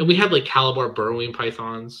 Mm-hmm. And we had like Calabar burrowing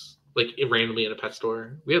pythons, like randomly in a pet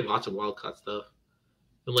store. We had lots of wild caught stuff.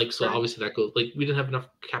 And like, so obviously that goes, like we didn't have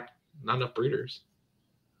not enough breeders.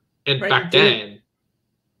 And back then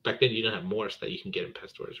you don't have more so that you can get in pet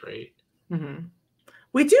stores, right? Mm-hmm.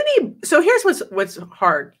 We do need, so here's what's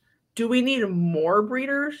hard. Do we need more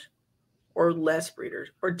breeders or less breeders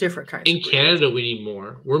or different kinds in of breeders? Canada, we need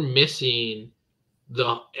more. We're missing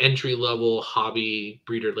the entry level hobby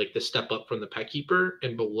breeder, like the step up from the pet keeper,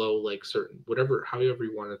 and below like certain whatever, however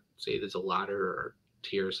you want to say, there's a ladder or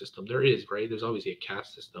tier system. There is, right? There's always a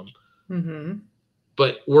caste system. Mm-hmm.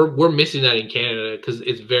 But we're missing that in Canada because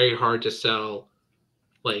it's very hard to sell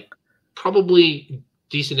like probably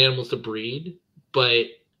decent animals to breed, but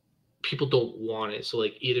people don't want it. So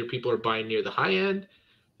like either people are buying near the high end,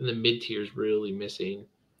 and the mid tier is really missing.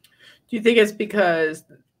 Do you think it's because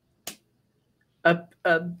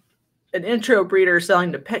an intro breeder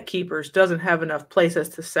selling to pet keepers doesn't have enough places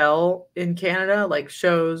to sell in Canada, like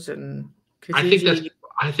shows and Kijiji?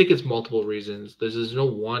 I think it's multiple reasons. There's no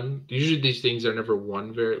one. Usually these things are never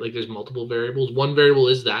one like there's multiple variables. One variable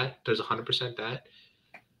is that there's 100% that.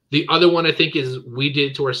 The other one I think is we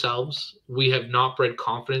did it to ourselves. We have not bred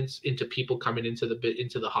confidence into people coming into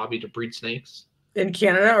the hobby to breed snakes. In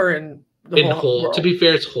Canada or in the whole world? To be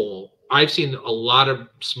fair, it's whole. I've seen a lot of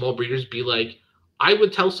small breeders be like, I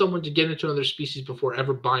would tell someone to get into another species before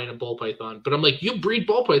ever buying a ball python. But I'm like, you breed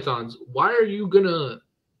ball pythons. Why are you gonna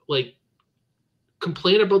like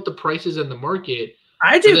complain about the prices in the market?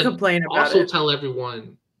 I do complain about it. Also tell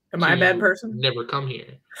everyone. Am I a bad person? Never come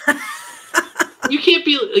here. You can't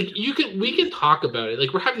be like we can talk about it.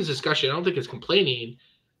 Like we're having this discussion. I don't think it's complaining,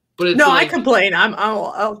 but it's I complain.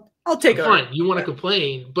 I'll take it. Fine, you want to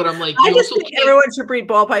complain, but I'm like, I just think everyone should breed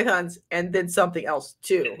ball pythons and then something else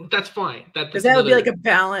too. That's fine. Because that would be like a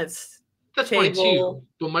balance. That's fine too.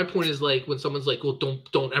 But my point is like when someone's like, well,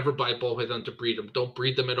 don't ever buy ball python to breed them. Don't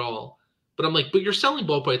breed them at all. But I'm like, but you're selling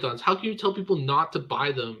ball pythons. How can you tell people not to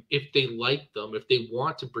buy them if they like them, if they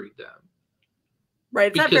want to breed them?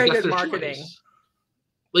 Right. It's not very good marketing. Choice.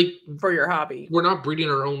 Like for your hobby. We're not breeding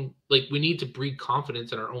our own, like we need to breed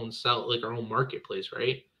confidence in our own like our own marketplace,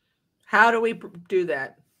 right? How do we do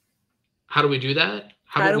that? How do we do that?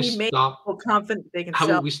 How do we make people confident they can sell?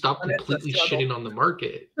 How would we stop completely shitting on the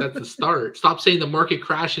market? That's the start. Stop saying the market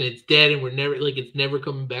crashed and it's dead and we're never like it's never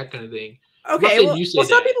coming back kind of thing. Okay, well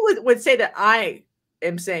some people would say that I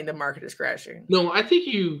am saying the market is crashing. No, I think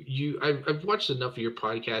I've watched enough of your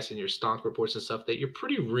podcast and your stock reports and stuff that you're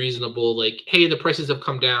pretty reasonable. Like, hey, the prices have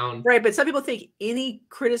come down. Right, but some people think any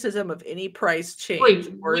criticism of any price change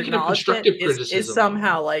or acknowledgement is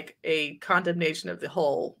somehow like a condemnation of the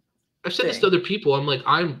whole. I've said this to other people. I'm like,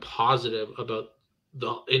 I'm positive about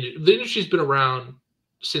the industry's been around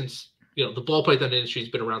since, the ball python industry's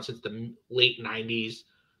been around since the late 90s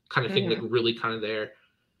kind of thing, like really kind of there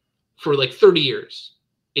for like 30 years.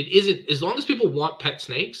 It isn't, as long as people want pet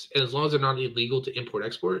snakes and as long as they're not illegal to import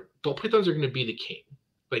export, ball pythons are going to be the king.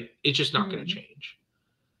 Like it's just not going to change.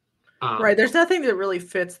 Right. There's nothing that really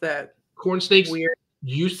fits that. Corn snakes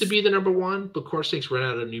used to be the number one, but corn snakes ran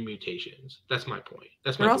out of new mutations. That's my point.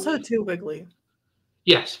 They're also too wiggly.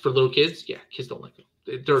 Yes, for little kids. Yeah, kids don't like them.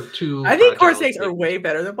 They're too. I think corn snakes are way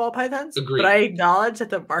better than ball pythons. Agreed. But I acknowledge that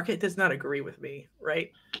the market does not agree with me.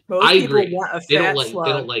 Right? Most people want a fat slug.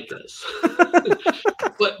 They don't like this.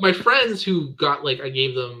 But my friends who got I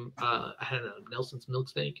gave them I had a Nelson's milk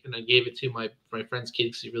snake, and I gave it to my friend's kid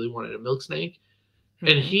because he really wanted a milk snake, and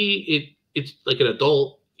it's like an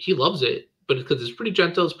adult. He loves it. But because it's pretty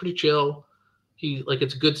gentle, it's pretty chill.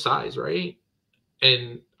 It's a good size, right?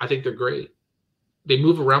 And I think they're great. They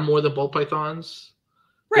move around more than ball pythons.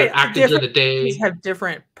 Right. They're active during the day. These have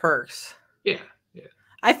different perks. Yeah.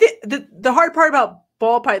 I think the hard part about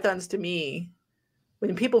ball pythons to me,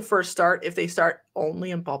 when people first start, if they start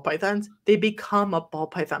only in ball pythons, they become a ball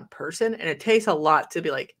python person. And it takes a lot to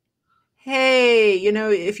be like, hey,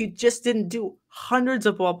 if you just didn't do hundreds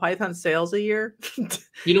of ball python sales a year,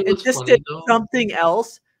 what's just funny, did though? Something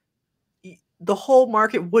else, the whole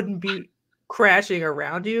market wouldn't be crashing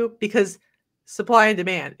around you because supply and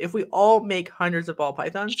demand. If we all make hundreds of ball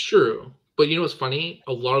pythons. True. But you know what's funny?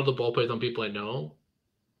 A lot of the ball python people I know,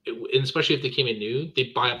 and especially if they came in new,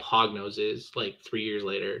 they buy up hog noses 3 years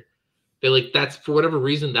later. They're that's for whatever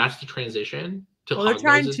reason, that's the transition to hog noses. They're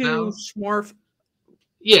trying to smorf.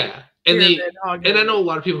 Yeah. And I know a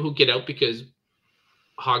lot of people who get out because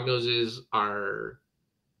hog noses are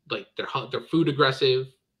they're food aggressive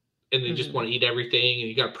and they just want to eat everything and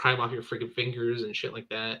you got to pry them off your freaking fingers and shit like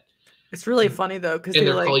that. It's really funny though because they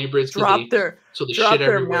drop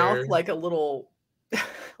their mouth like a little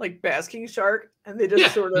basking shark and they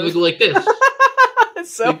just sort of go like this.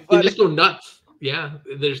 It's so funny. They just go nuts. Yeah,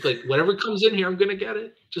 there's whatever comes in here, I'm gonna get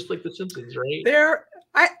it, just like the Simpsons, right?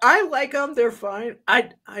 I like them. They're fine. I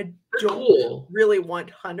don't really want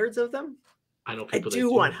hundreds of them. I know I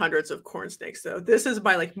do want hundreds of corn snakes though. This is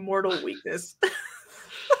my mortal weakness.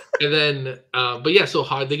 And then, but yeah, so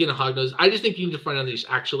they get a hog nose. I just think you need to find out these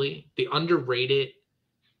the underrated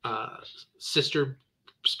sister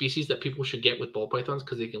species that people should get with ball pythons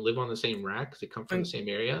because they can live on the same rack because they come from the same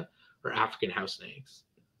area are African house snakes.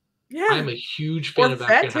 Yeah. I'm a huge fan of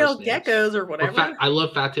African house snakes. Geckos or whatever. I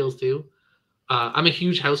love fat tails too. I'm a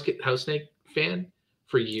huge house snake fan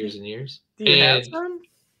for years and years. Do you have some?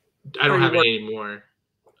 I don't have any anymore.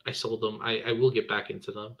 I sold them. I will get back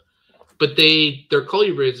into them. But they're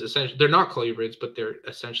colubrids essentially. They're not colubrids, but they're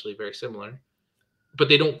essentially very similar. But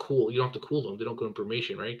they don't cool. You don't have to cool them. They don't go in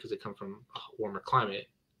brumation, right? Because they come from a warmer climate.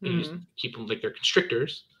 And you just keep them like they're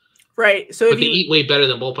constrictors. Right. So but they eat way better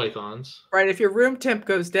than ball pythons. Right. If your room temp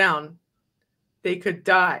goes down, they could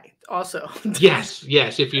die also. Yes.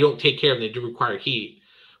 If you don't take care of them, they do require heat.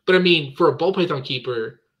 But I mean, for a ball python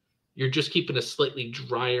keeper, you're just keeping a slightly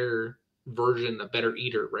drier version, a better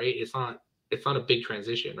eater, right? It's not a big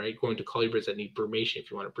transition, right? Going to colubrids that need brumation if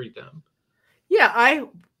you want to breed them. Yeah,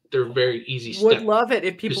 they're very easy. Would love it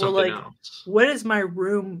if people were like, else. "What is my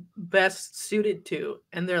room best suited to?"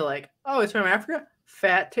 And they're like, "Oh, it's from Africa.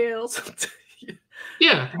 Fat tails."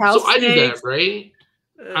 Yeah, House so I do snakes. that, right?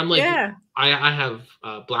 I'm like, yeah. I have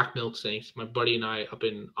black milk snakes. My buddy and I up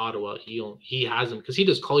in Ottawa, he has them because he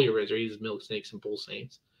does colubrids, or he uses milk snakes and bull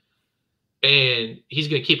snakes. And he's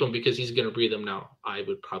going to keep them because he's going to breed them now. I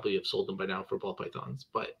would probably have sold them by now for ball pythons,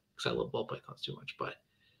 but because I love ball pythons too much. But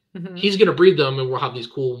he's going to breed them, and we'll have these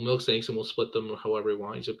cool milk snakes, and we'll split them however we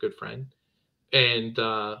want. He's a good friend. And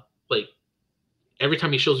like every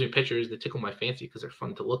time he shows me pictures, they tickle my fancy because they're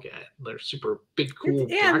fun to look at. They're super big, cool.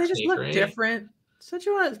 Yeah, and they just look different. So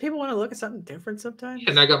people want to look at something different sometimes.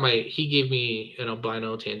 And he gave me an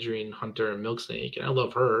albino tangerine hunter and milk snake, and I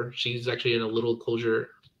love her. She's actually in a little enclosure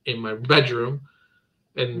in my bedroom,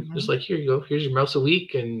 and just like, here you go, here's your mouse a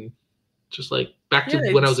week, and just like back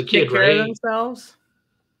to when I was a kid, right? Themselves.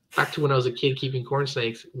 Back to when I was a kid keeping corn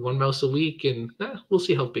snakes, 1 mouse a week, and we'll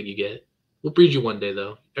see how big you get. We'll breed you one day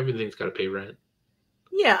though. Everything's got to pay rent.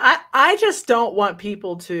 Yeah, I just don't want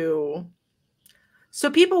people to. So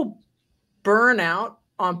people burn out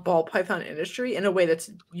on ball python industry in a way that's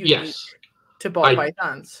unique to ball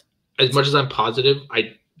pythons. As much as I'm positive,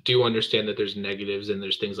 I do understand that there's negatives and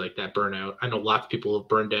there's things like that burnout. I know lots of people have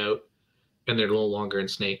burned out and they're no longer in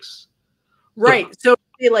snakes. Right. So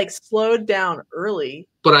they like slowed down early.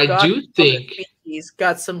 But I do think he's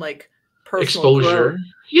got some like personal exposure. Growth.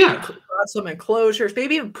 Yeah. Got some enclosures.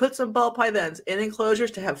 Maybe even put some ball pythons in enclosures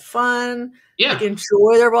to have fun. Yeah. Like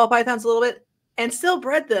enjoy their ball pythons a little bit and still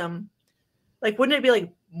bred them. Like, wouldn't it be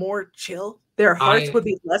like more chill? Their hearts would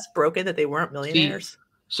be less broken that they weren't millionaires.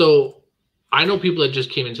 So I know people that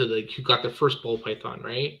just came into who got their first ball python,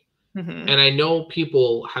 right? And I know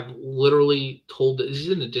people have literally told this is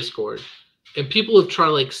in the Discord, and people have tried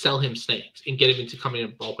to like sell him snakes and get him into coming a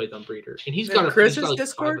ball python breeder. And he's got Chris's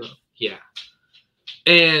Discord. Yeah.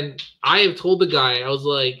 And I have told the guy, I was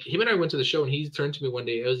like, him and I went to the show, and he turned to me one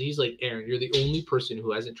day. He's like, Aaron, you're the only person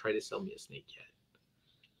who hasn't tried to sell me a snake yet.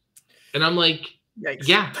 And I'm like, yikes.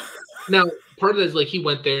 Yeah. Now, part of that is like he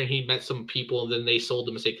went there and he met some people, and then they sold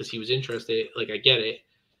him a snake because he was interested. Like, I get it.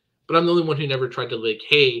 But I'm the only one who never tried to like,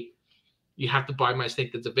 hey, you have to buy my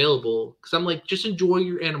snake that's available. Because I'm like, just enjoy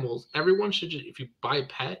your animals. Everyone should just, if you buy a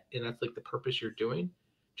pet and that's like the purpose you're doing,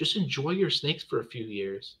 just enjoy your snakes for a few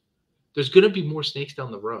years. There's going to be more snakes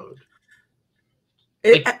down the road.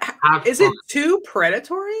 Is it too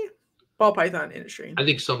predatory? Ball python industry. I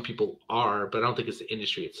think some people are, but I don't think it's the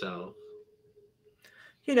industry itself.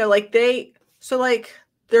 You know, like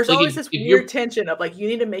there's always this weird tension of like, you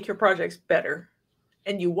need to make your projects better.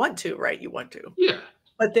 And you want to, right? You want to. Yeah.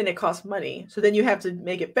 But then it costs money. So then you have to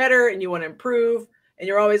make it better and you want to improve. And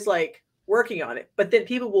you're always like working on it. But then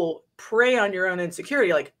people will prey on your own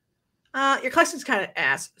insecurity. Like, your collection's kind of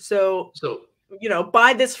ass. So, you know,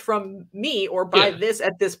 buy this from me or buy this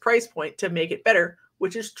at this price point to make it better,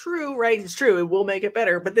 which is true, right? It's true. It will make it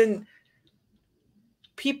better. But then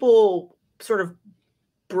people sort of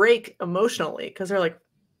break emotionally because they're like,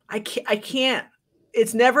 I can't.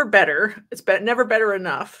 It's never better. It's never better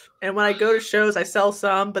enough. And when I go to shows, I sell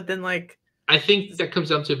some, but then like, I think that comes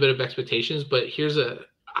down to a bit of expectations. But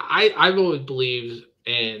I've always believed,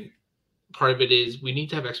 and part of it is we need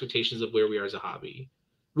to have expectations of where we are as a hobby,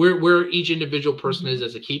 where each individual person is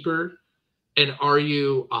as a keeper. And are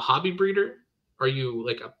you a hobby breeder? Are you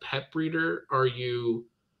like a pet breeder? Are you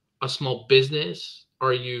a small business?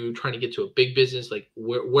 Are you trying to get to a big business? Like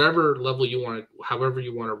wherever level you want to, however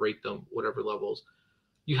you want to rate them, whatever levels,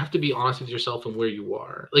 you have to be honest with yourself and where you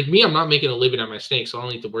are. Like me, I'm not making a living on my snakes, so I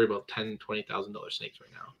don't need to worry about $10,000, $20,000 snakes right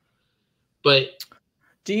now. But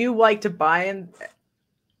do you like to buy in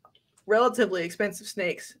relatively expensive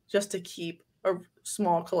snakes just to keep a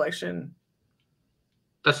small collection?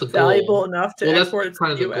 That's the valuable goal. Enough to export that's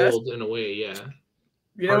kind of the goal in a way, yeah.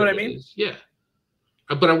 You know what I mean? Yeah.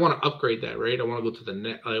 But I want to upgrade that, right? I want to go to the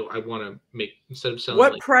net. I want to make, instead of selling.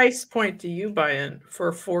 What price point do you buy in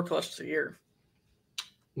for 4 clutches a year?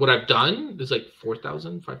 What I've done is like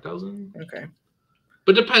 4,000, 5,000. Okay.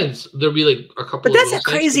 But it depends. There'll be like a couple. But that's a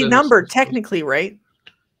crazy number, technically, right?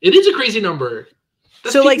 It is a crazy number.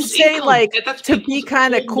 That's so, like, say, income. like, that's to be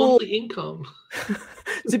kind of cool, income.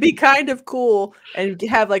 to be kind of cool and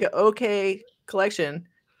have like an okay collection,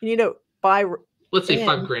 you need to buy. Let's say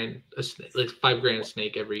 $5,000 a snake, like $5,000 a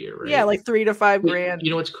snake every year, right? Yeah, like $3,000 to $5,000. You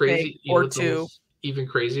know what's crazy? Or two. Even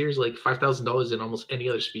crazier is like $5,000 in almost any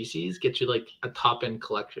other species gets you like a top end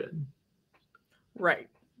collection. Right.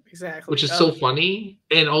 Exactly. Which is so funny,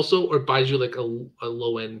 and also or buys you like a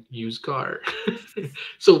low end used car.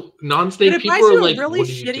 So non-snake people are like, really what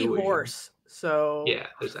are you shitty doing? Horse. So yeah,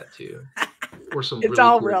 there's that too. Or some it's really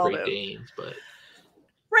all cool relative. Great Danes, but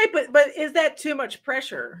right, but is that too much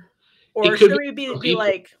pressure? Or should we be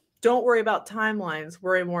like, don't worry about timelines,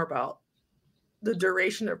 worry more about the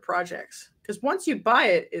duration of projects? Because once you buy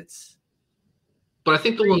it, it's. But I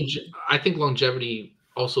think I think longevity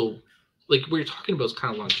also, like what you're talking about, is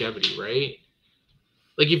kind of longevity, right?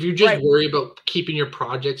 Like if you just worry about keeping your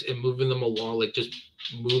projects and moving them along, like just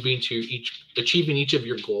moving to achieving each of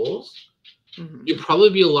your goals, you'll probably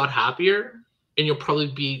be a lot happier, and you'll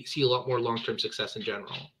probably see a lot more long-term success in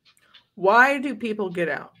general. Why do people get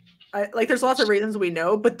out? Like there's lots of reasons we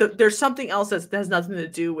know, but there's something else that has nothing to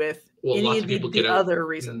do with any of the other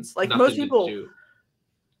reasons. Like most people.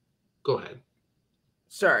 Go ahead.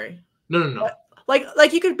 Sorry. No.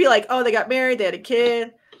 Like you could be like, oh, they got married, they had a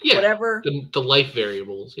kid, whatever. The life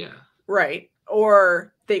variables, yeah. Right.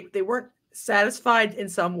 Or they weren't satisfied in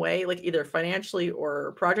some way, like either financially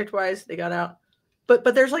or project-wise, they got out. But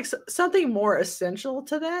there's like something more essential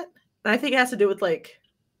to that. And I think it has to do with like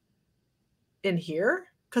in here.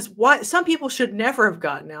 Because some people should never have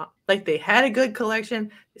gotten out. Like they had a good collection,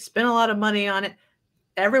 they spent a lot of money on it,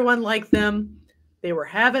 everyone liked them, they were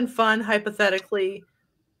having fun, hypothetically,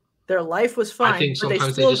 their life was fine. I think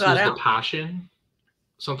sometimes they just lose the passion.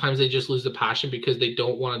 Sometimes they just lose the passion because they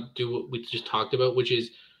don't want to do what we just talked about, which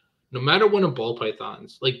is no matter what in ball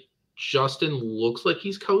pythons, like Justin looks like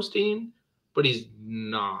he's coasting, but he's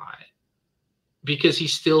not, because he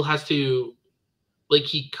still has to. Like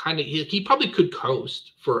he probably could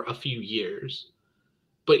coast for a few years,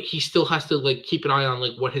 but he still has to like keep an eye on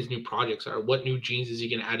like what his new projects are, what new genes is he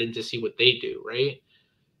going to add in to see what they do, right?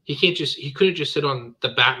 He couldn't just sit on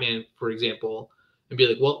the Batman, for example, and be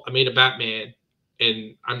like, well, I made a Batman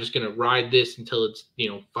and I'm just going to ride this until it's,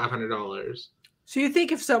 $500. So you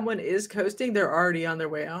think if someone is coasting, they're already on their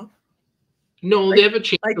way out? No, they have a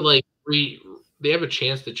chance to they have a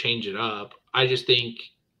chance to change it up. I just think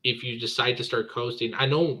if you decide to start coasting, I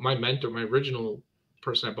know my mentor, my original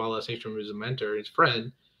person I bought last night from, was a mentor, his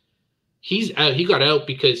friend. He's out. He got out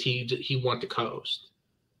because he wanted to coast.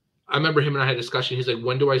 I remember him and I had a discussion. He's like,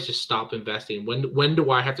 when do I just stop investing? When do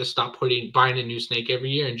I have to stop buying a new snake every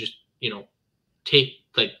year and just get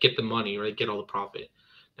the money or get all the profit?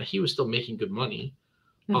 Now he was still making good money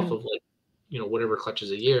off of whatever clutches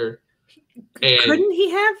a year. And couldn't he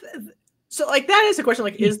have? So that is a question.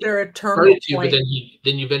 Like, is there a terminal point? But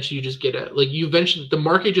then eventually you just get out. Like the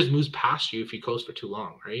market just moves past you if you coast for too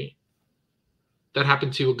long, right? That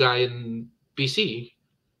happened to a guy in BC.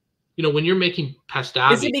 When you're making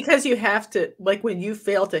pastavi. Is it because you have to, like, when you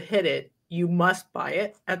fail to hit it, you must buy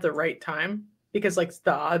it at the right time because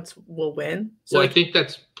the odds will win? So I think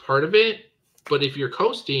that's part of it. But if you're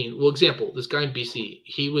coasting, example, this guy in BC,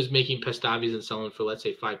 he was making pastavis and selling for, let's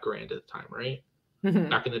say, $5,000 at the time, right?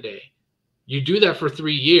 Back in the day. You do that for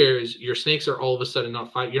 3 years, your snakes are all of a sudden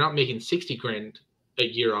you're not making $60,000 a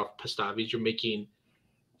year off pastavis. You're making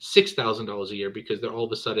 $6,000 a year because they're all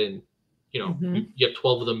of a sudden, you have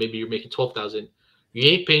 12 of them. Maybe you're making 12,000. You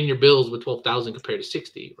ain't paying your bills with 12,000 compared to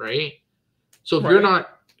 60, right? So if you're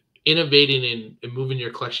not innovating and moving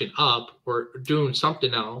your collection up or doing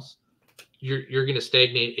something else, you're going to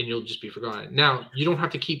stagnate and you'll just be forgotten. Now, you don't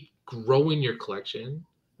have to keep growing your collection,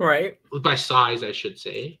 right? By size, I should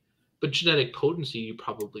say. But genetic potency, you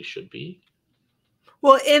probably should be.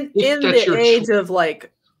 Well, in the age of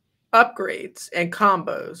upgrades and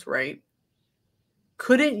combos, right?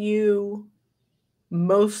 Couldn't you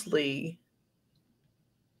mostly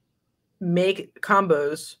make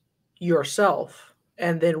combos yourself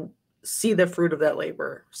and then see the fruit of that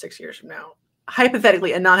labor 6 years from now,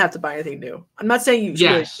 hypothetically, and not have to buy anything new? I'm not saying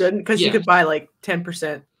you shouldn't, because you could buy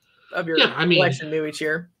 10% of your collection new each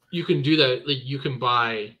year. You can do that. Like you can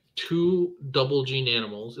buy 2 double gene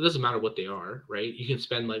animals. It doesn't matter what they are, right? You can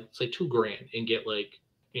spend say $2,000 and get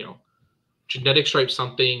genetic stripe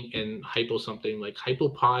something and hypo something, like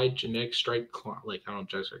hypopie, genetic stripe like I don't know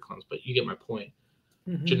genetic stripe clones, but you get my point.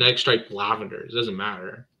 Genetic stripe lavenders, doesn't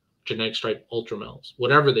matter. Genetic stripe ultramels,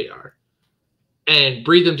 whatever they are. And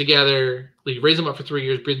breed them together. Like raise them up for 3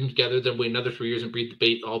 years, breed them together, then wait another 3 years and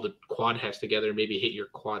breed all the quad heads together and maybe hit your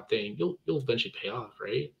quad thing. You'll eventually pay off,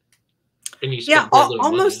 right? And you spend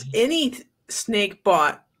almost money. Any snake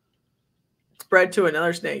bought bred to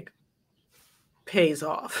another snake pays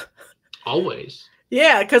off. Always.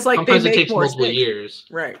 Yeah, because like sometimes it takes multiple years.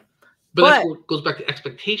 Right. But that's what goes back to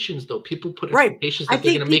expectations, though. People put expectations that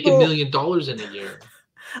they're going to make $1 million in a year.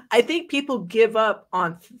 I think people give up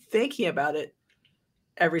on thinking about it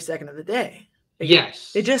every second of the day.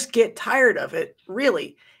 Yes. They just get tired of it,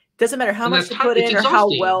 really. Doesn't matter how much you put in or how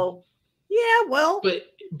well. Yeah, well.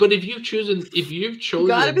 But if you've chosen you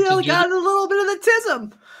gotta be able to got a little bit of the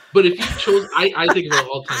tism. But if you chose, I think about it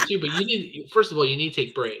all the time too. But you need, first of all, you need to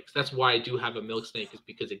take breaks. That's why I do have a milk snake, is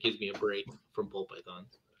because it gives me a break from ball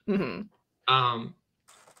pythons. And I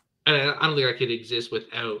don't think I could exist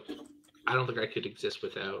without. I don't think I could exist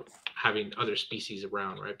without having other species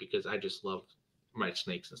around, right? Because I just love my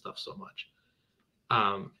snakes and stuff so much.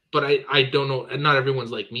 But I don't know. And not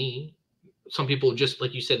everyone's like me. Some people, just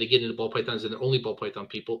like you said, they get into ball pythons and they're only ball python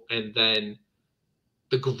people, and then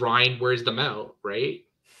the grind wears them out, right?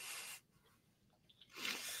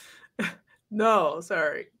 No,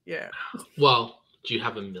 sorry. Yeah. Well, do you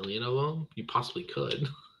have 1 million of them? You possibly could.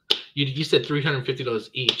 You said $350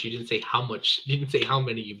 each. You didn't say how much. You didn't say how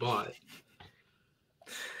many you bought.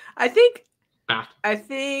 I think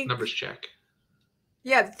numbers check.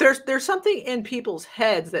 Yeah, there's something in people's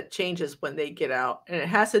heads that changes when they get out, and it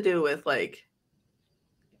has to do with like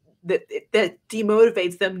that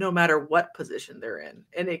demotivates them no matter what position they're in,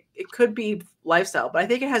 and it could be lifestyle, but I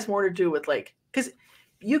think it has more to do with like, because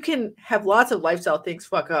you can have lots of lifestyle things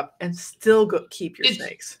fuck up and still keep your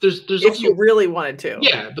snakes. There's if also, you really wanted to.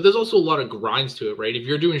 Yeah, but there's also a lot of grinds to it, right? If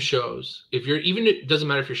you're doing shows, it doesn't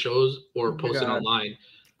matter if you're shows or posted online.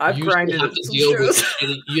 I've grinded you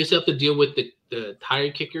just have to deal with the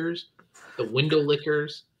tire kickers, the window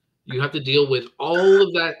lickers. You have to deal with all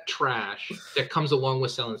of that trash that comes along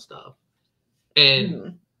with selling stuff.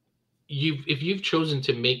 And if you've chosen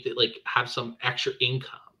to make it, like, have some extra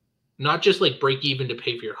income, not just like break even to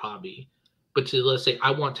pay for your hobby, but to, let's say, I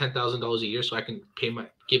want $10,000 a year so I can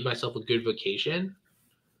give myself a good vacation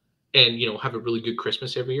and, you know, have a really good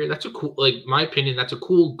Christmas every year. That's a cool, like, my opinion, that's a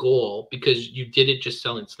cool goal, because you did it just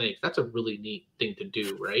selling snakes. That's a really neat thing to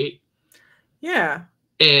do, right? Yeah.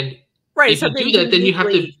 And if you do that, then you have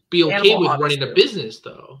to be okay with running a business,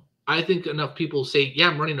 though. I think enough people say, yeah,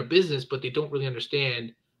 I'm running a business, but they don't really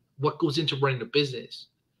understand what goes into running a business.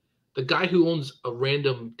 The guy who owns a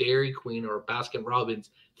random Dairy Queen or a Baskin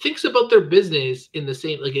Robbins thinks about their business in the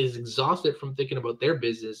same, like, is exhausted from thinking about their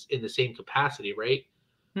business in the same capacity, right?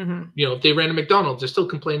 You know, if they ran a McDonald's, they're still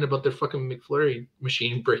complaining about their fucking McFlurry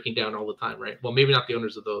machine breaking down all the time, right? Well, maybe not the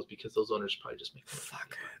owners of those, because those owners probably just make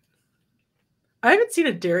fuck it. I haven't seen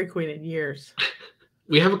a Dairy Queen in years.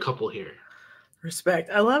 We have a couple here. Respect.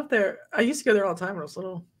 I used to go there all the time when I was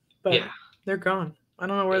little, but yeah, they're gone. I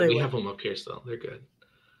don't know where they went. We have them up here still. They're good.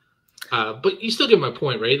 But you still get my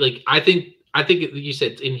point, right? Like, I think you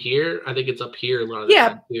said it's in here. I think it's up here a lot of the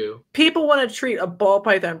time too. People want to treat a ball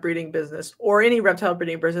python breeding business or any reptile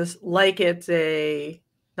breeding business like it's a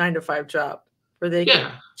 9-to-5 job where they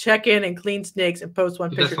can check in and clean snakes and post one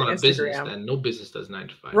picture on Instagram. Business, then. No business does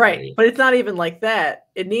 9-to-5. Right. But it's not even like that.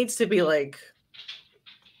 It needs to be like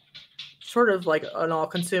sort of like an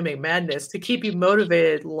all-consuming madness to keep you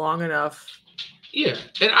motivated long enough. Yeah,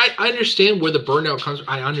 and I understand where the burnout comes from.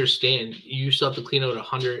 I understand you still have to clean out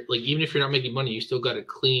 100. Like, even if you're not making money, you still got to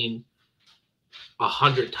clean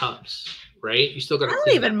 100 tubs, right? You still got to. I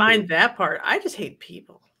don't even mind that part. I just hate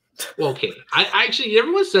people. Well, okay. I actually,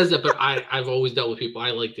 everyone says that, but I've always dealt with people.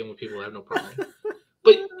 I like dealing with people. I have no problem.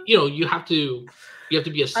 But you know, you have to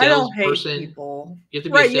be a salesperson. You have to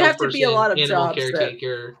be a salesperson. You have to be a lot of animal jobs.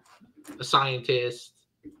 Caretaker, a scientist,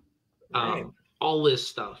 all this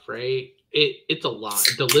stuff, right? It's a lot.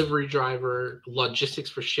 Delivery driver, logistics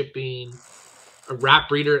for shipping, a rat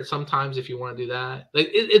breeder sometimes if you want to do that. Like,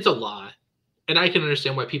 it's a lot. And I can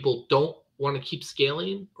understand why people don't want to keep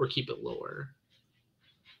scaling or keep it lower.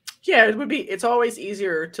 Yeah, it's always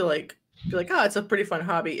easier to like be like, oh, it's a pretty fun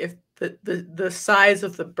hobby if the size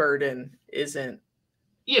of the burden isn't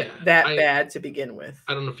that bad to begin with.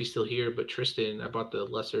 I don't know if he's still here, but Tristan, I bought the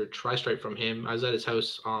lesser tri-stripe from him. I was at his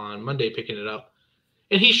house on Monday picking it up.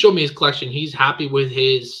 And he showed me his collection. He's happy with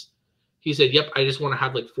his. He said, "Yep, I just want to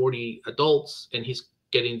have like 40 adults." And he's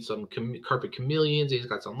getting some carpet chameleons. He's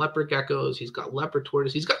got some leopard geckos. He's got leopard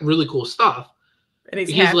tortoise. He's got really cool stuff. And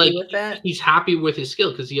he's happy like, with that. He's happy with his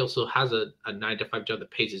skill because he also has a 9-to-5 job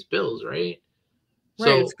that pays his bills, right? Right.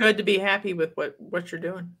 So it's good to be happy with what you're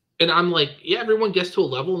doing. And I'm like, yeah, everyone gets to a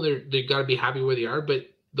level and they got to be happy where they are, but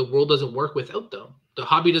the world doesn't work without them. The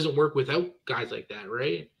hobby doesn't work without guys like that,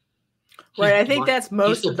 right? Right. I think that's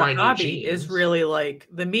most of the hobby is really like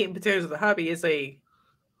the meat and potatoes of the hobby is a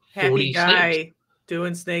happy guy snakes.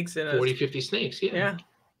 Doing snakes in 40, 50 snakes. Yeah. Yeah.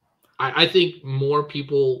 I think more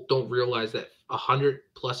people don't realize that 100+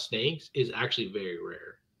 snakes is actually very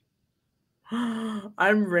rare.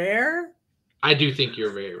 I'm rare? I do think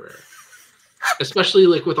you're very rare. Especially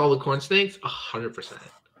like with all the corn snakes, 100%.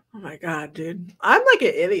 Oh my god, dude. I'm like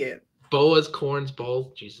an idiot. Boas, corns,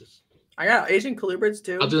 balls, Jesus. I got Asian colubrids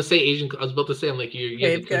too. I was about to say, I'm like, you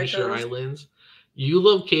have to finish your islands. You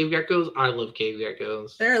love cave geckos. I love cave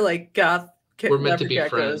geckos. They're like goth. We're meant to be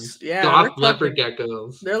friends. Yeah, goth leopard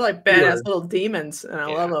geckos. They're like badass little demons, and I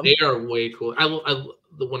love them. They are way cool.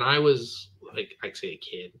 When I was like, I'd say a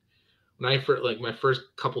kid, when I first my first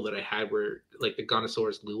couple that I had were like the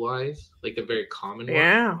Gonosaurus luais, like the very common one.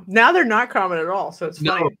 Yeah, now they're not common at all, so it's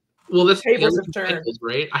funny. Well, that's tables have turned,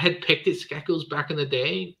 right? I had Pictus geckos back in the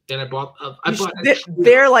day, and I bought.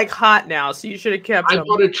 They're like hot now, so you should have kept them. I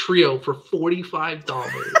bought a trio for $45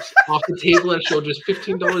 off the table at show, just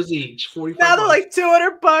 $15 each. $45. Now they're like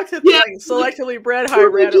 $200 if they're like selectively bred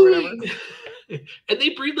hybrid or whatever. And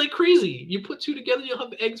they breed like crazy. You put two together, you'll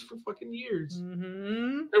have eggs for fucking years.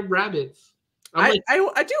 Mm-hmm. They're rabbits. I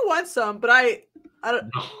do want some, but I don't.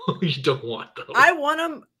 No, you don't want them. I want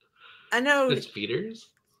them. I know. As feeders.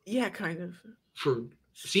 Yeah, kind of.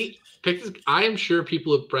 Pictus. I am sure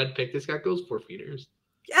people have bred Pictus geckos for feeders.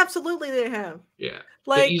 Absolutely, they have. Yeah,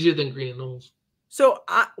 like they're easier than green anoles. So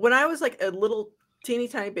when I was like a little teeny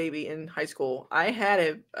tiny baby in high school, I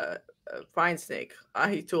had a vine snake,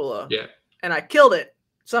 Ahitula. Yeah. And I killed it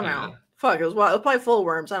somehow. Yeah. Fuck, it was wild. It was probably full of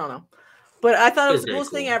worms. I don't know. But I thought it was the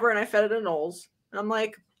coolest thing ever, and I fed it in anoles. And I'm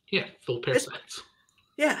like, yeah, full parasites.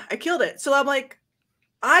 Yeah, I killed it. So I'm like,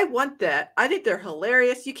 I want that. I think they're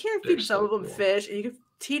hilarious. You can't feed some of them fish, and you can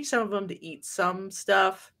teach some of them to eat some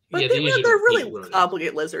stuff. But they're really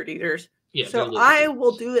obligate lizard eaters. Yeah, so I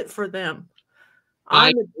will do it for them.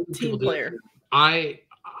 I'm a team player. I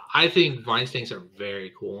think vine snakes are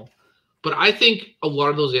very cool. But I think a lot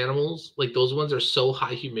of those animals, like those ones, are so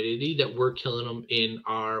high humidity that we're killing them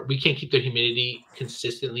we can't keep their humidity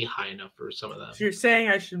consistently high enough for some of them. So you're saying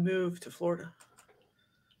I should move to Florida?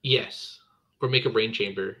 Yes. Or make a rain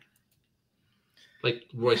chamber. Like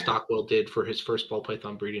Roy Stockwell did for his first ball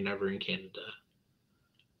python breeding ever in Canada.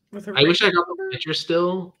 I wish I got the picture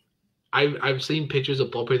still. I've seen pictures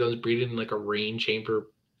of ball pythons breeding in like a rain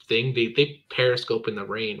chamber thing. They periscope in the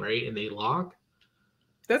rain, right? And they lock.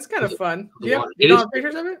 That's kind of fun. Do you have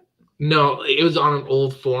pictures of it? No, it was on an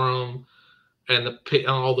old forum, and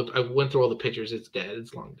I went through all the pictures. It's dead.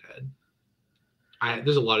 It's long dead.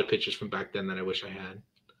 There's a lot of pictures from back then that I wish I had.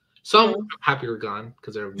 Some I'm happy are gone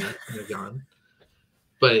because they're gone.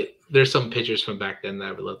 But there's some pictures from back then that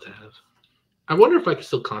I would love to have. I wonder if I can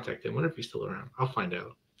still contact him. I wonder if he's still around. I'll find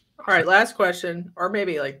out. All right, last question, or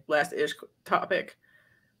maybe like last-ish topic.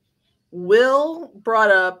 Will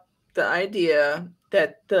brought up the idea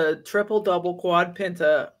that the triple, double, quad,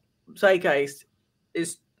 penta zeitgeist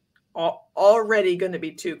is already going to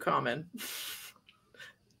be too common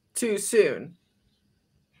too soon.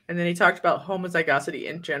 And then he talked about homozygosity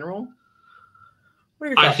in general.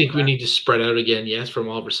 I think we need to spread out again, yes, from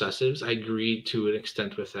all recessives. I agree to an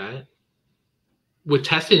extent with that. With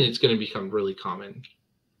testing, it's going to become really common.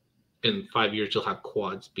 In 5 years, you'll have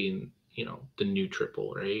quads being, the new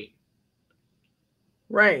triple, right?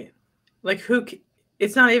 Right. Like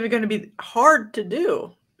it's not even going to be hard to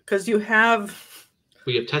do because we have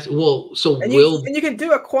tested. Well, you can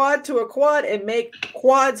do a quad to a quad and make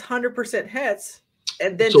quads 100% hets,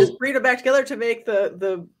 and then just breed them back together to make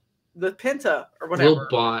the penta or whatever. Will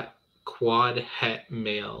bought quad het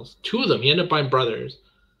males. 2 of them. He ended up buying brothers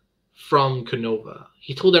from Canova.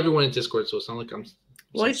 He told everyone in Discord, so it's not like I'm.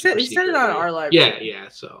 Well, he said it on our live. Yeah.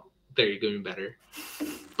 So there you go, even better.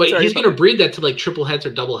 But he's going to breed that to like triple heads or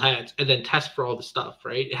double heads and then test for all the stuff,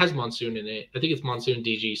 right? It has monsoon in it. I think it's monsoon,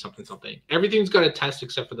 DG, something. Everything's got a test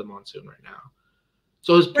except for the monsoon right now.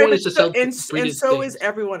 So his point is to sell. And so is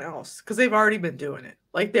everyone else because they've already been doing it.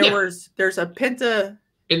 Like there's a penta.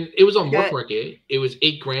 And it was on Morph Market. It was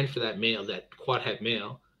 $8,000 for that male, that quad head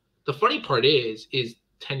male. The funny part is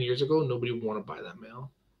 10 years ago, nobody would want to buy that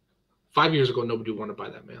male. 5 years ago, nobody would want to buy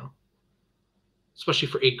that male. Especially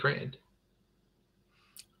for $8,000.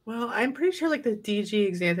 Well, I'm pretty sure like the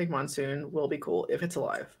DG Xanthic Monsoon will be cool if it's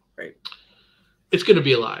alive, right? It's going to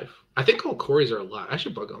be alive. I think all Corys are alive. I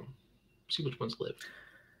should bug them. See which ones live.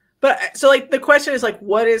 But so like the question is like,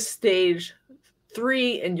 what is stage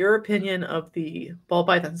 3 in your opinion of the ball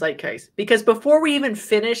python zeitgeist? Because before we even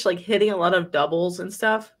finish like hitting a lot of doubles and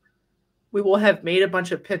stuff, we will have made a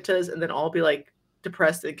bunch of pentas and then all be like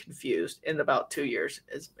depressed and confused in about 2 years,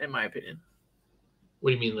 is in my opinion.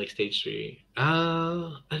 What do you mean, like stage 3?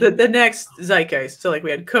 The next zeitgeist. So like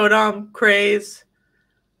we had Codom craze,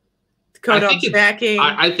 Codom snacking.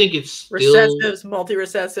 I think it's still recessives,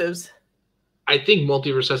 multi-recessives. I think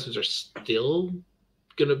multi-recessives are still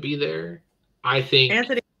gonna be there. I think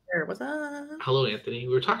Anthony, what's up? Hello, Anthony.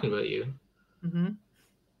 We were talking about you. Mm-hmm.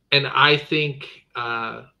 And I think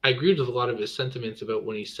I agreed with a lot of his sentiments about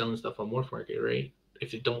when he's selling stuff on Morph Market, right?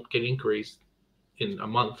 If you don't get inquiries in a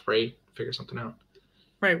month, right? Figure something out.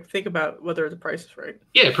 Right. Think about whether the price is right.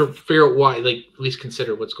 Yeah, figure out why. Like, at least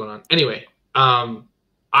consider what's going on. Anyway,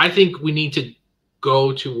 I think we need to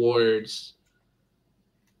go towards.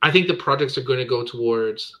 I think the projects are going to go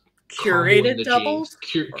towards curated doubles,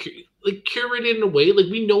 like curated in a way. Like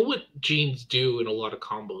we know what genes do in a lot of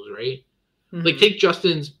combos, right? Mm-hmm. Like take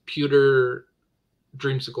Justin's pewter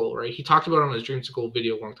dreamsicle, right? He talked about it on his dreamsicle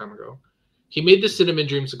video a long time ago. He made the cinnamon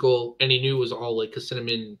dreamsicle, and he knew it was all like a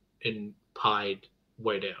cinnamon and pied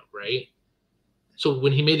white out, right? So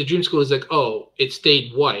when he made the dreamsicle, he's like, oh, it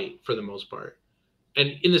stayed white for the most part.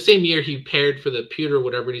 And in the same year, he paired for the pewter or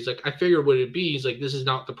whatever, and he's like, I figured what it'd be. He's like, this is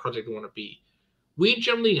not the project I want to be. We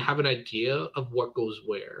generally have an idea of what goes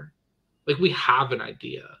where. Like, we have an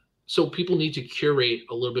idea. So people need to curate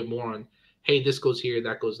a little bit more on, hey, this goes here,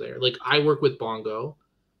 that goes there. Like, I work with Bongo.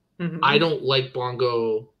 Mm-hmm. I don't like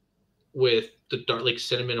Bongo with the dark, like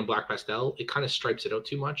cinnamon and black pastel. It kind of stripes it out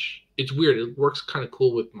too much. It's weird. It works kind of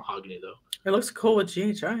cool with mahogany, though. It looks cool with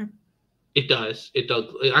GHI. It does. It does.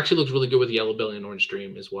 It actually looks really good with Yellow Belly and Orange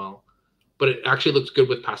Dream as well. But it actually looks good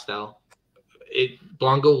with pastel.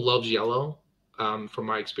 Bongo loves yellow, from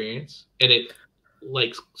my experience, and it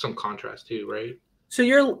likes some contrast too, right? So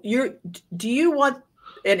do you want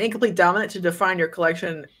an incomplete dominant to define your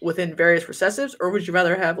collection within various recessives, or would you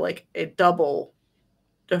rather have like a double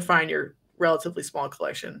define your relatively small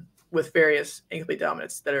collection with various incomplete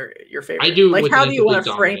dominants that are your favorite? I do. Like, how do you want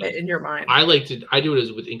to frame it in your mind? I do it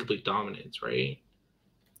as with incomplete dominance, right?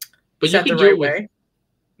 But is that the right way?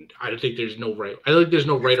 I don't think there's no right. I think there's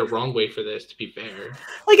no right or wrong way for this. To be fair,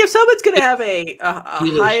 like if someone's going to have a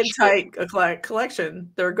high and tight collection,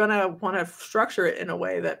 they're going to want to structure it in a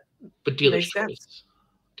way that dealer's choice. Sense.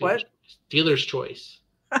 What? Dealer's choice.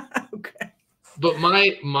 Okay. But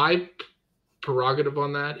my prerogative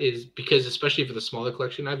on that is because, especially for the smaller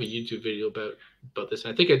collection, I have a YouTube video about this,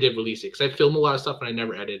 and I think I did release it because I film a lot of stuff and I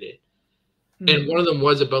never edit it. Mm-hmm. And one of them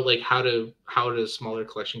was about like how to smaller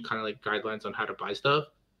collection, kind of like guidelines on how to buy stuff.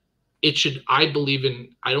 I believe in,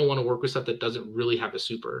 I don't want to work with stuff that doesn't really have a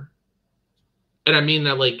super. And I mean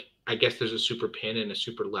that, like, I guess there's a super pin and a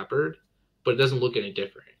super leopard, but it doesn't look any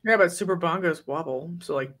different. Yeah, but super bongos wobble.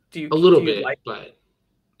 So like, do you a little bit, like... but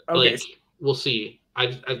okay. Like, we'll see.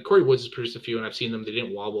 Corey Woods has produced a few, and I've seen them. They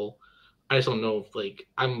didn't wobble. I just don't know if, like,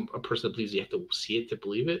 I'm a person that believes you have to see it to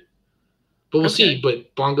believe it. But we'll see.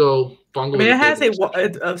 But Bongo. I mean, it has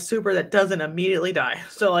a super that doesn't immediately die.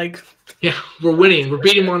 So, like. Yeah, we're winning. We're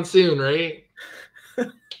beating Monsoon, right?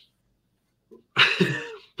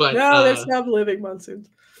 But no, there's not living Monsoons.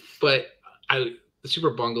 But the Super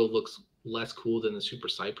Bongo looks less cool than the Super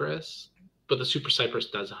Cypress. But the Super Cypress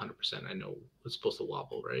does 100%. I know it's supposed to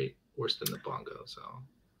wobble, right? Worse than the Bongo. So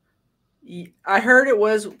I heard it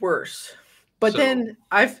was worse. But then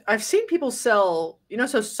I've seen people sell,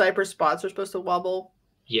 so Cypress spots are supposed to wobble.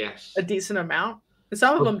 Yes. A decent amount. And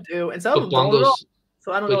some of them do, and some of them don't.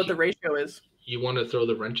 So I don't know what the ratio is. You want to throw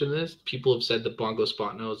the wrench in this? People have said the Bongo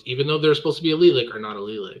spot nose, even though they're supposed to be allelic, are not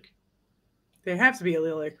allelic. They have to be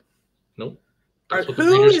allelic. Nope. That's what the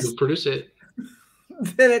breeders who produce it.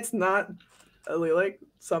 Then it's not allelic.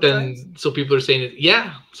 Sometimes. So people are saying it,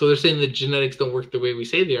 yeah. So they're saying the genetics don't work the way we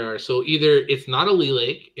say they are. So either it's not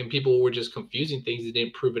allelic and people were just confusing things, they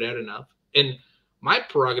didn't prove it out enough. And my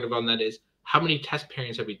prerogative on that is, how many test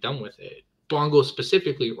pairings have we done with it? Bongo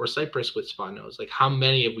specifically, or Cypress with spot nose? Like, how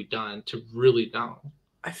many have we done to really know?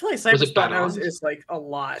 I feel like Cypress spot nose is like a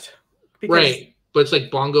lot. Right. But it's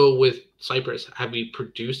like Bongo with Cypress. Have we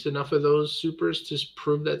produced enough of those supers to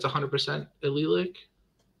prove that it's 100% allelic?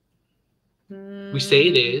 We say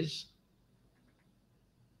it is.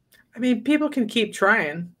 I mean, people can keep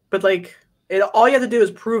trying, but like, all you have to do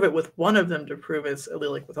is prove it with one of them to prove it's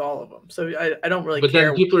allelic with all of them. So I don't really care. But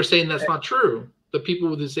then people are saying that's not true. The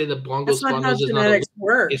people who say that bongo That's not how spanos is not genetics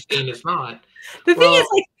work. it's saying it's not. The thing is,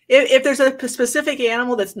 like, if there's a specific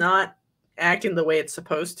animal that's not acting the way it's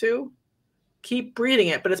supposed to, keep breeding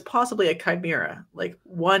it, but it's possibly a chimera. Like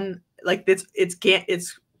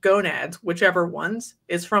it's gonads, whichever ones,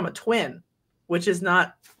 is from a twin, which is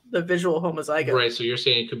not the visual homozygote. Right. So you're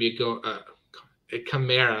saying it could be a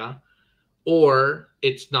chimera, or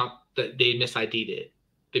it's not that they mis-ID'd it.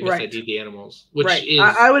 They mis-ID'd the animals, which is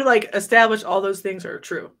I would like establish all those things are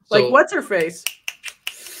true. Like, what's her face?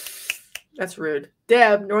 That's rude.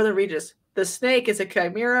 Deb, Northern Regis. The snake is a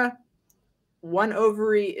chimera. One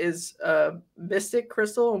ovary is a mystic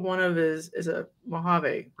crystal, and one of is a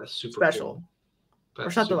Mojave. That's super special. Cool.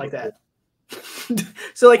 Or something like that. Cool.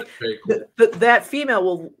 So like cool. that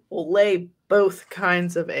female will lay both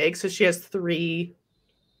kinds of eggs. So she has 3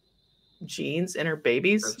 genes in her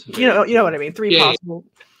babies. You know what I mean? 3 possible.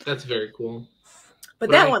 Yeah. That's very cool. But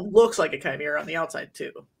that one looks like a chimera on the outside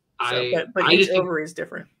too. So, but each ovary is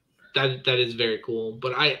different. That is very cool.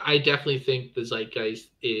 But I definitely think the zeitgeist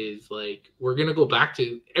is like, we're gonna go back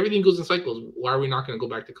to everything goes in cycles. Why are we not gonna go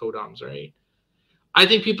back to codoms, right? I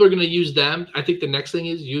think people are gonna use them. I think the next thing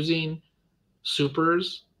is using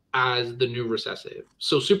supers as the new recessive.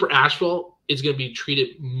 So super asphalt is gonna be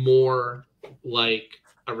treated more like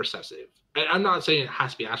a recessive. I'm not saying it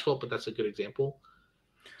has to be asphalt, but that's a good example.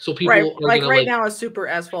 So people right now, a super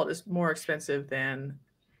asphalt is more expensive than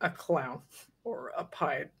a clown or a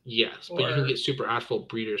pied. Yes, but you can get super asphalt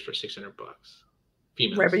breeders for $600.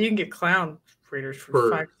 Females. Right, but you can get clown breeders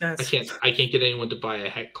for 5 cents. I can't get anyone to buy a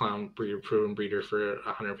heck clown proven breeder for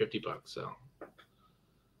 $150. So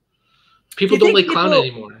people don't like clown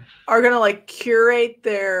anymore. Are gonna like curate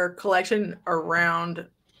their collection around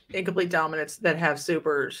incomplete dominants that have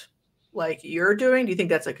supers, like you're doing? Do you think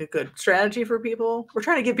that's like a good strategy for people? We're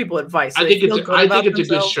trying to give people advice. So I think it's a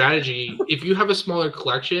good strategy. If you have a smaller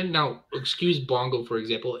collection, now excuse bongo for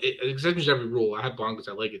example. Exceptions to every rule. I have bongos.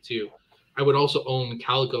 I like it too. I would also own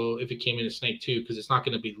calico if it came in a snake too, because it's not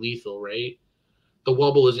going to be lethal, right? The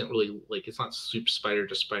wobble isn't really like, it's not super spider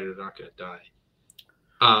to spider. They're not going to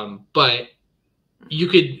die. But you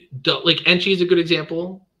could like Enchi is a good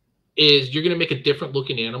example. Is you're going to make a different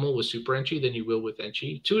looking animal with super Enchi than you will with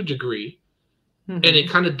Enchi to a degree. And it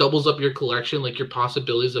kind of doubles up your collection, like your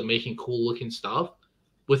possibilities of making cool looking stuff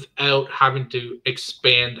without having to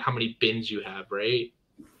expand how many bins you have, right?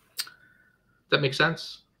 That makes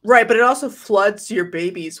sense? Right, but it also floods your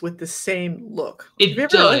babies with the same look. It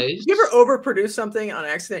does. You ever overproduce something on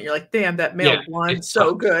accident? You're like, damn, that male one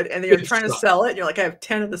so good. And then you're trying to sell it, and you're like, I have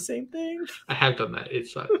 10 of the same thing. I have done that. It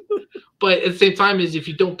sucks. But at the same time, is if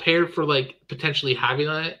you don't pair for like potentially having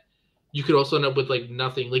that, you could also end up with like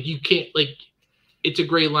nothing. Like you can't like, it's a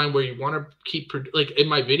gray line where you want to keep like in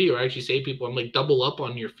my video. I actually say to people, I'm like, double up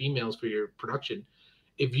on your females for your production.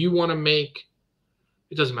 If you want to make,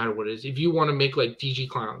 it doesn't matter what it is. If you want to make like DG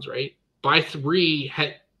clowns, right? Buy 3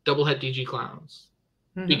 double head DG clowns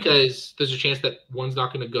because there's a chance that one's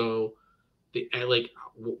not going to go. Like,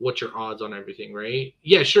 what's your odds on everything, right?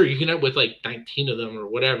 Yeah, sure, you can end up with like 19 of them or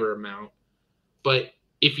whatever amount, but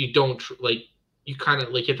if you don't, like, you kind of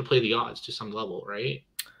like you have to play the odds to some level, right?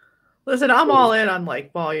 Listen, I'm all in on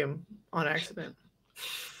like volume on accident.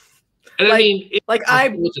 And like, I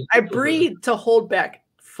mean, I breed to hold back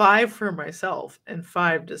 5 for myself and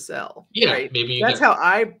 5 to sell. Yeah, right? maybe that's how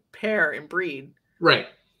I pair and breed. Right.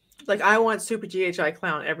 Like I want super GHI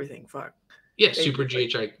clown everything. Fuck. Yeah, super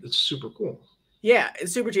GHI. It's super cool. Yeah,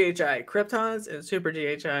 it's super GHI Kryptons and super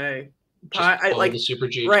GHI. I like the super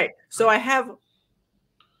GHI. Right. So I have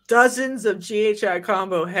dozens of GHI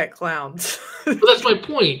combo heck clowns. But that's my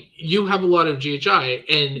point. You have a lot of GHI,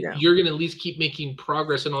 and you're gonna at least keep making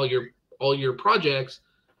progress in all your projects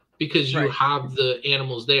because you have the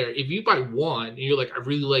animals there. If you buy one and you're like, I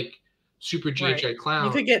really like super GHI clown,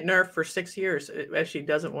 you could get nerfed for 6 years if she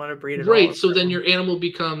doesn't want to breed at all. Right. So then your animal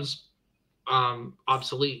becomes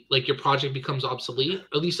obsolete. Like your project becomes obsolete,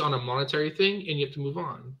 at least on a monetary thing, and you have to move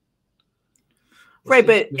on. Right,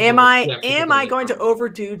 but am I going to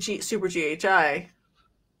overdo super GHI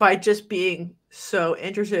by just being so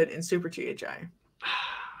interested in super GHI?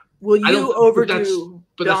 Will you overdo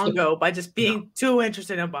bongo by just being too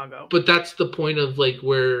interested in bongo? But that's the point of like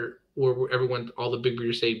where everyone, all the big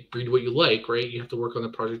breeders say, breed what you like, right? You have to work on the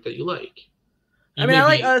project that you like. I mean, I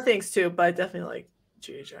like other things too, but I definitely like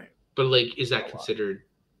GHI. But like, is that considered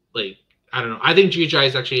like, I don't know. I think GHI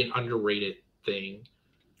is actually an underrated thing.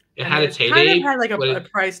 It had its heyday. Kind of had like a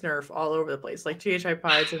price nerf all over the place. Like GHI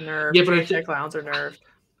pies are nerfed. Yeah, but GHI clowns are nerfed.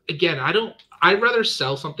 Again, I'd rather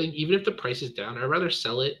sell something, even if the price is down, I'd rather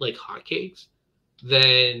sell it like hotcakes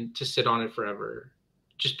than to sit on it forever.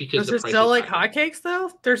 just because does it sell like hotcakes though?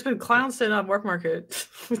 There's been clowns sitting on Work Market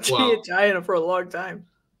with GHI in them for a long time.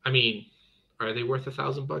 I mean, are they worth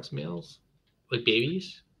 $1,000 males? Like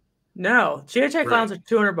babies? No, GHI clowns are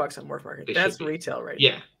 $200 on Work Market. That's retail right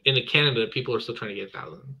now. In Canada, people are still trying to get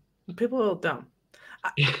 1,000. People are dumb.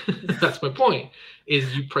 That's my point.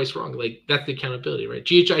 Is you price wrong? Like that's the accountability, right?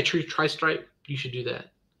 GHI tri-stripe, you should do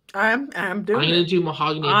that. I'm doing. I'm gonna do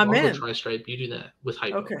mahogany and marble tri-stripe. You do that with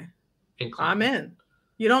hypo. Okay. I'm in.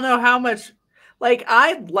 You don't know how much. Like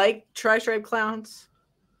I like tri-stripe clowns.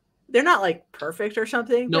 They're not like perfect or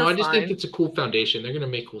something. No, I just think it's a cool foundation. They're gonna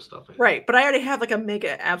make cool stuff. Right, but I already have like a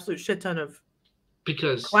mega absolute shit ton of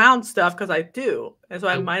because clown stuff because I do, and so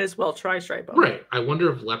I might as well tri-stripe them. Right. I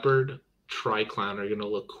wonder if leopard tri-clown are gonna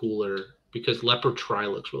look cooler because leopard tri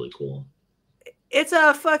looks really cool. It's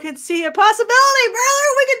a fucking sea of possibility,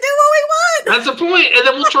 brother. We can do what we want. That's the point, and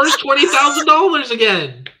then we'll charge $20,000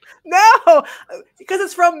 again. No, because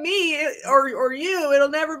it's from me or you. It'll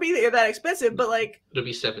never be that expensive. But like, it'll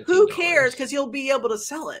be $17. Who cares? Because you'll be able to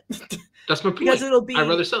sell it. That's my point. Because it'll be. I'd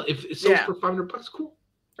rather sell it. If it sells for $500, cool.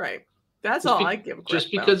 Right. That's all I give a crap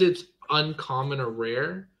just because it's uncommon or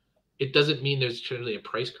rare, it doesn't mean there's generally a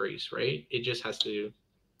price increase, right? It just has to,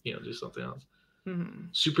 do something else. Mm-hmm.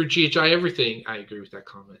 Super GHI everything. I agree with that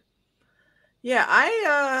comment. Yeah,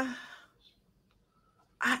 I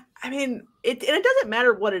mean, it doesn't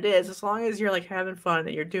matter what it is as long as you're like having fun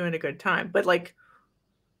and you're doing a good time. But like,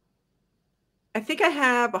 I think I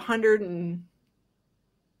have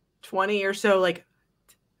 120 or so like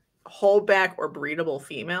holdback or breedable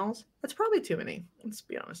females. That's probably too many. Let's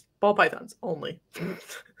be honest. Ball pythons only.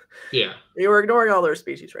 Yeah, we're ignoring all their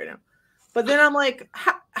species right now. But then I'm like,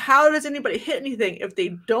 how does anybody hit anything if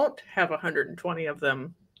they don't have 120 of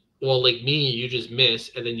them? Well, like me, you just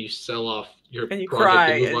miss, and then you sell off your and you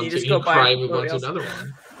cry, and you just go buy and move on to another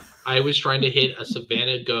one. I was trying to hit a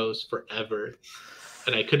Savannah ghost forever,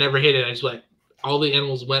 and I could never hit it. I just all the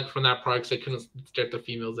animals went from that product, so I couldn't get the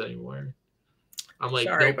females anymore. I'm like,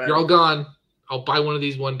 nope, you're all gone. I'll buy one of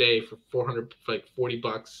these one day for $400, like $40,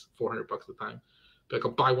 $400 a time. But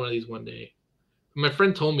I'll buy one of these one day. My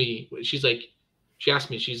friend told me, she asked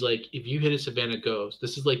me, she's like, if you hit a Savannah ghost,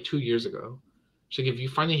 this is like 2 years ago. She's like, if you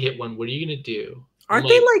finally hit one, what are you gonna do? Aren't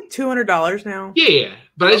they like $200 now? Yeah.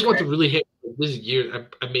 But I just want to really hit this year.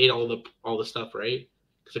 I made all the stuff right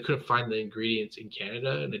because I couldn't find the ingredients in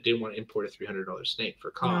Canada, and I didn't want to import a $300 snake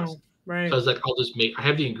for cost. No, right. So I was like, I'll just make. I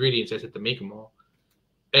have the ingredients. I just have to make them all,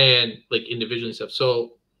 and like individually and stuff.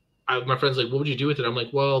 So my friend's like, what would you do with it? I'm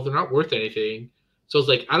like, well, they're not worth anything. So I was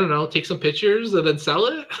like, I don't know, take some pictures and then sell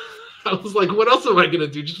it. I was like, what else am I gonna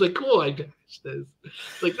do? Just like, cool, I dashed this.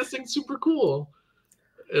 Like this thing's super cool.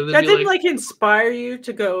 That didn't like inspire you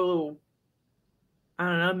to go, I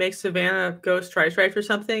don't know, make Savannah ghost tri-stripe or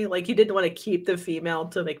something? Like you didn't want to keep the female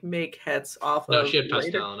to like make hets off of. No, she had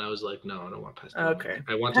pastel, and I was like, no, I don't want pastel. Okay.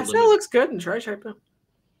 I want pastel looks good in tri-stripe.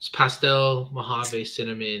 It's pastel, Mojave,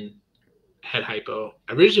 cinnamon, head hypo.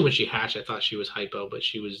 Originally when she hatched, I thought she was hypo, but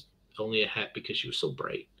she was only a het because she was so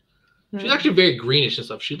bright. She's actually very greenish and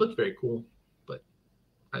stuff. She looked very cool, but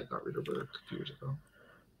I got rid of her a few years ago.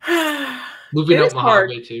 Moving up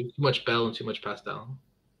Mojave too. Too much bell and too much pastel.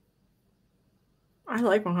 I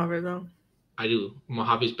like Mojave though. I do.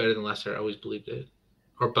 Mojave's better than Lesser. I always believed it.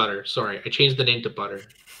 Or Butter. Sorry, I changed the name to Butter.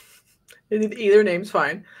 Either name's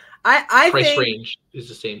fine. I price think, range is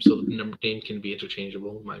the same, so the name can be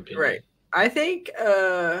interchangeable, in my opinion. Right. I think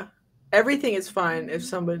everything is fine if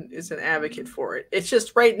someone is an advocate for it. It's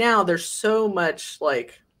just right now there's so much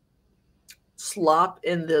like slop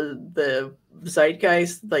in the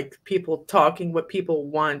zeitgeist, like people talking what people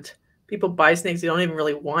want. People buy snakes they don't even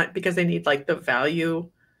really want because they need like the value.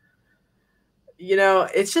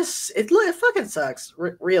 It's just it fucking sucks.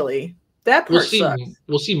 Really, that part sucks.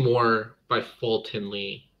 We'll see more by fall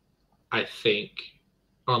Tinley, I think,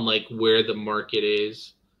 on like where the market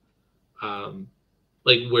is,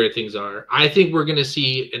 like where things are. I think we're gonna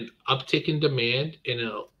see an uptick in demand and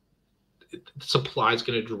supply is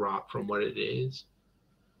going to drop from what it is.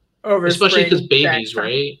 Especially because babies,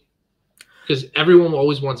 right? Because everyone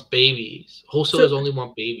always wants babies. Wholesalers only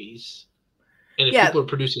want babies. And if people are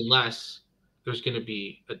producing less, there's going to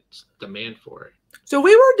be a demand for it. So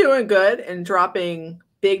we were doing good and dropping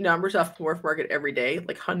big numbers off the Morph Market every day,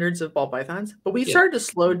 like hundreds of ball pythons. But we started to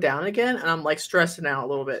slow down again, and I'm like stressing out a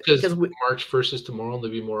little bit. Because March 1st is tomorrow, and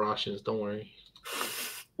there'll be more auctions. Don't worry.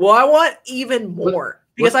 Well, I want even more.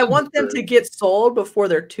 Because I want them to get sold before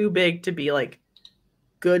they're too big to be like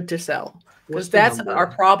good to sell. Because that's our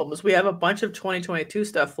problem. Is we have a bunch of 2022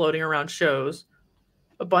 stuff floating around shows.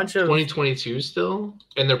 A bunch of 2022 still,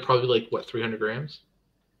 and they're probably like what 300 grams.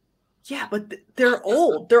 Yeah, but they're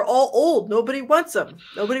old. They're all old. Nobody wants them.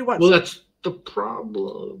 Nobody wants Well, them. that's the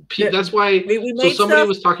problem. Yeah, That's why. we So made somebody stuff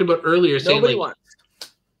was talking about earlier saying nobody like wants.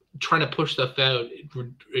 trying to push stuff out,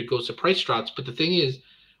 it goes to price drops. But the thing is,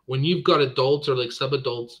 when you've got adults or like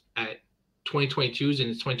sub-adults at 2022s and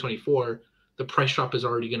it's 2024, the price drop is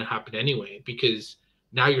already going to happen anyway, because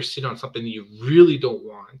now you're sitting on something that you really don't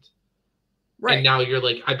want. Right. And now you're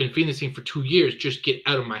like, I've been feeding this thing for 2 years. Just get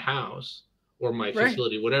out of my house or my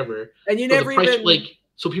facility, whatever. And you so never the price, even like,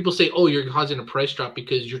 so people say, oh, you're causing a price drop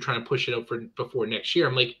because you're trying to push it out for before next year.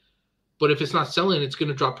 I'm like, but if it's not selling, it's going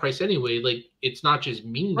to drop price anyway. Like, it's not just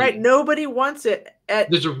me. Right. Nobody wants it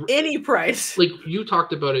at any price. Like, you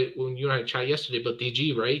talked about it when you and I chat yesterday about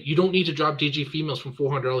DG, right? You don't need to drop DG females from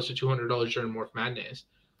 $400 to $200 during Morph Madness.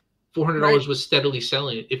 $400 was steadily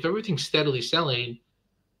selling. If everything's steadily selling,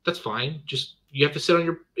 that's fine. Just, you have to sit on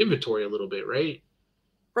your inventory a little bit, right?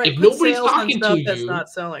 Right. If nobody's talking to you, that's not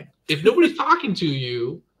selling. If nobody's talking to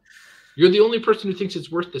you, you're the only person who thinks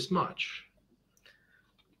it's worth this much.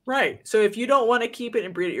 Right. So if you don't want to keep it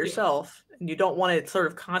and breed it yourself, and you don't want to sort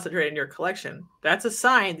of concentrate in your collection, that's a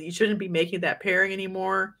sign that you shouldn't be making that pairing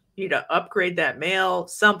anymore. You need to upgrade that male,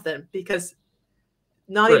 something, because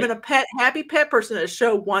not even a happy pet person at a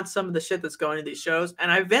show wants some of the shit that's going to these shows.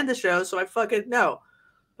 And I vend the shows, so I fucking know.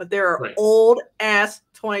 But there are old ass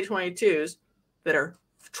 2022s that are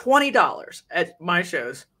 $20 at my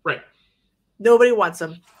shows. Right. Nobody wants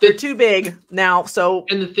them. They're too big now. So,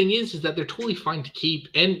 and the thing is that they're totally fine to keep.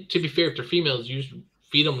 And to be fair, if they're females, you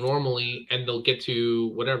feed them normally, and they'll get to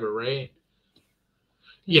whatever, right?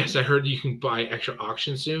 Yes, I heard you can buy extra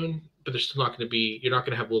auction soon, but they're still not going to be. You're not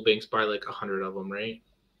going to have Will Banks buy like 100 of them, right?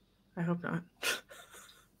 I hope not.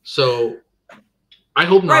 So, I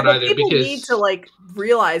hope not either. People because need to like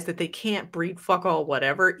realize that they can't breed fuck all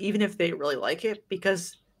whatever, even if they really like it,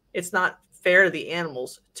 because it's not fair to the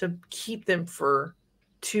animals to keep them for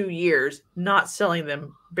 2 years, not selling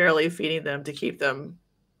them, barely feeding them to keep them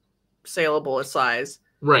saleable a size.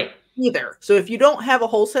 Right. Either. So if you don't have a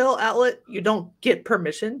wholesale outlet, you don't get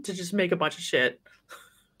permission to just make a bunch of shit.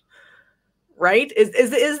 Right?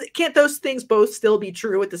 Can't those things both still be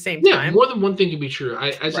true at the same time? Yeah, more than one thing can be true.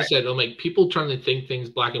 As I said, I'm like, people trying to think things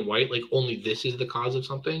black and white, like only this is the cause of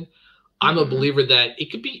something. I'm a believer that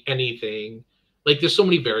it could be anything. Like, there's so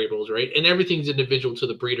many variables, right? And everything's individual to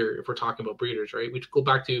the breeder if we're talking about breeders, right? We go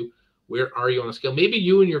back to, where are you on a scale? Maybe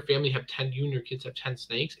you and your family have 10, you and your kids have 10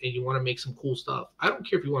 snakes, and you want to make some cool stuff. I don't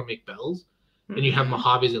care if you want to make bells and you have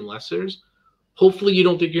Mojaves and Lessers. Hopefully you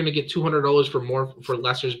don't think you're going to get $200 for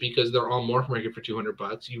Lessers because they're all morph market for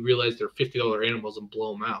 $200. You realize they're $50 animals and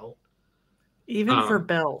blow them out. Even for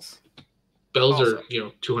bells. Bells also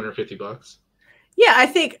are, $250. Yeah, I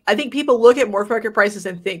think people look at morph market prices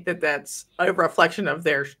and think that that's a reflection of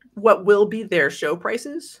what will be their show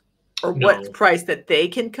prices, or what price that they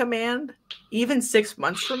can command even 6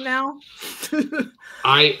 months from now.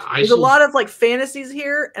 There's a lot of like fantasies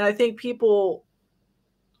here, and I think people,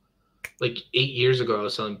 like 8 years ago, I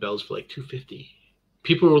was selling bells for like $250.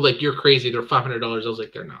 People were like, "You're crazy. They're $500." I was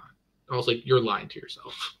like, "They're not." I was like, "You're lying to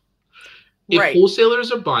yourself." If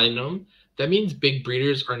wholesalers are buying them, that means big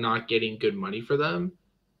breeders are not getting good money for them,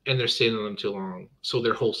 and they're sitting on them too long, so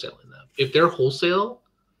they're wholesaling them. If they're wholesale,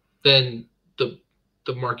 then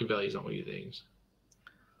the market value is not what you think.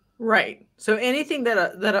 Right. So anything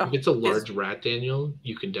that if it's a large rat, Daniel,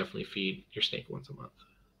 you can definitely feed your snake once a month.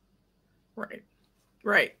 Right.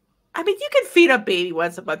 Right. I mean, you can feed a baby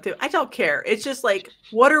once a month too. I don't care. It's just like,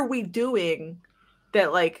 what are we doing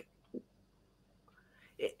that like?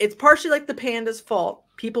 It's partially like the panda's fault.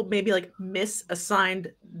 People maybe like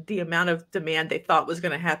misassigned the amount of demand they thought was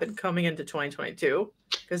going to happen coming into 2022,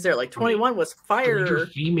 because they're like 21 was fire. Breeder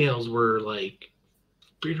females were like,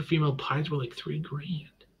 breeder female pies were like $3,000.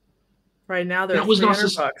 Right now they're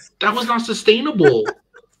 $300. That was not sustainable.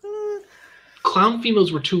 Clown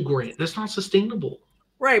females were $2,000. That's not sustainable.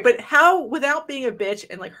 Right, but how, without being a bitch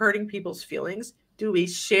and like hurting people's feelings, do we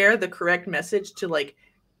share the correct message to like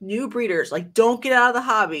new breeders? Like, don't get out of the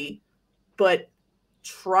hobby, but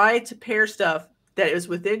try to pair stuff that is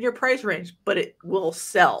within your price range, but it will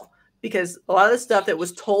sell. Because a lot of the stuff that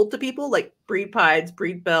was told to people, like breed pieds,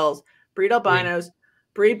 breed bells, breed albinos,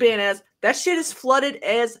 breed bananas, that shit is flooded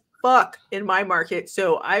as fuck in my market.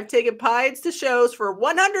 So I've taken pieds to shows for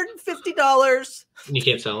 $150. And you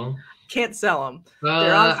can't sell them? Can't sell them.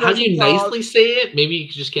 How do you nicely say it? Maybe you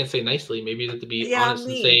just can't say nicely. Maybe you have to be honest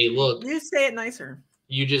and say, look. You say it nicer.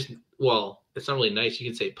 You just, well, it's not really nice. You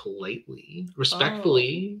can say politely,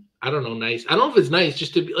 respectfully. I don't know, nice. I don't know if it's nice,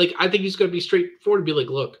 just to be like, I think you just got to be straightforward and be like,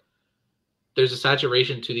 look, there's a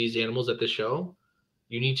saturation to these animals at the show.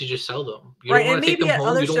 You need to just sell them. You Right, don't want and to take maybe them at home.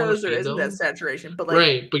 other You don't want shows to there feed isn't that them. saturation, but like,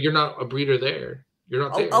 Right, but you're not a breeder there. You're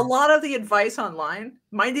not there. a lot of the advice online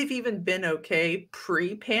might have even been okay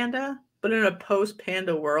pre-panda, but in a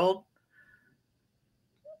post-panda world,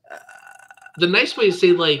 the nice way to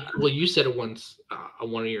say, like, well, you said it once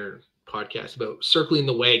on one of your podcasts about circling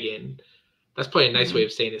the wagon. That's probably a nice way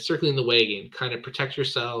of saying it. Circling the wagon, kind of protect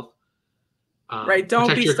yourself. Right, don't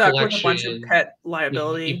protect be your stuck collection. with a bunch of pet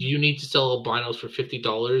liability. If you need to sell albinos for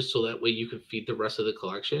 $50 so that way you can feed the rest of the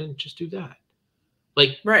collection, just do that.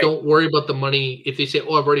 Like, don't worry about the money. If they say,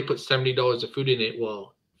 oh, I've already put $70 of food in it,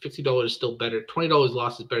 well, $50 is still better. $20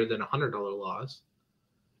 loss is better than a $100 loss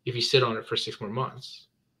if you sit on it for 6 more months.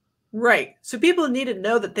 Right. So people need to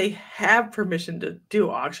know that they have permission to do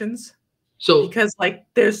auctions. So because like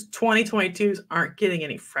there's 2022s aren't getting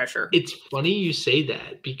any fresher. It's funny you say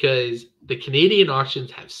that because the Canadian auctions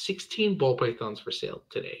have 16 ball pythons for sale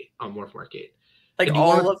today on Morph Market. Like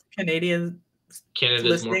all of Canada's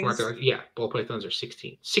Morph Market, yeah, ball pythons are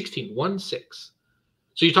 16. 16, 6.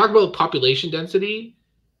 So you talk about population density.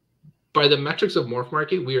 By the metrics of Morph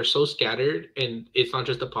Market, we are so scattered, and it's not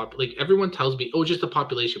just the like everyone tells me, oh, just the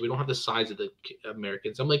population. We don't have the size of the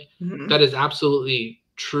Americans. I'm like, that is absolutely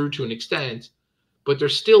true to an extent, but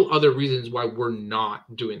there's still other reasons why we're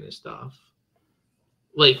not doing this stuff.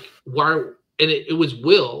 Like why? And it was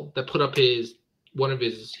Will that put up he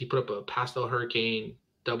put up a pastel hurricane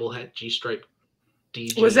double het G-stripe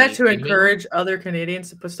DG. Was that to encourage other Canadians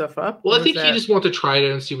to put stuff up? Well, I think he just wanted to try it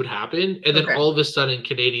and see what happened. And then all of a sudden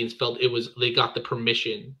Canadians felt they got the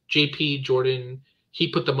permission. JP, Jordan, he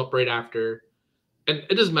put them up right after. And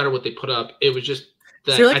it doesn't matter what they put up. It was just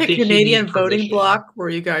that. Is there like a Canadian voting block where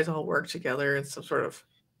you guys all work together in some sort of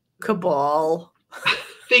cabal?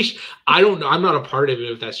 I don't know. I'm not a part of it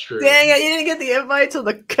if that's true. Dang it, you didn't get the invite to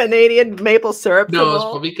the Canadian maple syrup No, cabal? it's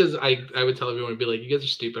probably because I would tell everyone, be like, you guys are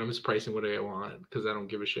stupid. I'm just pricing what I want because I don't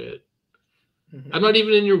give a shit. I'm not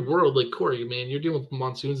even in your world. Like, Corey, man, you're dealing with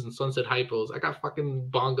monsoons and sunset hypos. I got fucking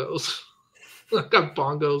bongos. I got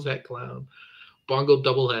bongos, het clown. Bongo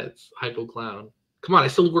double heads, hypo clown. Come on, I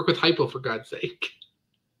still work with hypo, for God's sake.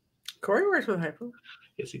 Corey works with hypo.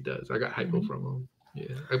 Yes, he does. I got hypo from him.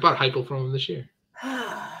 Yeah, I bought hypo from him this year.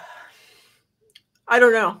 I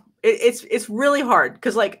don't know. It's really hard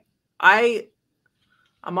because like I'm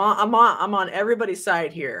on everybody's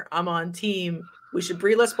side here. I'm on team we should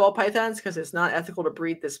breed less ball pythons because it's not ethical to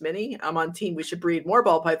breed this many. I'm on team we should breed more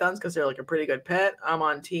ball pythons because they're like a pretty good pet. I'm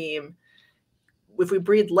on team if we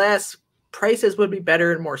breed less, prices would be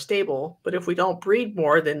better and more stable. But if we don't breed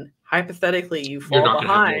more, then hypothetically you fall behind.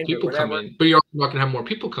 Have more people come in, but you're also not going to have more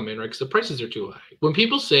people come in, right? Because the prices are too high. When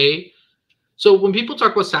people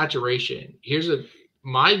talk about saturation, here's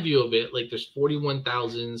my view of it. Like there's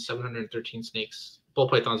 41,713 snakes, ball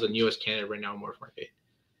pythons in U.S. Canada right now in Morph Market,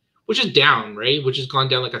 which is down, right? Which has gone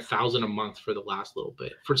down like 1,000 a month for the last little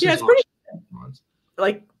bit. Yeah, it's pretty months.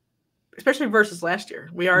 Like especially versus last year.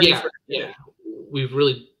 We are we've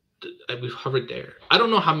hovered there. I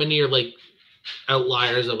don't know how many are like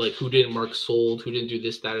outliers of like who didn't mark sold, who didn't do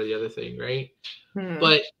this, that, or the other thing, right?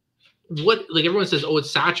 But what like everyone says, oh,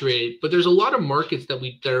 it's saturated, but there's a lot of markets that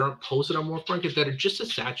aren't posted on Morph Market that are just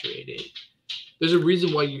as saturated. There's a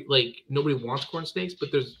reason why nobody wants corn snakes,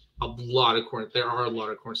 but there are a lot of corn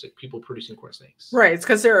snakes, people producing corn snakes. Right. It's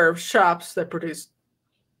because there are shops that produce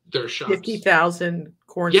 50,000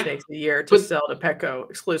 corn snakes a year to sell to Petco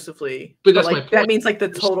exclusively. But that's my point. That means like the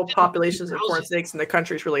total populations of corn snakes in the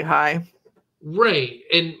country is really high. Right.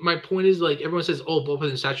 And my point is like everyone says, oh, ball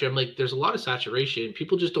python saturated. I'm like, there's a lot of saturation.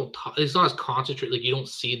 People just don't it's not as concentrated, like you don't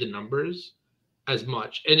see the numbers as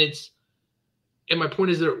much. And my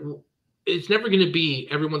point is that it's never going to be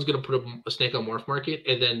everyone's going to put a snake on Morph Market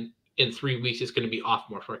and then in 3 weeks it's going to be off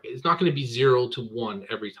Morph Market. It's not going to be 0 to 1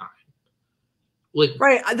 every time. Like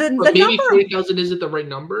right, maybe 40,000 isn't the right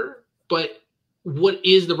number, but what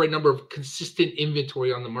is the right number of consistent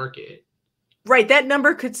inventory on the market? Right, that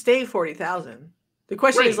number could stay 40,000. The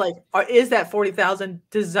question is like, is that 40,000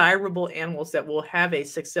 desirable animals that will have a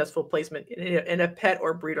successful placement in a pet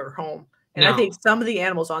or breeder home? And I think some of the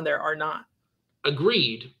animals on there are not.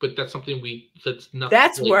 Agreed, but that's something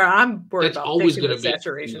that's where I'm worried about. Always going to be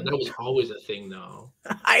saturation. That was always a thing, though.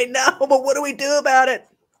 I know, but what do we do about it?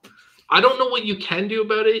 I don't know what you can do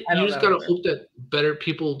about it. You just gotta hope that better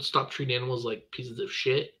people stop treating animals like pieces of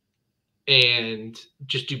shit and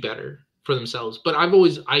just do better for themselves. But I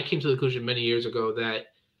came to the conclusion many years ago that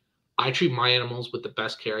I treat my animals with the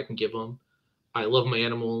best care I can give them. I love my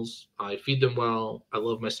animals. I feed them well. I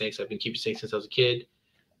love my snakes. I've been keeping snakes since I was a kid.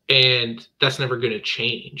 And that's never going to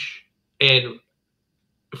change. And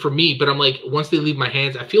for me. But I'm like, once they leave my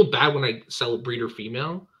hands, I feel bad when I sell a breeder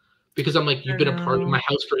female because I'm like, you've been a part of my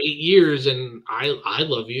house for 8 years, and I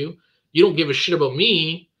love you. You don't give a shit about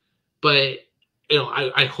me, but you know,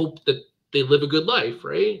 I hope that they live a good life,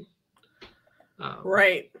 right?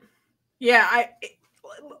 Right. Yeah,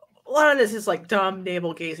 a lot of this is like dumb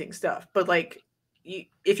navel gazing stuff, but like,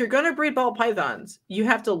 if you're going to breed ball pythons, you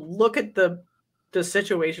have to look at the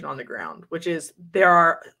situation on the ground, which is there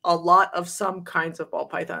are a lot of some kinds of ball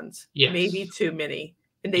pythons, maybe too many,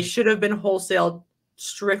 and they should have been wholesaled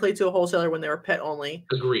strictly to a wholesaler when they were pet only.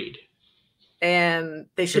 Agreed. And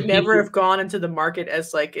they should never have gone into the market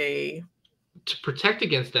as like a... To protect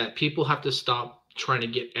against that, people have to stop trying to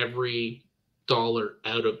get every dollar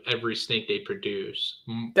out of every snake they produce.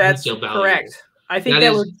 That's correct. I think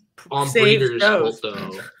that would on breeders' fault,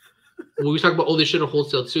 though. When we talk about, they should have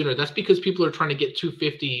wholesaled sooner, that's because people are trying to get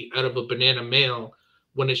 $250 out of a banana male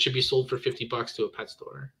when it should be sold for $50 to a pet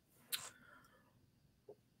store.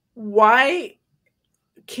 Why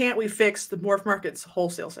can't we fix the morph market's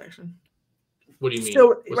wholesale section? What do you mean?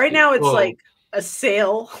 So right now it's like a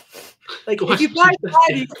sale. Like if you buy 5,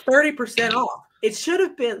 you get 30% off. It should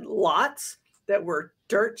have been lots that were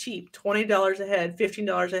dirt cheap, $20 a head,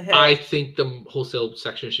 $15 a head. I think the wholesale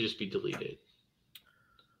section should just be deleted.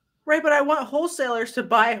 Right, but I want wholesalers to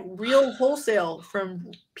buy real wholesale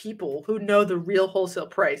from people who know the real wholesale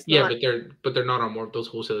price. Yeah, but they're not on morph. Those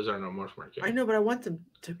wholesalers aren't on morph market. I know, but I want them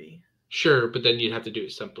to be. Sure, but then you'd have to do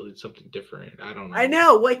something different. I don't know. I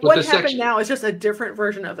know. Like what happened now is just a different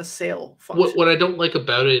version of a sale function. What I don't like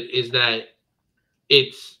about it is that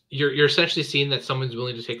you're essentially seeing that someone's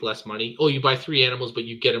willing to take less money. Oh, you buy 3 animals, but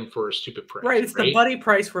you get them for a stupid price. Right, it's the buddy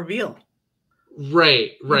price reveal.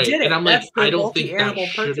 Right. And I'm like, I don't think that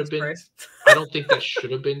should have been. I don't think that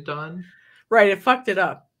should have been done. Right, it fucked it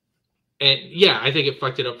up. And yeah, I think it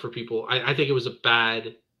fucked it up for people. I think it was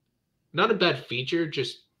not a bad feature,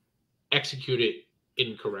 just executed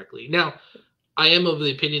incorrectly. Now, I am of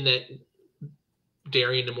the opinion that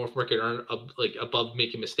dairy and the morph market aren't like above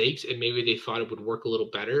making mistakes, and maybe they thought it would work a little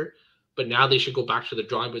better, but now they should go back to the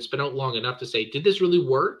drawing board. It's been out long enough to say, did this really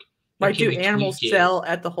work? Right, do animals sell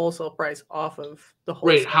at the wholesale price off of the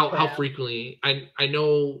wholesale? Right, how frequently? I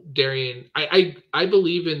know Darian. I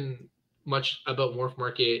believe in much about morph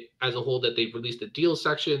market as a whole, that they've released the deal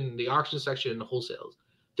section, the auction section, and the wholesales.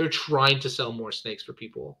 They're trying to sell more snakes for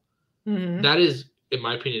people. Mm-hmm. That is, in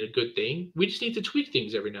my opinion, a good thing. We just need to tweak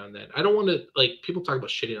things every now and then. I don't want to, like, people talk about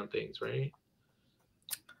shitting on things, right?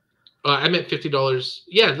 I meant $50.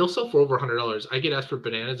 Yeah, they'll sell for over $100. I get asked for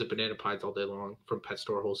bananas and banana pies all day long from pet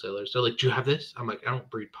store wholesalers. They're like, "Do you have this?" I'm like, "I don't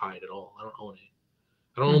breed pie at all. I don't own it.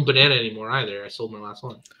 I don't own banana anymore either. I sold my last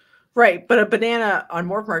one." Right, but a banana on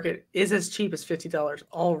morph market is as cheap as $50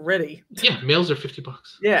 already. Yeah, males are $50.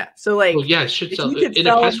 Yeah, so like, yeah, it should sell in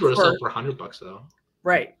a pet store. It'll sell for $100 though.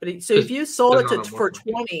 Right, but if you sold it for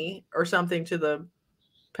 20 or something to the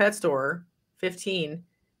pet store, 15,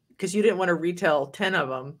 because you didn't want to retail 10 of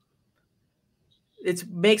them. It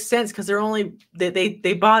makes sense because they're only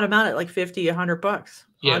they bought them out at like $50, $100.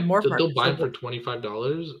 Yeah, on morph market. They'll buy them for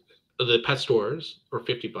 $25. The pet stores, or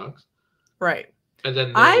 $50. Right. And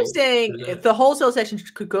then I'm saying if the wholesale section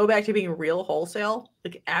could go back to being real wholesale,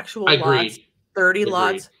 like actual lots, 30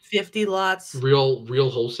 lots, 50 lots, real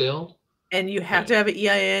wholesale. And you have to have an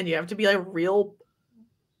EIN. You have to be like a real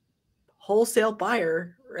wholesale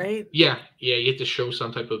buyer, right? Yeah. You have to show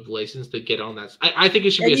some type of license to get on that. I think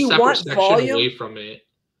it should be a separate section away from it.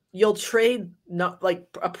 You'll trade not like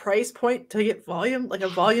a price point to get volume, like a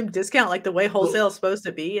volume discount, like the way wholesale is supposed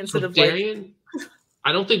to be, instead of Darian, like.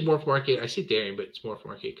 I don't think morph market. I see Darian, but it's morph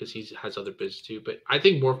market because he has other business too. But I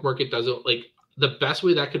think morph market doesn't like the best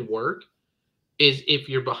way that could work is if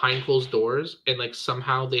you're behind closed doors and like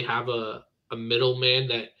somehow they have a middleman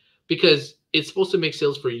that, because it's supposed to make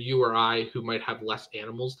sales for you or I who might have less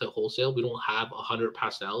animals to wholesale. We don't have 100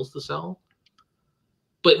 pastels to sell.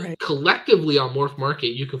 But collectively on morph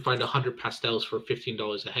market, you can find 100 pastels for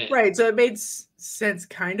 $15 a head. Right. So it made sense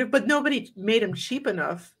kind of, but nobody made them cheap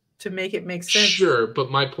enough to make it make sense. Sure.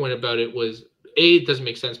 But my point about it was, it doesn't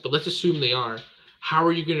make sense, but let's assume they are. How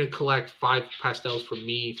are you going to collect 5 pastels from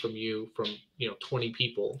me, from you, from 20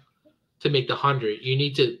 people to make the 100? You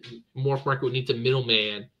need to, morph market would need to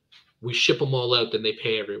middleman. We ship them all out, then they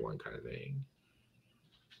pay everyone, kind of thing.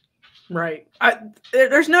 Right.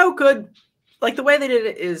 There's no good, like the way they did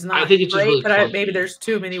it is not great, just really but maybe there's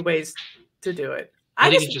too many ways to do it. I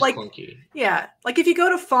think it's just like clunky. Yeah, like if you go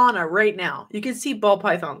to Fauna right now, you can see ball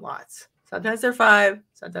python lots. Sometimes they're 5,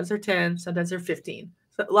 sometimes they're 10, sometimes they're 15.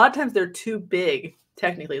 So a lot of times they're too big.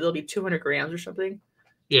 Technically, they'll be 200 grams or something.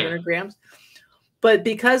 200 grams. But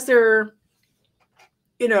because they're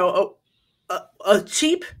you know, a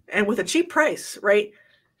cheap and with a cheap price, right?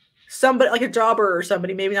 Somebody like a jobber or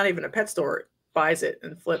somebody, maybe not even a pet store, buys it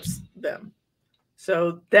and flips them.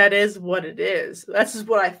 So that is what it is. That's just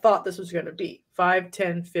what I thought this was going to be. 5,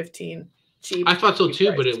 10, 15 cheap. I thought so cheap too,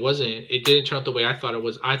 price. but it wasn't. It didn't turn out the way I thought it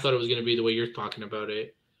was. I thought it was going to be the way you're talking about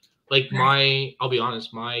it. Like I'll be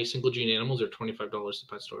honest, my single gene animals are $25 to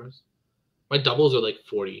pet stores. My doubles are like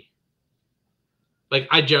 40. Like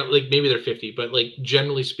maybe they're 50, but like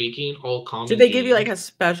generally speaking, all common. Did they give you like a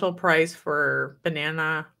special price for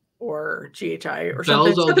banana or GHI or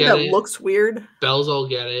something that looks weird? Bells, I'll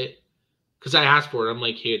get it because I asked for it. I'm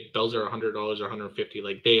like, hey, bells are $100 or $150.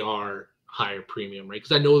 Like they are higher premium, right?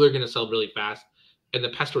 Because I know they're gonna sell really fast, and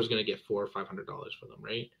the pet store is gonna get $400 or $500 for them,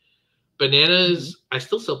 right? Bananas, I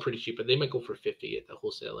still sell pretty cheap, but they might go for 50 at the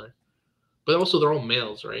wholesaler. But also, they're all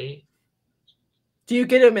males, right? Do you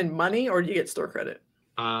get them in money or do you get store credit?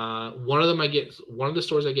 One of the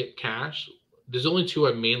stores I get cash. There's only two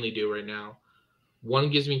I mainly do right now. One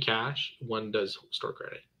gives me cash. One does store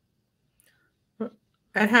credit.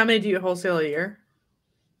 And how many do you wholesale a year?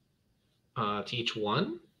 To each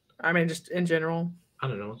one? I mean, just in general. I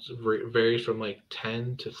don't know. It varies from like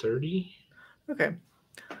 10 to 30. Okay.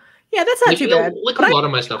 Yeah, that's not too bad. Like a lot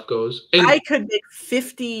of my stuff goes. And I could make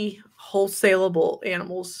 50 wholesalable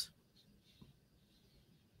animals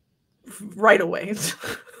right away.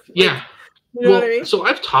 Yeah. You know what I mean? So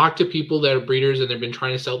I've talked to people that are breeders and they've been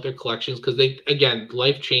trying to sell their collections because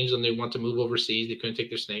life changed and they want to move overseas. They couldn't take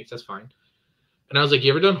their snakes. That's fine. And I was like,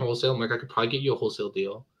 you ever done wholesale? I'm like, I could probably get you a wholesale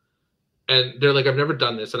deal. And they're like, I've never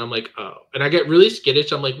done this. And I'm like, oh. And I get really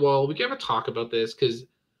skittish. I'm like, well, we can have a talk about this because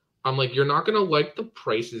I'm like, you're not going to like the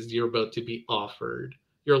prices you're about to be offered.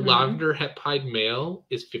 Your lavender het pied male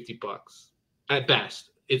is $50 at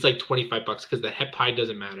best. It's like $25 because the het pied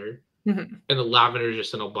doesn't matter. And the lavender is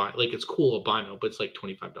just an albino. Like it's cool albino, but it's like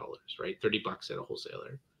 $25, right? $30 at a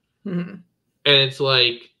wholesaler. And it's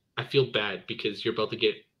like, I feel bad because you're about to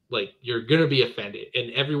get, like, you're going to be offended.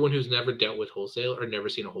 And everyone who's never dealt with wholesale or never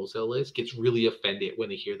seen a wholesale list gets really offended when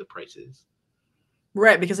they hear the prices.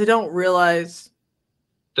 Right, because they don't realize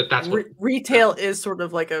that's what retail is sort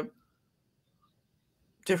of like a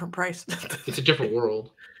different price. It's a different world.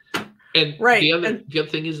 And right. The other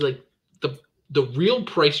thing is like the real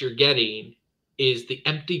price you're getting is the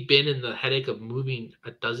empty bin and the headache of moving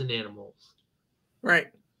a dozen animals. Right.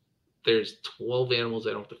 There's 12 animals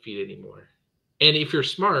I don't have to feed anymore. And if you're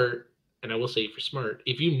smart, and I will say if you're smart,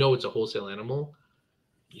 if you know it's a wholesale animal,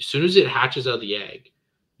 as soon as it hatches out of the egg,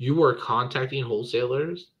 you are contacting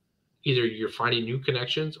wholesalers. Either you're finding new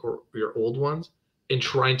connections or your old ones and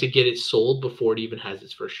trying to get it sold before it even has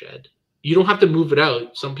its first shed. You don't have to move it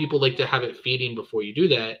out. Some people like to have it feeding before you do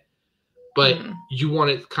that, but you want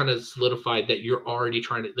it kind of solidified that you're already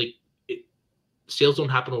trying to, like, sales don't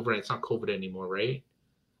happen overnight. It's not COVID anymore, right?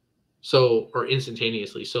 So, or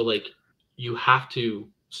instantaneously. So, like, you have to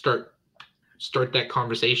start that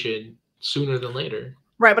conversation sooner than later.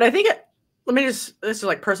 Right, but I think this is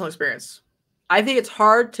like personal experience. I think it's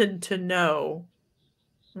hard to know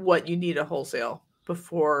what you need a wholesale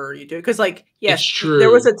before you do it. Because, like, yes, it's true. There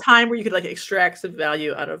was a time where you could, like, extract some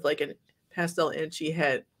value out of, like, a pastel inchy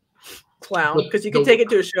head clown because you could take it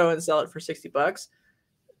to a show and sell it for $60.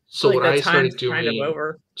 So like what I started doing, kind of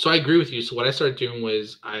over. So I agree with you. So what I started doing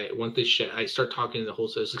was I start talking to the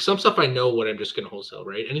wholesalers. Like some stuff I know what I'm just going to wholesale,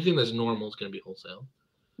 right? Anything that's normal is going to be wholesale.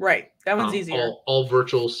 Right. That one's easier. All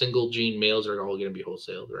virtual single gene males are all going to be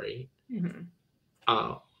wholesaled, right?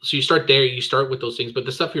 So you start there. You start with those things, but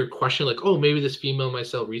the stuff you're questioning, like, oh, maybe this female might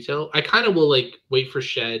sell retail. I kind of will like wait for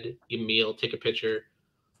shed, a meal, take a picture,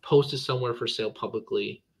 post it somewhere for sale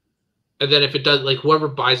publicly. And then if it does, like whoever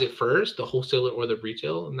buys it first, the wholesaler or the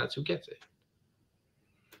retail, and that's who gets it.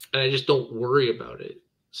 And I just don't worry about it,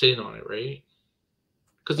 sitting on it, right?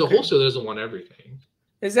 Because the wholesaler doesn't want everything.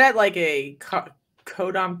 Is that like a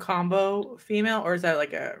Codom combo female, or is that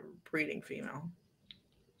like a breeding female?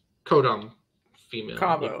 Codom female.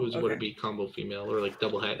 Combo. Like, would it be combo female or like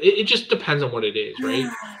double head? It just depends on what it is, right?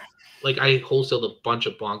 Like I wholesaled a bunch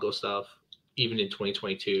of bongo stuff. Even in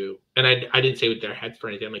 2022, and I didn't say with their heads for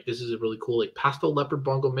anything. I'm like, this is a really cool like pastel leopard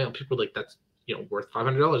bongo male. People are like, that's worth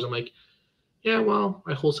 $500. I'm like, yeah, well,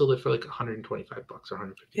 I wholesaled it for like $125 or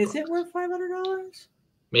 $150. Is it worth $500?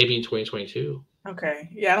 Maybe in 2022. Okay,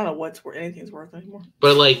 yeah, I don't know what's worth anything's worth anymore.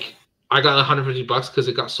 But like, I got $150 because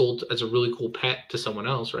it got sold as a really cool pet to someone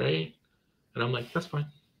else, right? And I'm like, that's fine,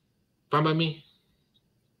 fine by me.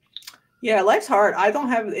 Yeah, life's hard. I don't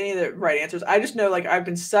have any of the right answers. I just know, like, I've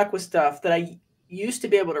been stuck with stuff that I used to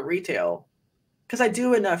be able to retail because I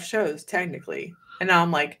do enough shows technically, and now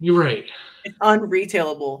I'm like, you're right. It's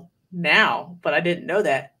unretailable now, but I didn't know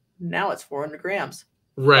that. Now it's 400 grams.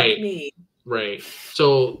 Right. Fuck me. Right.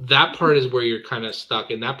 So that part is where you're kind of stuck.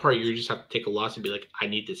 And that part, you just have to take a loss and be like, I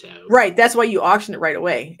need this out. Right. That's why you auction it right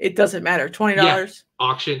away. It doesn't matter. $20. Yeah,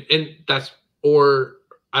 auction. And that's, or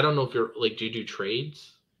I don't know if you're like, do you do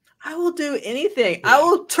trades? I will do anything. Yeah. I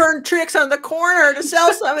will turn tricks on the corner to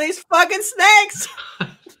sell some of these fucking snakes.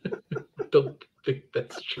 Don't think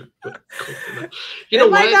that's true. You know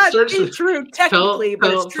what? Might not be true technically,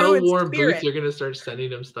 but it's true in Warren spirit. Booth, you're gonna start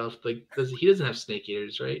sending him stuff like he doesn't have snake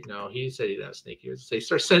eaters, right? No, he said he doesn't have snake eaters. They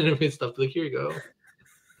start sending him stuff like, here you go.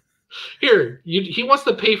 Here, he wants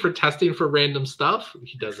to pay for testing for random stuff.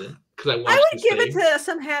 He doesn't, because I would give it to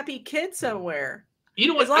some happy kid somewhere. You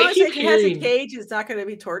know what? As long as it has a cage, it's not going to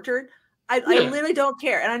be tortured. I literally don't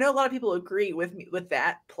care, and I know a lot of people agree with me with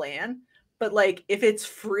that plan. But like, if it's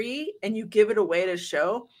free and you give it away to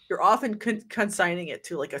show, you're often consigning it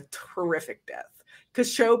to like a horrific death,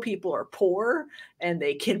 because show people are poor and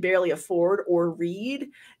they can barely afford or read,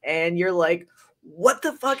 and you're like, what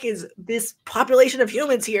the fuck is this population of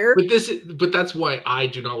humans here? But that's why I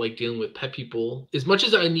do not like dealing with pet people. As much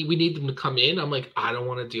as we need them to come in, I'm like, I don't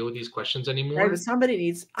want to deal with these questions anymore. Right, but somebody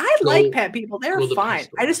needs. I like pet people; they're fine.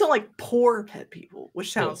 I just don't like poor pet people,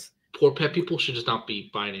 which sounds. Poor pet people should just not be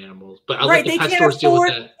buying animals. But I right, let the pet stores deal with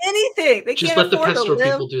that. Anything. They just can't let the pet store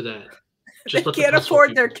live. people do that. Just they can't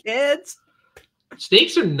afford their kids.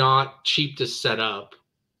 Snakes are not cheap to set up.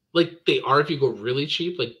 Like they are if you go really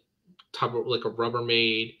cheap, like a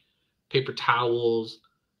Rubbermaid, paper towels,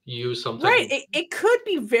 use something. Right. It could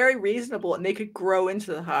be very reasonable and they could grow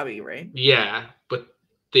into the hobby, right? Yeah, but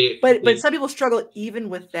some people struggle even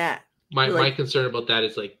with that. My concern about that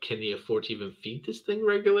is like, can you afford to even feed this thing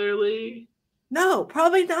regularly? No,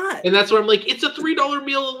 probably not. And that's where I'm like, it's a $3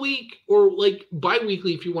 meal a week, or like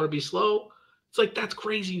bi-weekly if you want to be slow. It's like, that's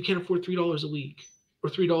crazy. You can't afford $3 a week or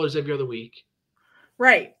 $3 every other week.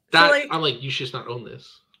 Right. I'm like, you should just not own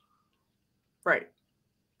this. Right.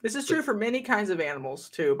 This is true for many kinds of animals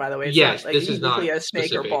too, by the way. It's yes, not, this is not a snake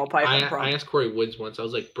specific. or ball python. I asked Corey Woods once. I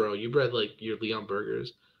was like, bro, you bred like your Leon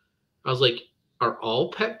Burgers. I was like, are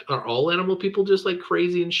all animal people just like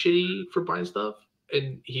crazy and shitty for buying stuff?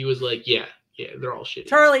 And he was like, yeah, they're all shitty.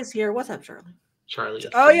 Charlie's here. What's up, Charlie? Charlie.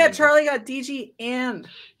 Oh yeah, Charlie got DG and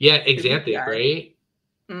Xanthic, right?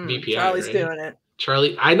 VPI. Charlie's right? doing it.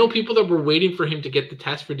 Charlie, I know people that were waiting for him to get the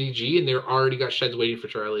test for DG, and they're already got sheds waiting for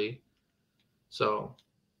Charlie. So,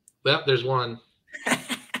 well, there's one.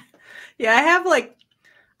 Yeah, I have like,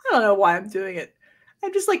 I don't know why I'm doing it.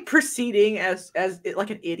 I'm just like proceeding as like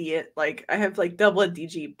an idiot. Like I have like double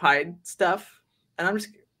DG pied stuff, and I'm just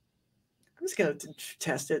gonna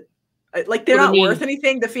test it. Like they're not worth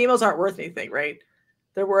anything. The females aren't worth anything, right?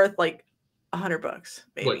 They're worth like $100,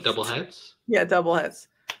 maybe. What, double heads? Yeah, double heads.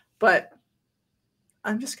 But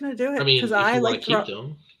I'm just gonna do it because I like to keep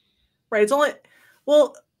them. Right. It's only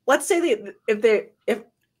let's say if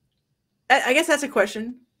I guess that's a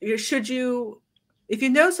question. Should you, if you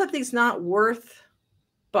know something's not worth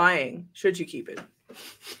buying, should you keep it?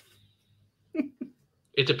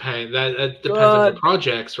 It depends. That depends on the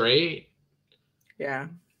projects, right? Yeah.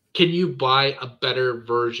 Can you buy a better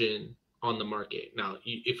version on the market? Now,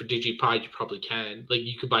 if you're DG Pied, you probably can. Like,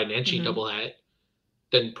 you could buy an Enchi double hat,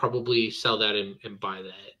 then probably sell that and buy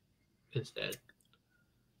that instead.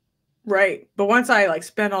 Right. But once I like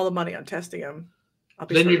spend all the money on testing them, I'll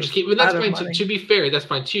be then you're just keeping. That's fine. To be fair, that's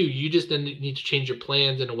fine too. You just then need to change your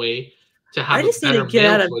plans in a way to have. I just need to get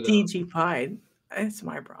out of DG Pied. That's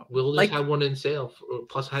my problem. We'll just have one in sale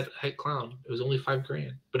plus head clown. It was only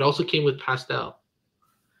 $5,000, but it also came with pastel.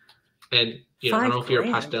 And I don't know if you're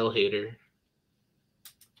a pastel hater.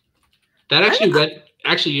 That actually went.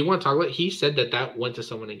 Actually, you want to talk about? He said that went to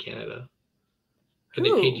someone in Canada, and they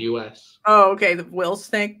paid US. Oh, okay. The Will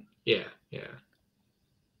snake. Yeah. Have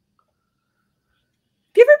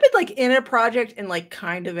you ever been like in a project and like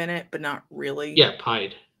kind of in it, but not really? Yeah,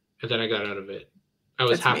 pied, and then I got out of it. I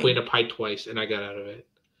was halfway into pied twice, and I got out of it.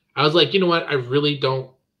 I was like, you know what? I really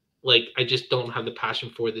don't like. I just don't have the passion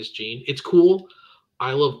for this gene. It's cool.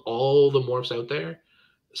 I love all the morphs out there.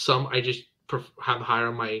 Some I just have higher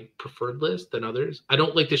on my preferred list than others. I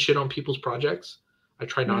don't like to shit on people's projects. I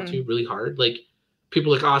try not to really hard. Like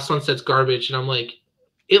people are like, Sunset's garbage, and I'm like,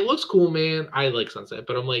 it looks cool, man. I like Sunset,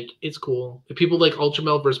 but I'm like, it's cool. If people like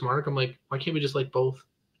Ultramel versus Mark, I'm like, why can't we just like both?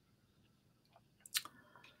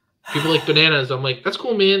 People like Bananas. I'm like, that's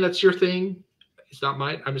cool, man. That's your thing. It's not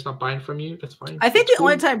mine. I'm just not buying from you. That's fine. I think the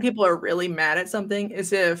only time people are really mad at something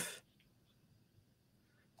is if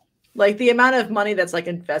like the amount of money that's like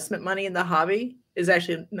investment money in the hobby is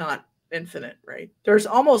actually not infinite, right? There's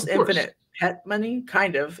almost infinite pet money,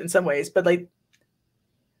 kind of in some ways, but like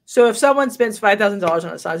So if someone spends $5,000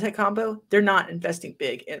 on a sunset combo, they're not investing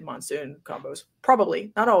big in monsoon combos.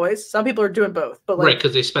 Probably not always. Some people are doing both, but like, right,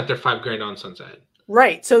 because they spent their $5,000 on sunset.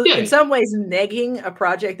 Right. So Yeah. in some ways, negging a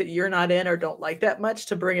project that you're not in or don't like that much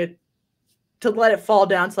to bring it, to let it fall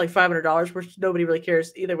down to like $500, which nobody really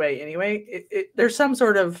cares either way anyway. There's some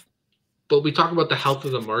sort of. But we talk about the health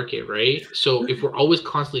of the market, right? So if we're always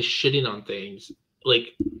constantly shitting on things, like,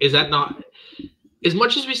 is that not, as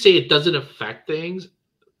much as we say it doesn't affect things,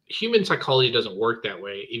 human psychology doesn't work that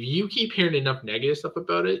way. If you keep hearing enough negative stuff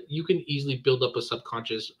about it, you can easily build up a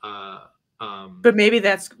subconscious but maybe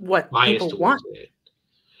that's what people want. It.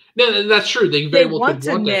 No, that's true. They very well want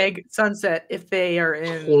could to neg sunset if they are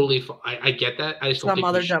in totally. I get that. I just don't think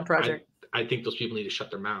other dumb project. I think those people need to shut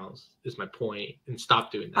their mouths. Is my point, and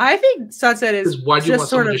stop doing that. I think sunset is. Why do you want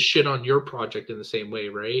someone to shit on your project in the same way,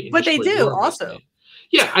 right? And but they do also.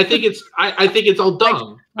 Yeah, I think it's. I think it's all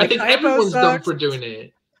dumb. I think everyone's dumb for doing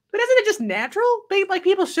it. But isn't it just natural? Like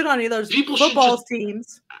people shit on either football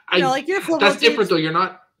teams. Like your football. That's different though. You're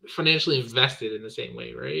not financially invested in the same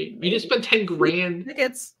way, right? You didn't spend $10,000.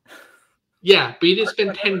 Tickets. Yeah, but you didn't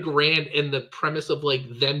spend $10,000, and the premise of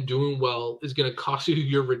like them doing well is going to cost you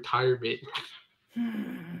your retirement.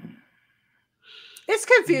 It's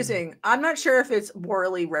confusing. I'm not sure if it's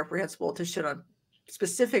morally reprehensible to shit on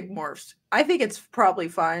specific morphs. I think it's probably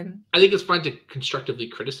fine. I think it's fine to constructively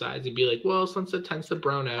criticize and be like, well, sunset tends to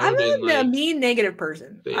brown out. I'm a mean negative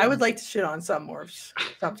person. I would like to shit on some morphs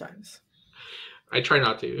sometimes. I try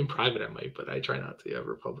not to. In private I might, but I try not to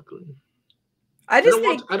ever publicly. I don't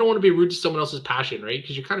want to be rude to someone else's passion, right?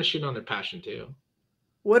 Because you're kind of shitting on their passion too.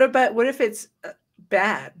 What if it's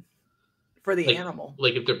bad for the animal?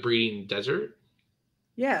 Like if they're breeding desert?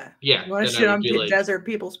 Yeah. Yeah. You want to shit on desert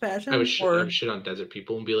people's passion? I would shit on desert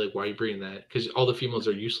people and be like, why are you breeding that? Because all the females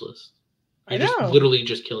are useless. You're just literally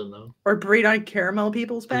just killing them. Or breed on caramel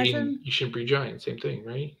people's passion? You shouldn't breed giants. Same thing,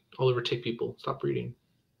 right? All over tick people. Stop breeding.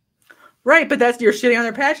 Right, but you're shitting on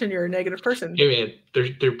their passion. You're a negative person. Hey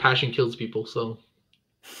man, their passion kills people, so.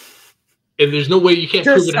 And there's no way you can't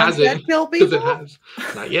prove it hasn't. Because it has.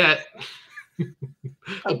 Not yet.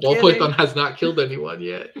 A ball python has not killed anyone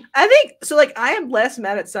yet. I think so. Like, I am less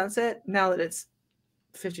mad at sunset now that it's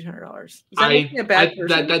 $1,500. Does that make me a bad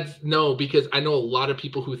person? That's no, because I know a lot of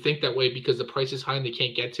people who think that way because the price is high and they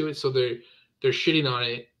can't get to it, so they're shitting on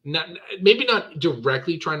it. Maybe not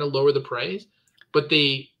directly trying to lower the price, but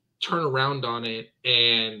they turn around on it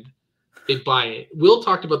and they buy it. Will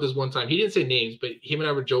talked about this one time. He didn't say names, but him and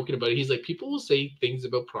I were joking about it. He's like, people will say things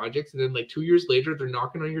about projects, and then like 2 years later, they're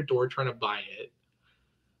knocking on your door trying to buy it.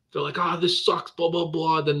 They're like, oh, this sucks, blah, blah,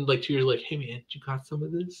 blah. Then like 2 years like, hey man, you got some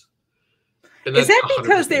of this? Is that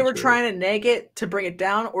because they were trying to neg it to bring it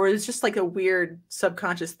down, or is it just like a weird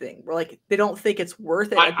subconscious thing where like they don't think it's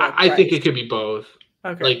worth it? I think it could be both.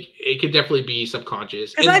 Okay. Like it could definitely be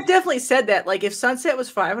subconscious. Because I've definitely said that. Like if sunset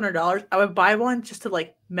was $500, I would buy one just to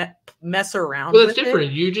like mess around. Well, that's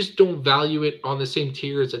different. You just don't value it on the same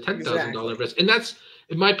tier as a $10,000 vest, and that's,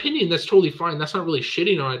 in my opinion, that's totally fine. That's not really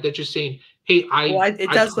shitting on it. That's just saying, hey, I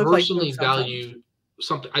personally value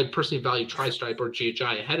something. I personally value Tri-Stripe or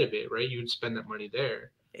GHI ahead of it. Right? You would spend that money there.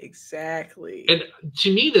 Exactly. And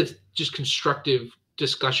to me, that's just constructive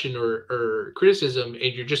discussion or criticism,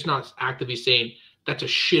 and you're just not actively saying, that's a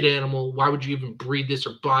shit animal. Why would you even breed this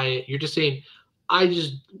or buy it? You're just saying, I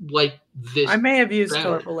just like this. I may have used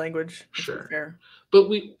colorful language. Sure. Fair.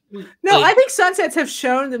 But I think sunsets have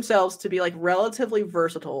shown themselves to be like relatively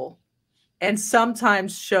versatile and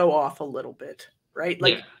sometimes show off a little bit, right?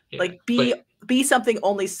 Like, be something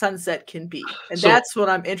only sunset can be. And that's what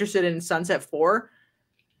I'm interested in sunset for.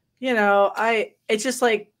 You know, it's just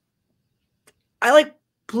like, I like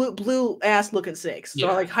blue ass looking snakes. So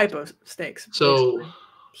I like hypo snakes. So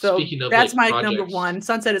speaking of, that's my number one.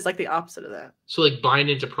 Sunset is like the opposite of that. So like buying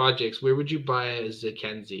into projects, where would you buy a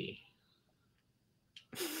Zakenzi?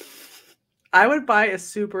 I would buy a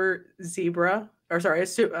super zebra, or sorry, it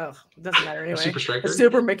doesn't matter anyway. A super striker, a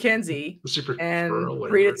super Mackenzie, and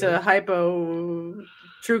breed it to hypo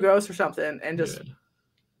true ghost or something, and just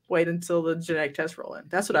wait until the genetic tests roll in.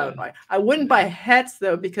 That's what I would buy. I wouldn't buy hets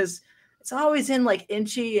though, because it's always in like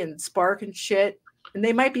Inchy and Spark and shit, and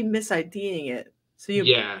they might be mis-IDing it. So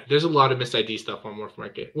there's a lot of mis-ID stuff on Morph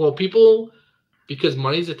Market. Well, people, because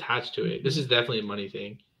money's attached to it. This is definitely a money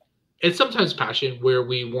thing. And sometimes passion, where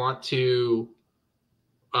we want to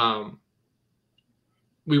see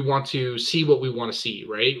what we want to see,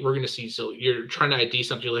 right? We're gonna see. So you're trying to ID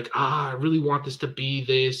something. You're like, I really want this to be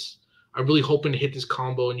this. I'm really hoping to hit this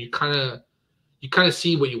combo, and you kind of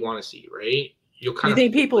see what you want to see, right? You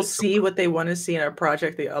think people see what they want to see in a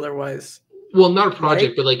project they otherwise Well, not a project,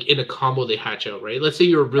 Right? but like in a combo they hatch out, right? Let's say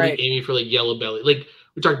you're really Right. aiming for like yellow belly, like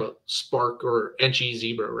we're talking about spark or Enchy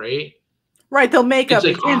zebra, right? Right, they'll make It's up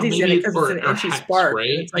like, oh, Mackenzie's in it maybe because it's an or inchy hats, spark, and right?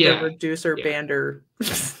 it's like a Yeah, reducer yeah, bander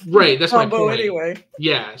right. That's my combo point. anyway.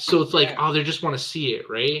 Yeah, so it's like, Yeah. oh, they just want to see it,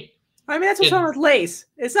 right? I mean, that's what's wrong with lace.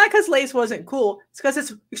 It's not because lace wasn't cool. It's because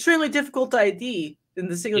it's extremely difficult to ID in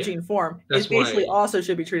the single gene form. That's It basically why. also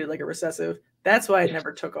should be treated like a recessive. That's why it Yes.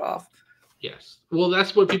 never took off. Yes. Well,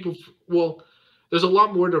 that's what people. Well, there's a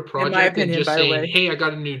lot more to a project than just saying, "Hey, I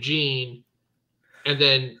got a new gene," and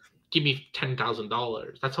then give me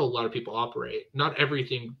 $10,000. That's how a lot of people operate. Not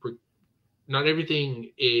everything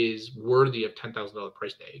is worthy of $10,000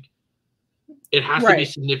 price tag. It has to be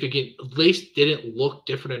significant. Lace didn't look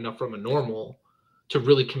different enough from a normal to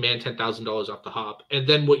really command $10,000 off the hop. And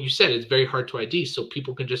then what you said is very hard to ID, so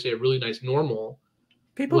people can just say a really nice normal.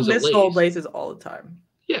 People missold laces all the time.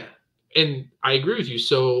 Yeah, and I agree with you.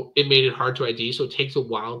 So it made it hard to ID. So it takes a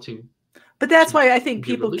while to. But that's why I think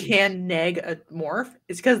people can neg a morph.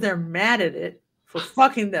 It's because they're mad at it for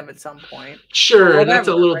fucking them at some point. Sure, whatever, that's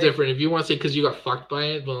a little different. If you want to say because you got fucked by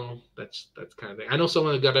it, well, that's kind of thing. I know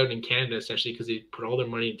someone that got out in Canada essentially because they put all their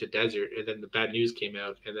money into desert, and then the bad news came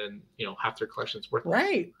out, and then half their collection's worthless.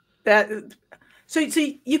 Right. So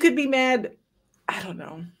you could be mad. I don't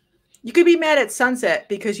know. You could be mad at Sunset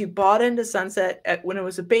because you bought into Sunset when it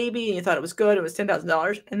was a baby and you thought it was good. It was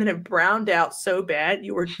 $10,000, and then it browned out so bad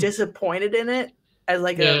you were disappointed in it as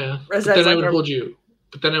like a. But then I would hold you.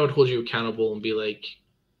 But then I would hold you accountable and be like,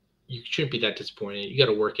 you shouldn't be that disappointed. You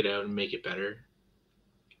got to work it out and make it better.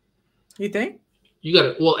 You think? You got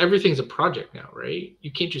to. Well, everything's a project now, right?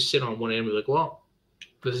 You can't just sit on one end and be like, well,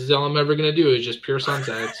 this is all I'm ever gonna do is just pure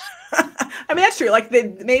Sunsets. I mean, that's true. Like they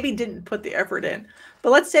maybe didn't put the effort in. But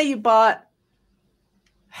let's say you bought,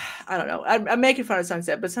 I don't know. I'm making fun of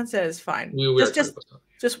Sunset, but Sunset is fine.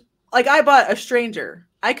 Just like I bought a Stranger.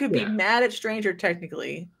 I could be mad at Stranger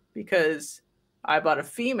technically because I bought a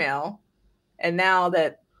female, and now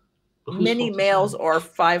that many males are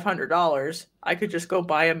 $500, I could just go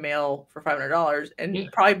buy a male for $500 and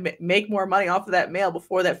probably make more money off of that male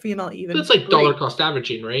before that female even. That's like dollar cost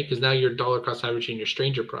averaging, right? Because now you're dollar cost averaging your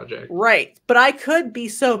Stranger project. Right. But I could be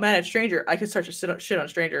so mad at Stranger. I could start to shit on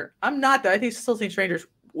Stranger. I'm not, though. I think still think Stranger's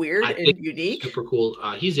weird and unique. Super cool.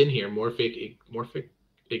 He's in here. Morphic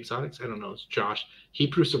Exotics. I don't know. It's Josh. He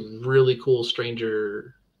produced a really cool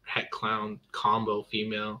Stranger Het Clown combo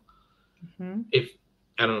female. Mm-hmm.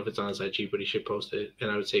 I don't know if it's on his IG, but he should post it.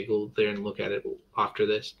 And I would say go there and look at it after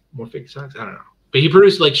this. Morphic Exotics. I don't know. But he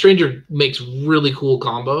produced, like, Stranger makes really cool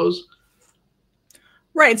combos.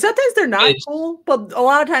 Right. Sometimes they're not cool, but a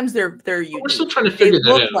lot of times they're unique. We're still trying to figure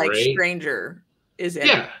that out, like right? Stranger is in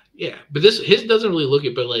Yeah. But his doesn't really look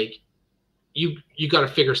it, but like you got to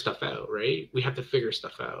figure stuff out, right? We have to figure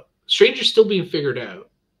stuff out. Stranger's still being figured out.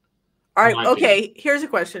 All right. Okay. Here's a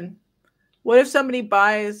question. What if somebody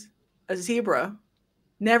buys a zebra,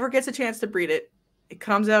 never gets a chance to breed it, it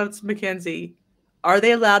comes out it's Mackenzie? Are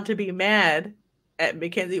they allowed to be mad at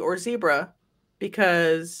Mackenzie or zebra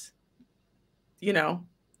because,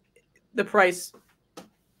 the price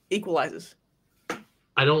equalizes?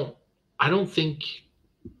 I don't think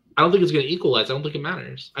it's going to equalize. I don't think it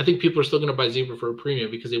matters. I think people are still going to buy zebra for a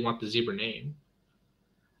premium because they want the zebra name.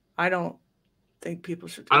 I don't think people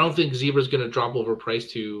should. I don't think zebra's going to drop over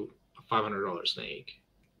price to a $500 snake.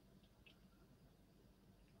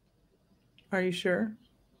 Are you sure?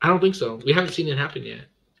 I don't think so. We haven't seen it happen yet.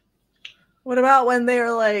 What about when they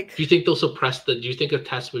are like? Do you think they'll suppress do you think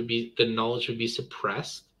the knowledge would be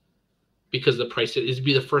suppressed because the price it'd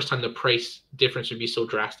be the first time the price difference would be so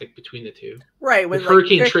drastic between the two? Right. When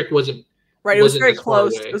Hurricane Trick wasn't. Right. It was very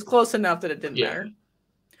close. It was close enough that it didn't matter.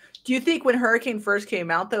 Do you think when Hurricane first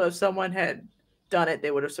came out, though, if someone had done it,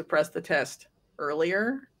 they would have suppressed the test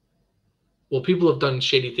earlier? Well, people have done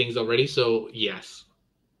shady things already, so yes.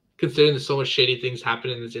 Considering that so much shady things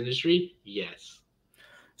happen in this industry, yes.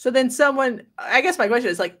 So then I guess my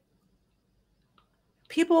question is like,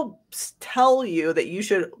 people tell you that you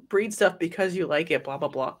should breed stuff because you like it, blah, blah,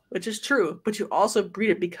 blah, which is true. But you also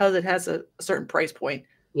breed it because it has a certain price point,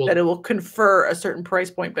 that it will confer a certain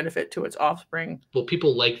price point benefit to its offspring. Well,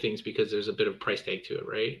 people like things because there's a bit of price tag to it,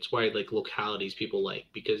 right? It's why like localities people like,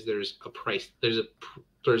 because there's a price,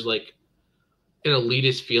 there's like an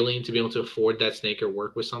elitist feeling to be able to afford that snake or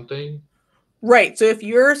work with something. Right. So if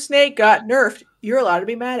your snake got nerfed, you're allowed to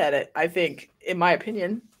be mad at it, I think, in my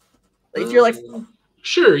opinion. Like, if you're like,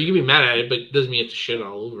 sure, you can be mad at it, but it doesn't mean you have to shit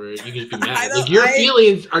all over it. You can just be mad. Like,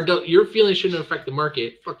 your feelings shouldn't affect the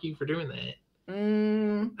market. Fuck you for doing that.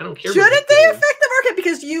 I don't care. Shouldn't they affect the market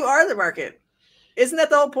because you are the market? Isn't that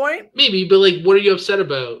the whole point? Maybe, but like, what are you upset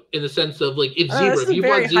about in the sense of like if zebra? This is If you a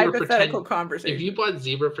very bought zebra for hypothetical 10, conversation. if you bought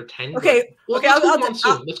zebra for 10, Okay, well, okay, let's go to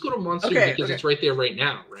monsoon. Let's go to monsoon okay, because it's right there right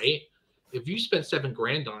now, right? If you spent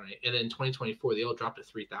 $7,000 on it, and then 2024 they all dropped to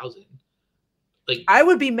 3,000, like I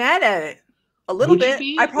would be mad at it a little would you bit.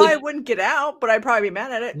 be? I probably Like, wouldn't get out, but I'd probably be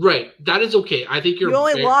mad at it. right, that is okay. I think You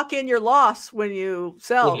only lock in your loss when you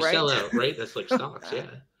sell, right? Sell out, right? That's like stocks, yeah.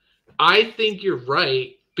 I think you're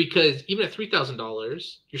right because even at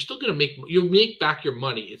 $3,000, you're still gonna make back your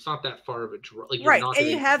money. It's not that far of a draw. Like, right, and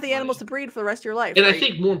you have the animals to breed for the rest of your life. And right? I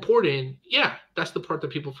think more important, yeah, that's the part that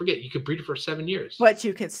people forget. You could breed it for 7 years, but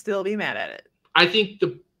you can still be mad at it. I think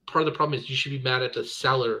the part of the problem is you should be mad at the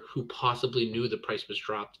seller who possibly knew the price was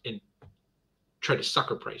dropped and tried to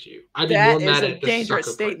sucker price you. I'd be more mad at the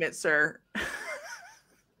dangerous statement, sir.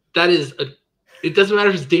 That is it doesn't matter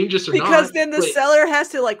if it's dangerous or not. Because then the seller has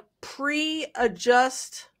to like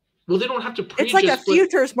pre-adjust. Well, they don't have to pre-adjust. It's like a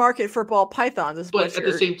futures market for ball pythons. But at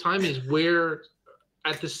the same time it's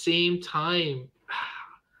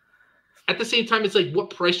like, what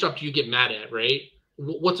price drop do you get mad at, right?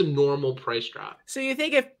 What's a normal price drop? So you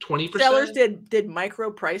think if 20% sellers did micro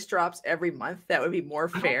price drops every month, that would be more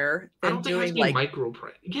fair than doing like micro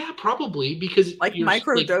price? Yeah, probably, because like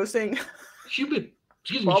micro dosing. Human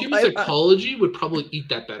psychology would probably eat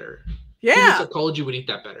that better. Yeah, human psychology would eat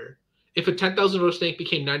that better. If a $10,000 snake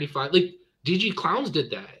became 95, like DG Clowns did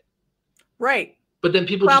that, right? But then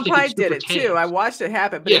people Clown Pie did it too. I watched it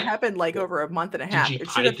happen, but it happened like over a month and a half. DG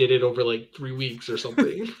Pie did it over like 3 weeks or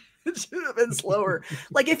something. It should have been slower.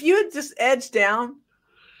 Like if you had just edged down.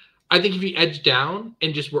 I think if you edge down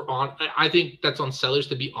and just were on, I think that's on sellers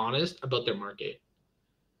to be honest about their market.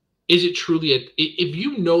 Is it truly if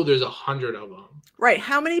you know there's 100 of them? Right.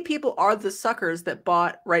 How many people are the suckers that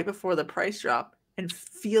bought right before the price drop and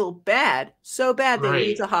feel bad, so bad they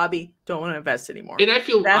leave the hobby, don't want to invest anymore? And I do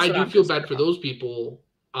feel bad for those people.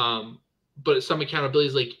 But some accountability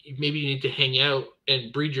is like, maybe you need to hang out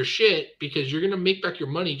and breed your shit because you're gonna make back your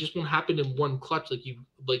money. It just won't happen in one clutch like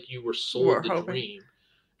you were sold the dream.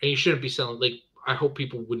 And you shouldn't be selling. Like, I hope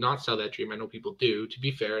people would not sell that dream. I know people do. To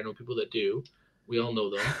be fair, I know people that do. We all know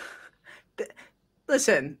them.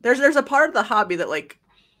 Listen, there's a part of the hobby that like,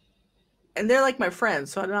 and they're like my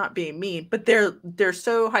friends, so I'm not being mean, but they're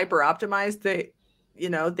so hyper optimized.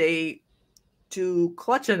 They do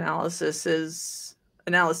clutch analyses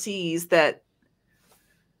that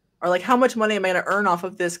are like, how much money am I going to earn off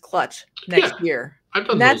of this clutch next year? I've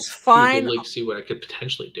done that's fine. Like, see what I could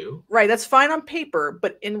potentially do. Right, that's fine on paper,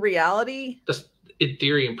 but in reality, in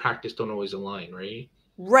theory and practice don't always align, right?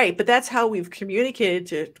 Right, but that's how we've communicated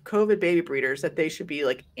to COVID baby breeders that they should be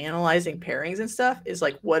like analyzing pairings and stuff. Is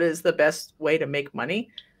like, what is the best way to make money?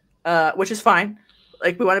 Which is fine.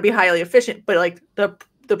 Like, we want to be highly efficient, but like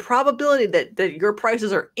the probability that your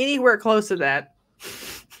prices are anywhere close to that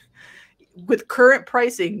with current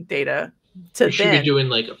pricing data you should be doing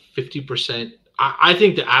like a 50%. I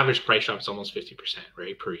think the average price drop is almost 50%,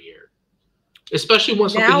 right, per year. Especially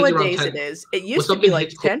once nowadays it is. It used to be like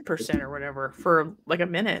 10% or whatever for like a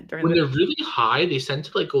minute. When they're really high, they tend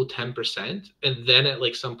to like go 10%, and then at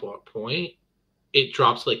like some point, it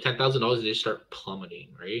drops to like $10,000. They start plummeting,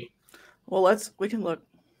 right? Well, we can look.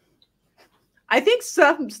 I think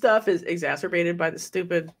some stuff is exacerbated by the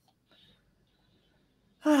stupid,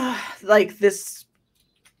 like this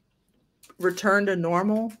return to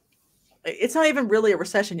normal. It's not even really a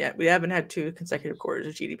recession yet. We haven't had 2 consecutive quarters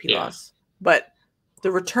of GDP loss, but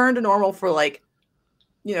the return to normal for like,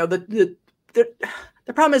 the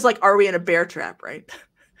problem is like, are we in a bear trap? Right?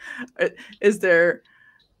 Is there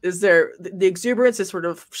the exuberance is sort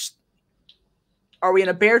of, are we in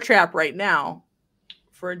a bear trap right now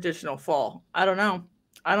for additional fall? I don't know.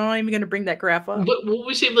 I'm not even going to bring that graph up. But when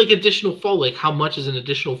we say like additional fall, like how much is an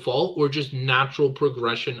additional fall, or just natural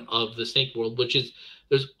progression of the snake world, which is,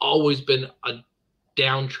 there's always been a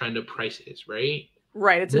downtrend of prices, right?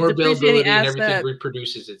 Right. It's more a availability asset. And everything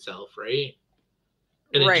reproduces itself, right?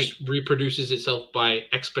 And it just reproduces itself by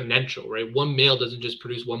exponential, right? One male doesn't just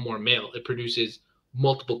produce one more male. It produces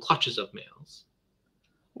multiple clutches of males.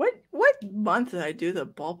 What month did I do the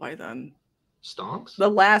ball python? Stonks? The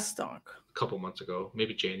last stonk. A couple months ago.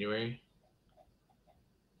 Maybe January.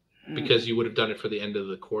 Because you would have done it for the end of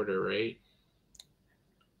the quarter, right?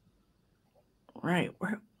 Right.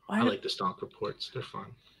 I like the stonk reports. They're fun.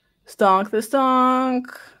 Stonk the stonk.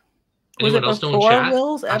 Anyone else know in chat?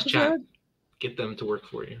 Will's episode? Chat. Get them to work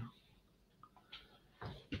for you.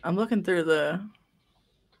 I'm looking through the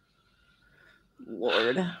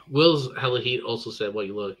Lord. Will's hella heat also said, well,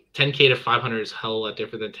 you look, 10K to 500 is hell a lot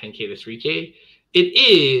different than 10K to 3K. It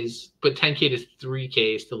is, but 10K to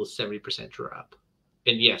 3K is still a 70% drop.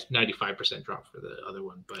 And yes, 95% drop for the other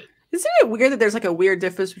one. But isn't it weird that there's like a weird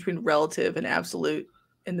difference between relative and absolute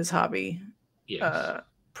in this hobby? yes,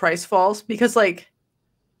 Price falls because like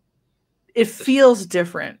it feels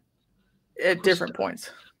different at different points.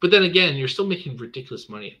 But then again, you're still making ridiculous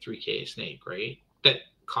money at $3K a snake, right? That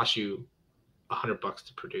costs you $100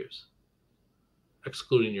 to produce,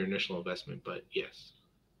 excluding your initial investment. But yes.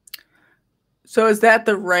 So is that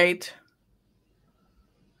the right?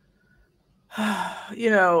 You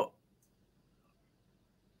know,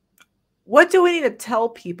 what do we need to tell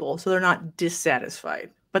people so they're not dissatisfied,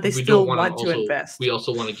 but they still want to invest? We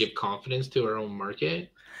also want to give confidence to our own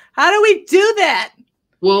market. How do we do that?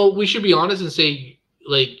 Well, we should be honest and say,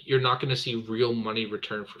 like, you're not going to see real money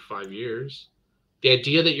return for 5 years. The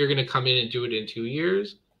idea that you're going to come in and do it in 2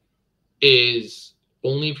 years is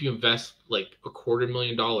only if you invest like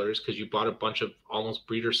 $250,000 because you bought a bunch of almost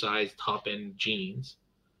breeder-sized top-end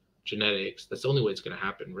genetics. That's the only way it's going to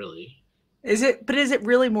happen, really. Is it? But is it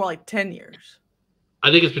really more like 10 years? I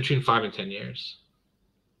think it's between 5 and 10 years.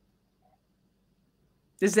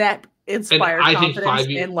 Does that inspire confidence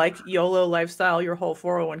in like YOLO lifestyle, your whole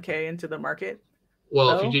 401k into the market?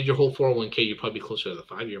 Well, if you did your whole 401k, you'd probably be closer to the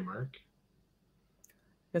 5-year mark.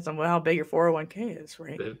 Depends on how big your 401k is,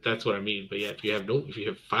 right? That's what I mean. But yeah, if you have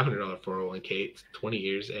 $500 401k, it's 20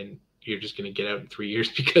 years, and you're just going to get out in 3 years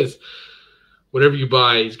because whatever you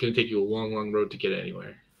buy is going to take you a long, long road to get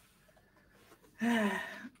anywhere.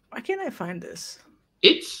 Why can't I find this?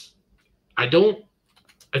 I don't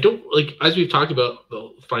like, as we've talked about.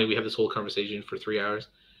 Well, funny, we have this whole conversation for 3 hours,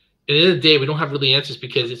 and at the end of the day, we don't have really answers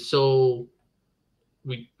because it's so.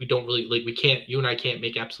 We don't really like. We can't. You and I can't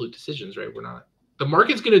make absolute decisions, right? We're not. The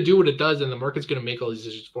market's going to do what it does, and the market's going to make all these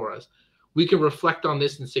decisions for us. We can reflect on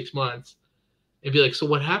this in 6 months and be like, so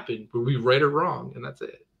what happened? Were we right or wrong? And that's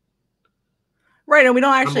it. Right, and we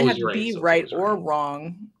don't actually have to be right or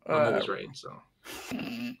wrong. I'm always right, so.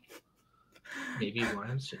 Maybe why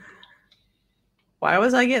I'm single. Why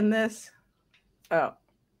was I getting this? Oh.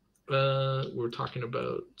 We're talking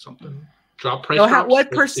about something. Drop price. So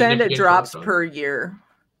what percent it drops per year?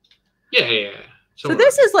 Yeah. So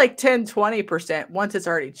this is like 10-20% once it's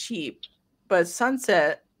already cheap. But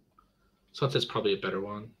Sunset's probably a better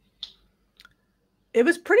one. It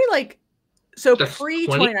was pretty like, so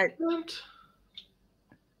pre-29.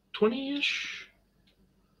 20-ish?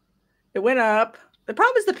 It went up. The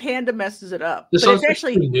problem is the panda messes it up. This is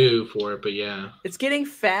actually new for it, but yeah. It's getting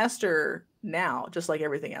faster now, just like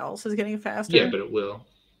everything else is getting faster. Yeah, but it will.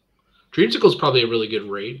 Dreamsicle is probably a really good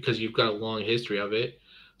rate because you've got a long history of it.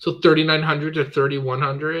 So 3,900 to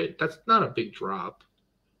 3,100, that's not a big drop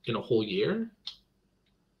in a whole year.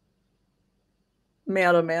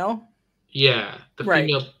 Male to male? Yeah.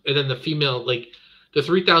 Female, and then the female, like the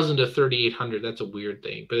 3,000 to 3,800, that's a weird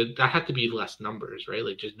thing. But that had to be less numbers, right?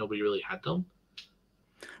 Like just nobody really had them.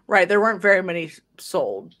 Right. There weren't very many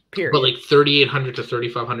sold, period. But like 3,800 to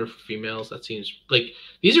 3,500 for females, that seems like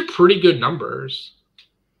these are pretty good numbers.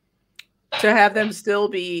 To have them still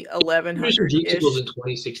be 1,100 in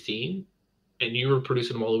 2016, and you were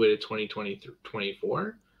producing them all the way to 2020 through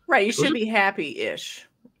 24. Right, you should be happy-ish.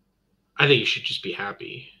 I think you should just be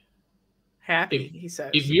happy. Happy, he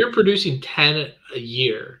says. If you're producing 10 a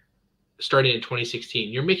year, starting in 2016,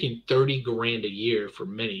 you're making 30 grand a year for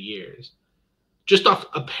many years, just off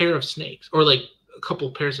a pair of snakes, or like a couple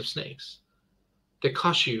pairs of snakes that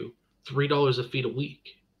cost you $3 a feet a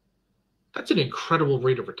week. That's an incredible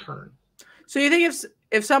rate of return. So you think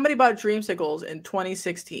if somebody bought dreamsicles in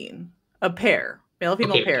 2016, a pair, male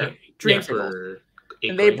female pair, dreamsicles,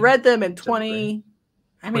 and they bred them in 20,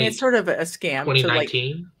 I mean, it's sort of a scam.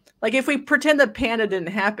 2019. Like if we pretend the panda didn't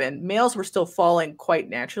happen, males were still falling quite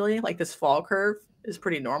naturally. Like this fall curve is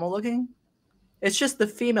pretty normal looking. It's just the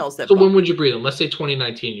females that. So when would you breed them? Let's say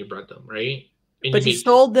 2019 you bred them, right? And but you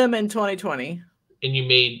sold them in 2020. And you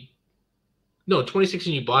made. No,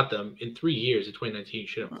 2016 you bought them. In 3 years, in 2019 you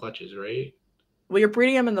should have clutches, right? Well, you're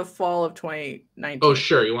breeding them in the fall of 2019. Oh,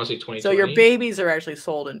 sure. You want to say 2020? So your babies are actually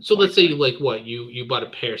sold in. So let's say you like what? You bought a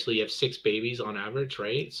pair, so you have 6 babies on average,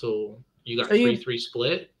 right? So you got 3-3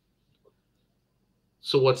 split.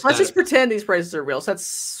 So what's let's just pretend these prices are real. So that's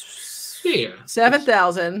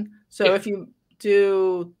 7,000. So if you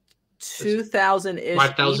do 2,000 ish,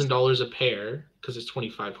 $5,000 a pair, because it's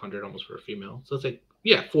 2,500 almost for a female. So it's like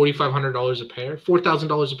 $4,500 a pair,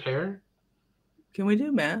 $4,000 a pair. Can we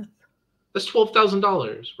do math? That's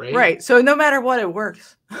 $12,000, right? Right. So no matter what, it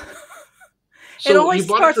works. So it always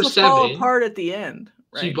starts to fall apart at the end.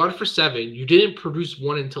 Right? So you bought it for 7. You didn't produce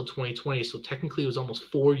one until 2020. So technically, it was almost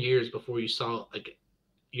 4 years before you saw like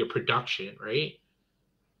your production, right?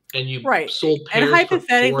 and you Right. sold And pairs for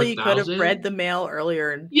hypothetically, you could have 4,000. bred the male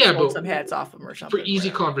earlier and Yeah, sold but some heads off them or for something. easy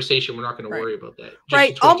whatever. conversation, we're not going to Right. worry about that. Just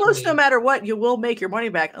Right. in Almost no 2020. matter what, you will make your money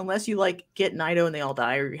back unless you like get Nido and they all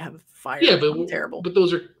die, or you have a fire. Yeah, or something terrible. But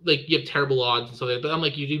those are like you have terrible odds and stuff like that. But I'm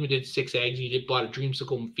like, you even did 6 eggs. You did bought a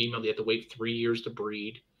dreamsicle female. You had to wait 3 years to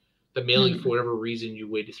breed. The male, for whatever reason, you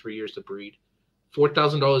waited 3 years to breed.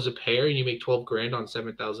 $4,000 a pair, and you make 12 grand on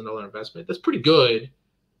 $7,000 investment. That's pretty good,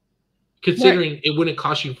 considering it wouldn't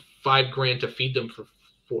cost you $5 grand to feed them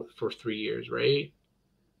for 3 years, right?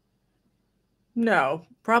 No,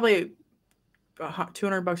 probably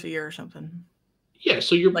 $200 a year or something. Yeah,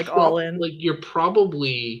 so you're like all in. Like you're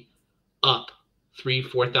probably up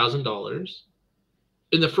 $3,000-$4,000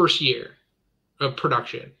 in the first year of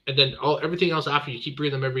production, and then everything else after you keep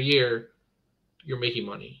breeding them every year, you're making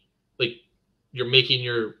money. Like you're making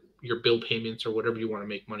your bill payments or whatever you want to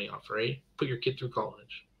make money off, right? Put your kid through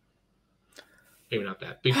college. Maybe not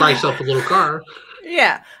that. But you buy yourself a little car.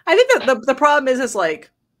 Yeah, I think that the problem is like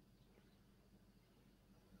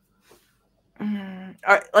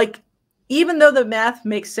even though the math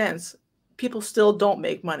makes sense, people still don't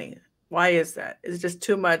make money. Why is that? Is it just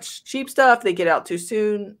too much cheap stuff? They get out too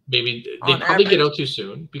soon? Maybe they probably get out too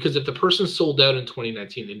soon, because if the person sold out in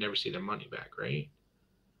 2019, they never see their money back, right?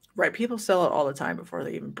 Right. People sell it all the time before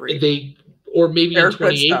they even breed. Or maybe in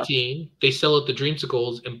 2018, they sell out the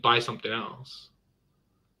dreamsicles and buy something else.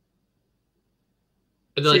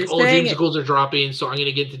 And they're like, oh, dreamsicles are dropping, so I'm going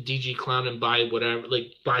to get into DG Clown and buy whatever,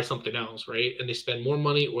 like buy something else, right? And they spend more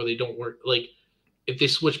money, or they don't work. Like if they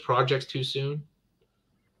switch projects too soon,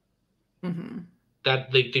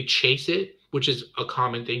 that they chase it, which is a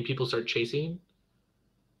common thing. People start chasing.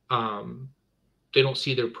 They don't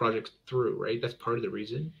see their projects through, right? That's part of the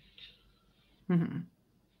reason. And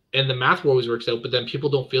the math always works out, but then people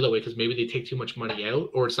don't feel that way because maybe they take too much money out,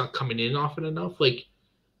 or it's not coming in often enough. Like,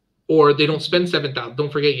 or they don't spend $7,000.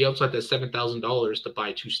 Don't forget, you also have that $7,000 to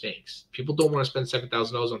buy 2 snakes. People don't want to spend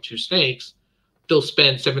 $7,000 on 2 snakes. They'll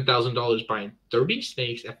spend $7,000 buying 30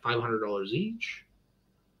 snakes at $500 each.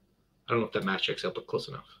 I don't know if that math checks out, but close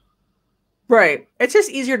enough. Right. It's just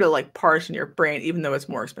easier to like parse in your brain, even though it's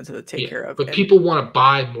more expensive to take care of. But people want to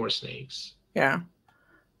buy more snakes. Yeah.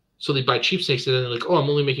 So they buy cheap snakes, and then they're like, oh, I'm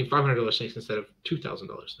only making $500 snakes instead of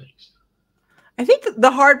 $2,000 snakes. I think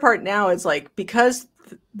the hard part now is like, because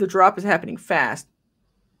the drop is happening fast,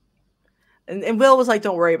 and Will was like,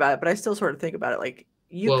 don't worry about it, but I still sort of think about it. Like,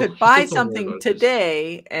 you could buy something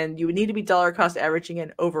today and you would need to be dollar cost averaging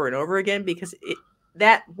it over and over again, because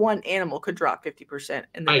that one animal could drop 50%.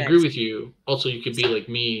 I agree with you. Also, you could be like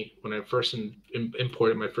me when I first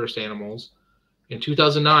imported my first animals. In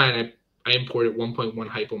 2009, I imported 1.1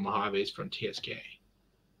 hypo Mojaves from TSK.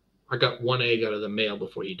 I got 1 egg out of the male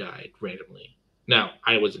before he died randomly. Now,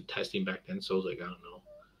 I wasn't testing back then, so I was like, I don't know.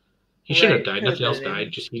 He shouldn't have died. Nothing else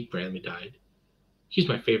died. Just he randomly died. He's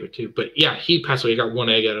my favorite too. But yeah, he passed away. I got 1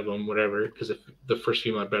 egg out of him, whatever, because the first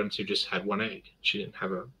female I bred him to just had 1 egg. She didn't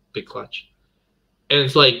have a big clutch. And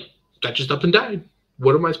it's like, that just up and died.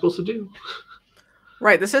 What am I supposed to do?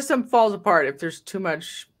 Right. The system falls apart if there's too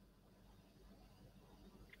much,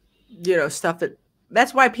 stuff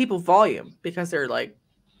that's why people volume, because they're like,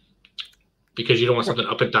 because you don't want something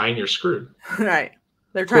up and die and you're screwed. Right.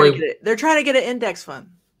 They're trying to get an index fund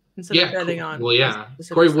instead of betting on. Well, yeah.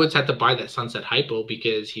 Corey Woods had to buy that Sunset Hypo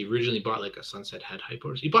because he originally bought like a Sunset Head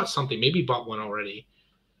Hypo. He bought something. Maybe he bought one already.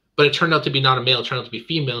 But it turned out to be not a male. It turned out to be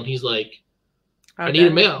female. And he's like, I need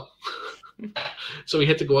a male. So he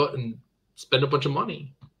had to go out and spend a bunch of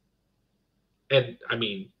money. And, I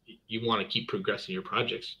mean, you want to keep progressing your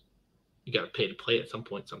projects. You got to pay to play at some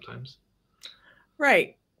point sometimes.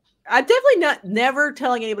 Right. I'm definitely never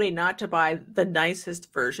telling anybody not to buy the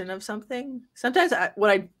nicest version of something. Sometimes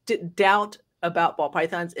what I doubt about ball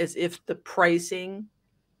pythons is if the pricing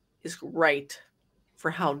is right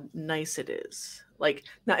for how nice it is. Like,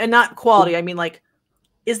 not quality. I mean, like,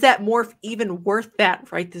 is that morph even worth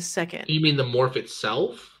that right this second? You mean the morph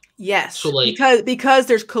itself? Yes. So like, because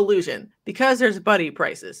there's collusion, because there's buddy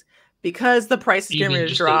prices, because the price is getting ready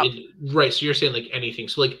to drop. Right. So you're saying like anything.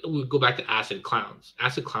 So like we go back to acid clowns.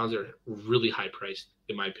 Acid clowns are really high priced,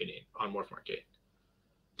 in my opinion, on Morph Market.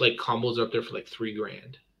 Like combos are up there for like $3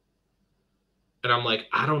 grand. And I'm like,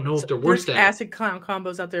 I don't know if they're worth that. Acid clown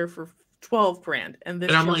combos out there for 12 grand. And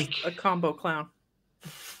this is like a combo clown.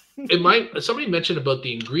 Somebody mentioned about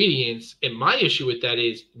the ingredients, and my issue with that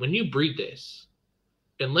is when you breed this,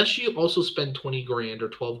 unless you also spend 20 grand or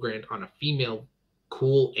 12 grand on a female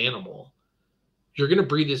cool animal, you're going to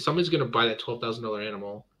breed this. Somebody's going to buy that $12,000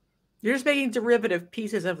 animal. You're just making derivative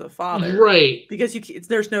pieces of the father. Right. Because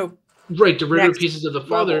there's no Right, derivative next pieces of the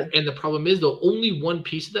father. level. And the problem is, though, only one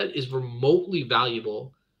piece of that is remotely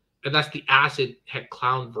valuable, and that's the acid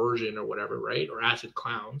clown version or whatever, right? Or acid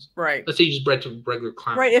clowns. Right. Let's say you just bred to regular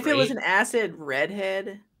clowns. Right. If it was an acid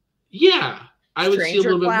redhead, yeah, I would see a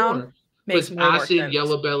little bit more. Makes But more acid, sense.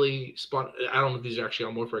 yellow belly, spot. I don't know if these are actually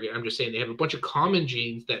on more for it. I'm just saying they have a bunch of common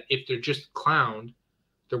genes that if they're just clowned,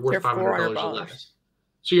 they're worth $500 or less.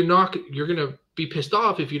 So you're gonna be pissed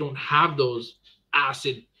off if you don't have those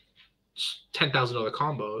acid $10,000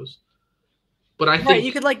 combos. But I think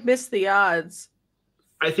you could like miss the odds.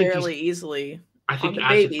 I think fairly easily. I think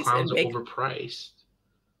acid clowns are overpriced.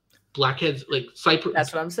 Blackheads like Cypress.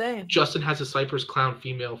 That's what I'm saying. Justin has a Cypress clown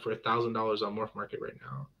female for $1,000 on Morph Market right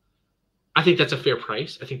now. I think that's a fair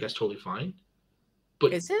price. I think that's totally fine.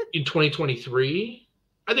 But is it in 2023?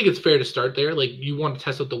 I think it's fair to start there. Like you want to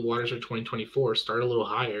test out the waters for 2024, start a little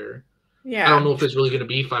higher. Yeah. I don't know if it's really going to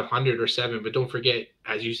be 500 or 7, but don't forget,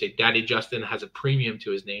 as you say, Daddy Justin has a premium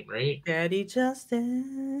to his name, right? Daddy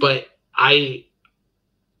Justin. But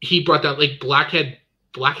he brought down like blackhead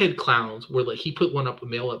clowns where like he put one up, a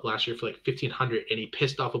male up last year for like 1,500, and he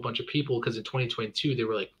pissed off a bunch of people because in 2022 they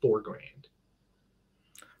were like $4,000.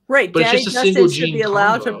 Right, but Daddy it's just a Justin single should gene be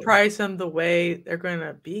allowed combo. to price them the way they're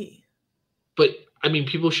gonna be. But I mean,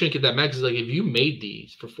 people shouldn't get that mad because like if you made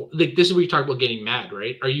these for like this is where you talk about getting mad,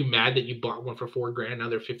 right? Are you mad that you bought one for $4,000 now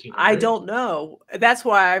they're 1,500? I don't know. That's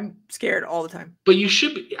why I'm scared all the time. But you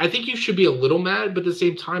should be. I think you should be a little mad, but at the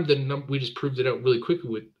same time, we just proved it out really quickly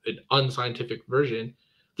with an unscientific version.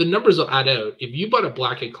 The numbers will add out. If you bought a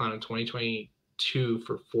blackhead clown in 2022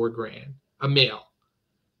 for $4,000, a male,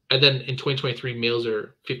 and then in 2023 males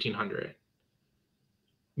are 1,500.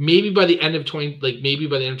 Maybe by the end of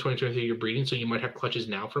 2023 you're breeding, so you might have clutches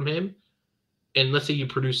now from him. And let's say you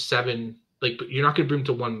produce 7, like you're not going to breed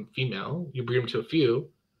them to one female. You breed them to a few.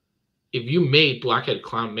 If you made blackhead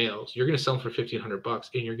clown males, you're going to sell them for $1,500,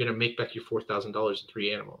 and you're going to make back your $4,000 in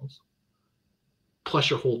 3 animals, plus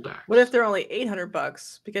your holdback. What if they're only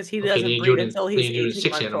 $800 because he doesn't breed until he's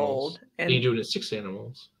 18 months old? And you do it in 6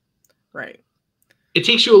 animals, right? It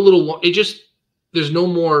takes you a little. There's no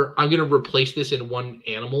more. I'm going to replace this in one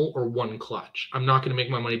animal or one clutch. I'm not going to make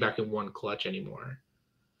my money back in one clutch anymore.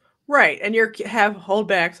 Right, and you have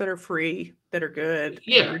holdbacks that are free, that are good.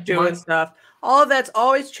 Yeah, you're doing stuff. All of that's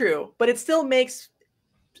always true, but it still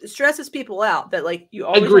stresses people out that like you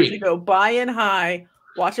always have to go buy in high,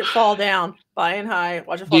 watch it fall down, buy in high,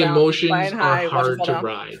 watch it fall down. The emotions are hard to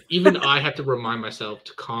ride. Even I have to remind myself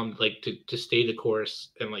to to stay the course,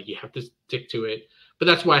 and like you have to stick to it. But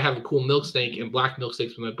that's why I have a cool milk snake and black milk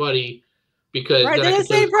snakes with my buddy, because then I can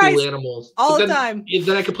play with cool animals all the time.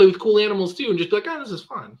 Then I can play with cool animals too, and just be like, this is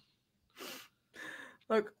fun.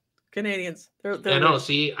 Look, Canadians. They're I know.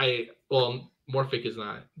 See, Morphic is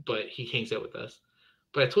not, but he hangs out with us.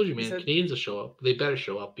 But I told you, man, Canadians will show up. They better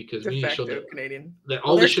show up because we need to show them Canadian. That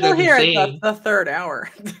all this shit I've been saying. The third hour.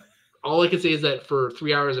 All I can say is that for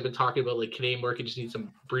 3 hours I've been talking about like Canadian market just needs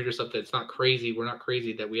some breeder stuff that's not crazy. We're not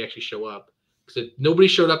crazy that we actually show up. Because if nobody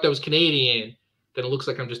showed up that was Canadian, then it looks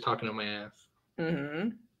like I'm just talking on my ass. Mm-hmm.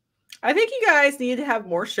 I think you guys need to have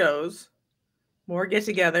more shows, more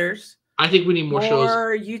get-togethers. I think we need more shows.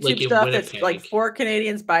 More YouTube stuff that's like for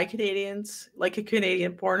Canadians, by Canadians, like a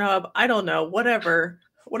Canadian Pornhub. I don't know, whatever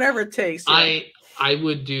it takes. Yeah.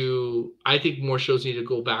 I think more shows need to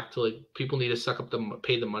go back to like people need to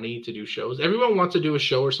pay the money to do shows. Everyone wants to do a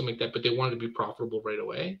show or something like that, but they want it to be profitable right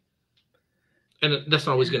away. And that's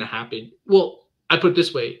not always going to happen. Well, I put it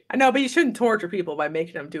this way. I know, but you shouldn't torture people by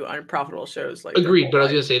making them do unprofitable shows. Like agreed, but I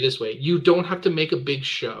was going to say this way. You don't have to make a big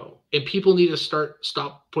show. And people need to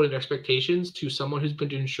stop putting expectations to someone who's been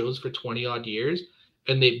doing shows for 20-odd years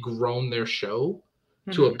and they've grown their show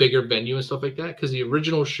to a bigger venue and stuff like that. Because the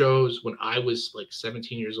original shows when I was like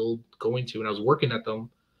 17 years old and I was working at them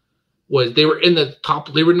they were in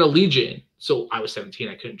a Legion. So I was 17,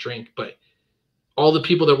 I couldn't drink, but all the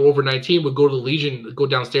people that were over 19 would go to the Legion, go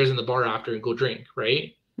downstairs in the bar after and go drink,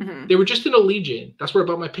 right? Mm-hmm. They were just in a Legion. That's where I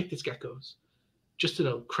bought my Pictus geckos. Just in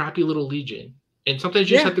a crappy little Legion. And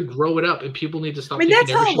sometimes you just have to grow it up, and people need to stop. I mean,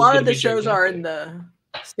 that's how a lot of the shows are in the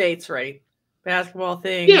States, right? Basketball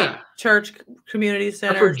things, church, community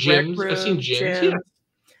centers, for gyms. I've seen gyms. Yeah.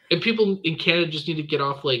 And people in Canada just need to get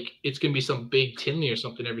off like it's going to be some big Tinley or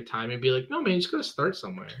something every time and be like, no, man, you just got to start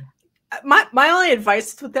somewhere. My only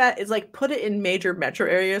advice with that is like put it in major metro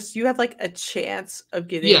areas. So you have like a chance of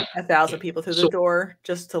getting 1,000 people through the door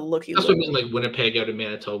just to look. That's what I mean, like Winnipeg out of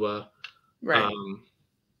Manitoba, right?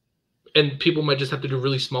 And people might just have to do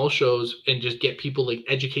really small shows and just get people like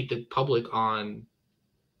educate the public on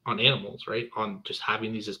animals, right? On just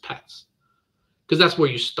having these as pets, because that's where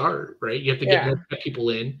you start, right? You have to get more pet people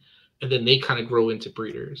in, and then they kind of grow into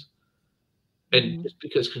breeders. And just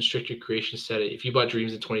because Constricted Creation said it, if you bought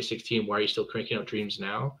Dreams in 2016, why are you still cranking out Dreams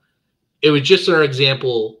now? It was just our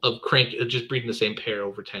example of just breeding the same pair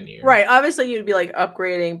over 10 years. Right. Obviously, you'd be like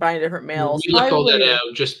upgrading, buying different males. We left all that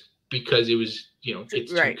out just because it was,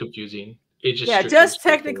 it's too confusing. It just just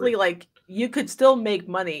technically, like, you could still make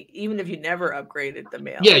money even if you never upgraded the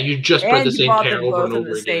male. Yeah, you just bred the same pair over and over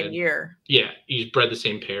in the same year. Yeah, you bred the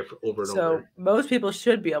same pair for over and over. So most people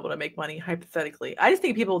should be able to make money hypothetically. I just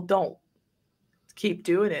think people don't keep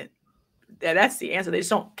doing it. That's the answer. They just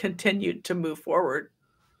don't continue to move forward.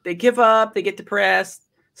 They give up. They get depressed.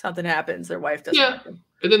 Something happens. Their wife doesn't. Yeah,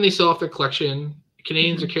 and then they sell off their collection.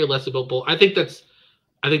 Canadians are care less about bull. I think that's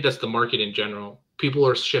the market in general. People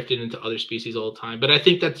are shifting into other species all the time, but I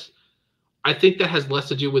think that has less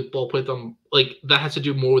to do with ball python. Like, that has to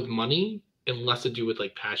do more with money and less to do with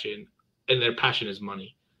like passion, and their passion is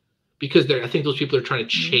money, because I think those people are trying to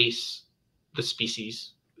chase the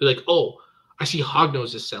species. They're like, oh, I see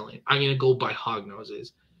hognoses selling, I'm gonna go buy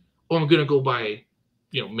hognoses, or I'm gonna go buy,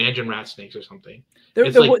 Mandarin rat snakes or something.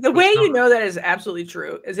 The way you know that is absolutely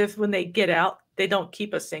true is if when they get out, they don't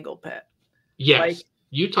keep a single pet. Yes. Like,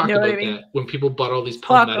 you talked about that when people bought all these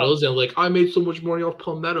palmettos and like, I made so much money off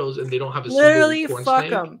palmettos, and they don't have a literally fuck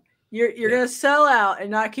them. You're gonna sell out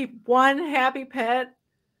and not keep one happy pet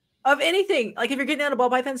of anything. Like, if you're getting out of ball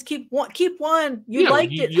pythons, keep one. You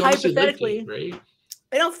liked it hypothetically, right?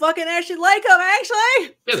 They don't fucking actually like them,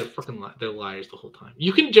 actually. Yeah, they're liars the whole time.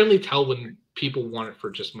 You can generally tell when people want it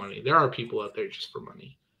for just money. There are people out there just for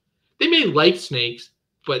money. They may like snakes,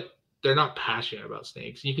 but they're not passionate about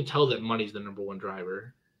snakes. You can tell that money's the #1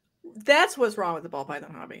 driver. That's what's wrong with the ball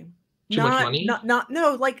python hobby. Too much money?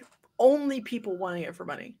 No, like, only people wanting it for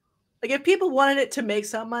money. Like, if people wanted it to make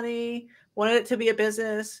some money, wanted it to be a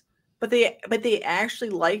business, but they actually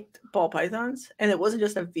liked ball pythons, and it wasn't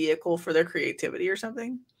just a vehicle for their creativity or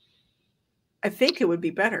something, I think it would be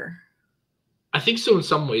better. I think so. In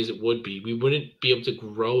some ways, it would be. We wouldn't be able to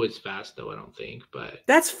grow as fast, though, I don't think. But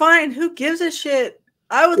that's fine. Who gives a shit?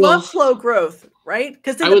 I would love slow growth, right?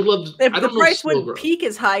 Because the price wouldn't peak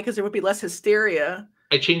as high because there would be less hysteria.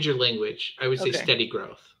 I change your language. I would say steady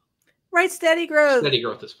growth. Right, steady growth. Steady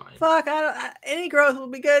growth is fine. Fuck, any growth will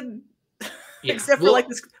be good. Yeah. Except for like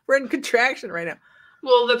this, we're in contraction right now.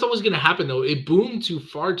 Well, that's always going to happen, though. It boomed too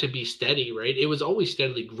far to be steady, right? It was always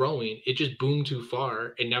steadily growing. It just boomed too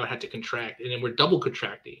far, and now it had to contract, and then we're double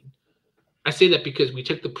contracting. I say that because we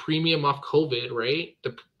took the premium off COVID, right?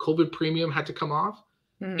 The COVID premium had to come off.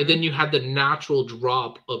 And then you had the natural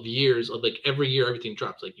drop of years of, like, every year everything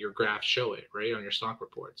drops. Like, your graphs show it, right, on your stock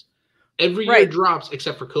reports. Every year drops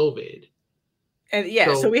except for COVID. And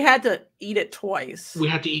so we had to eat it twice. We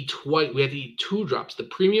had to eat twice. We had to eat 2 drops. The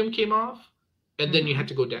premium came off, and then you had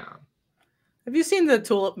to go down. Have you seen the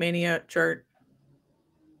Tulip Mania chart?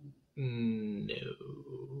 No.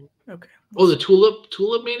 Okay. Oh, the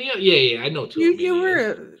Tulip Mania? Yeah, I know Tulip Mania. You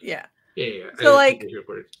were, yeah. Yeah. So, like,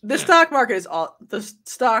 the stock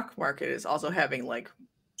market is also having, like,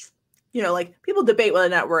 like, people debate whether or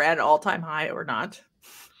not we're at an all-time high or not.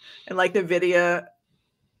 And, like, the Nvidia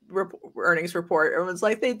earnings report, everyone's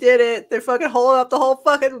like, they did it. They're fucking holding up the whole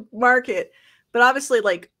fucking market. But obviously,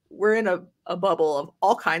 like, we're in a bubble of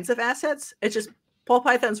all kinds of assets. It's just ball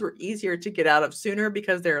pythons were easier to get out of sooner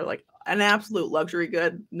because they're, like, an absolute luxury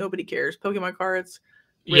good. Nobody cares. Pokemon cards.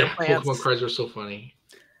 Pokemon cards are so funny.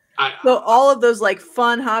 So all of those, like,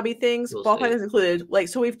 fun hobby things, ball pythons included, like,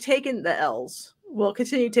 so we've taken the L's. We'll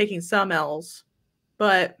continue taking some L's,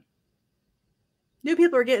 but new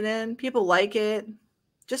people are getting in. People like it.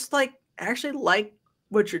 Just, like, actually like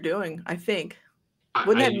what you're doing, I think.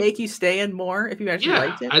 Wouldn't that make you stay in more if you actually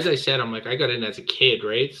liked it? As I said, I'm like, I got in as a kid,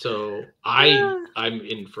 right? So I'm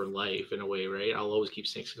in for life in a way, right? I'll always keep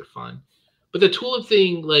snakes because they're fun. But the tulip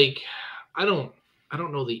thing, like, I don't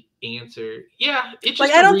know the answer. Yeah, it's just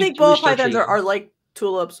like, I don't think ball pythons are like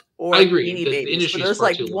tulips or beanie babies. But there's,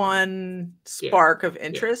 like, one spark of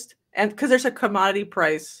interest, and because there's a commodity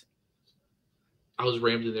price. I was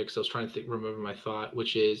rambling there because I was trying to remember my thought,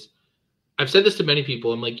 which is, I've said this to many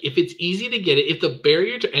people. I'm like, if it's easy to get it, if the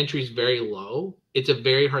barrier to entry is very low, it's a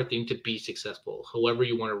very hard thing to be successful, however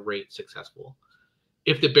you want to rate successful.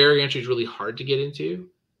 If the barrier to entry is really hard to get into,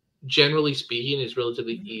 generally speaking, it's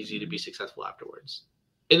relatively easy to be successful afterwards.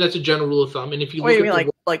 And that's a general rule of thumb. And if you look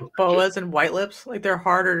at like boas and white lips, like, they're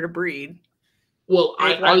harder to breed. Well,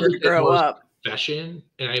 I would grow up. Profession,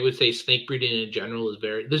 and I would say snake breeding in general is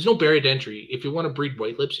there's no barrier to entry. If you want to breed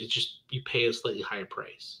white lips, it's just you pay a slightly higher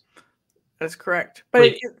price. That's correct.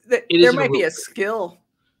 But there might be a skill.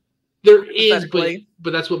 There is,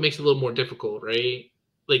 but that's what makes it a little more difficult, right?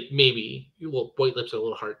 like maybe, well, white lips are a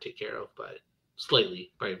little hard to take care of, but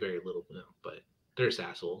slightly by very little, but there's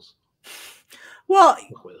assholes. Well,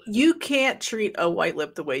 you can't treat a white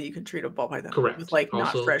lip the way you can treat a ball python. Correct. With like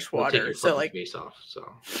also, not fresh water. So like face off.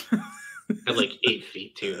 So at like 8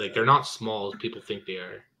 feet too. Like they're not small as people think they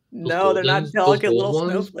are. No, they're not delicate little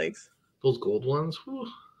snowflakes. Those gold ones, whew,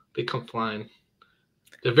 they come flying.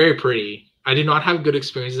 They're very pretty. I did not have good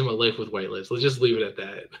experiences in my life with white lips. Let's just leave it at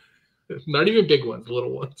that. Not even big ones,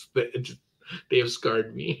 little ones. They have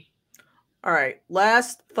scarred me. All right.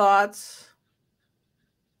 Last thoughts.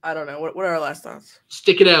 I don't know. What are our last thoughts?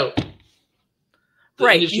 Stick it out.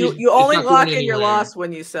 Right. You only lock in your loss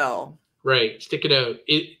when you sell. Right. Stick it out.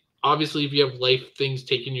 Obviously, if you have life things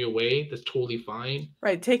taking you away, that's totally fine.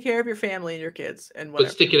 Right. Take care of your family and your kids and whatever.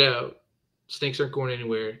 But stick it out. Snakes aren't going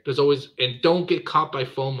anywhere. There's always, and don't get caught by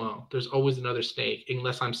FOMO. There's always another snake,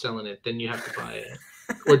 unless I'm selling it. Then you have to buy it.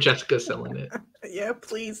 Or Jessica's selling it. Yeah,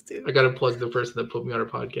 please do. I got to plug the person that put me on her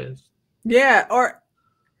podcast. Yeah, or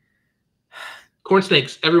corn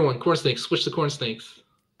snakes. Everyone, corn snakes. Switch to corn snakes.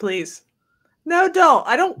 Please. No, don't.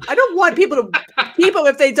 I don't want people to keep them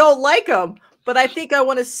if they don't like them. But I think I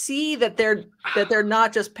want to see that they're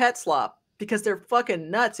not just pet slop, because they're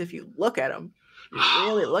fucking nuts if you look at them. You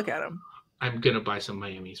really look at them. I'm gonna buy some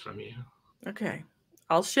Miamis from you. Okay,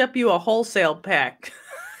 I'll ship you a wholesale pack.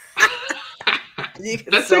 You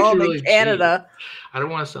can That's sell them really in Canada. Cheap. I don't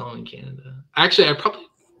want to sell them in Canada. Actually,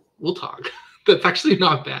 we'll talk. That's actually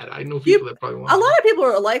not bad. I know people that probably want. A lot of people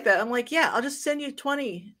are like that. I'm like, yeah, I'll just send you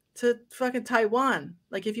 20 to fucking Taiwan.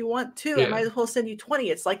 Like, if you want to, I might as well send you 20.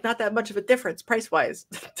 It's like not that much of a difference price wise.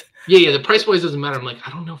 Yeah. The price wise doesn't matter. I'm like, I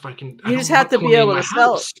don't know if I can. You just have to be able to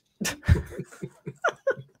sell it.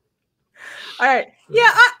 All right. Yeah,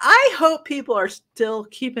 I hope people are still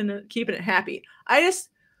keeping it happy. I just,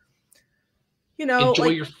 enjoy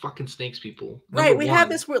your fucking snakes, people. Right. We have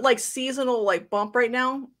this like seasonal like bump right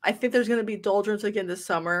now. I think there's going to be doldrums again this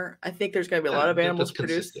summer. I think there's going to be a lot of animals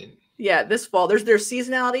produced. Yeah, this fall. There's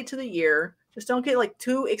seasonality to the year. Just don't get like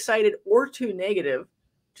too excited or too negative.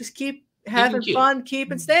 Just keep having fun,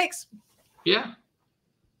 keeping snakes. Yeah.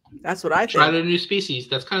 That's what I think. Try a new species.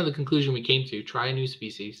 That's kind of the conclusion we came to. Try a new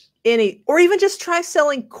species. Or even just try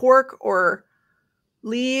selling cork or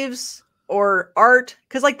leaves or art.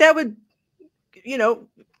 Because like that would,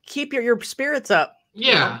 keep your spirits up.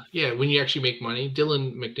 Yeah. Yeah. When you actually make money.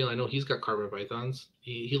 Dylan McNeil, I know he's got carpet pythons.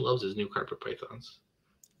 He loves his new carpet pythons.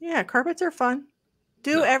 Yeah, carpets are fun.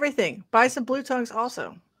 Do everything. Buy some blue tongues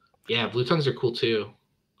also. Yeah, blue tongues are cool too.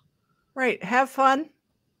 Right. Have fun.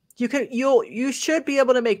 You should be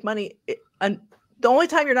able to make money. And the only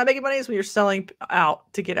time you're not making money is when you're selling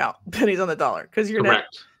out to get out pennies on the dollar. Because you're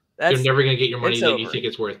correct. You're never going to get your money that you think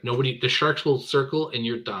it's worth. The sharks will circle and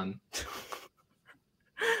you're done.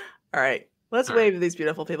 All right. Let's wave to these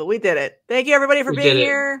beautiful people. We did it. Thank you, everybody, for being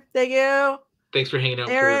here. Thank you. Thanks for hanging out.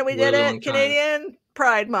 Aaron, we did it. Canadian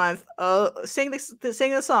Pride Month. Sing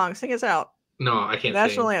the song. Sing us out. No, I can't.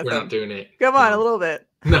 National anthem. We're not doing it. Come on, a little bit.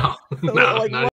 No, no, not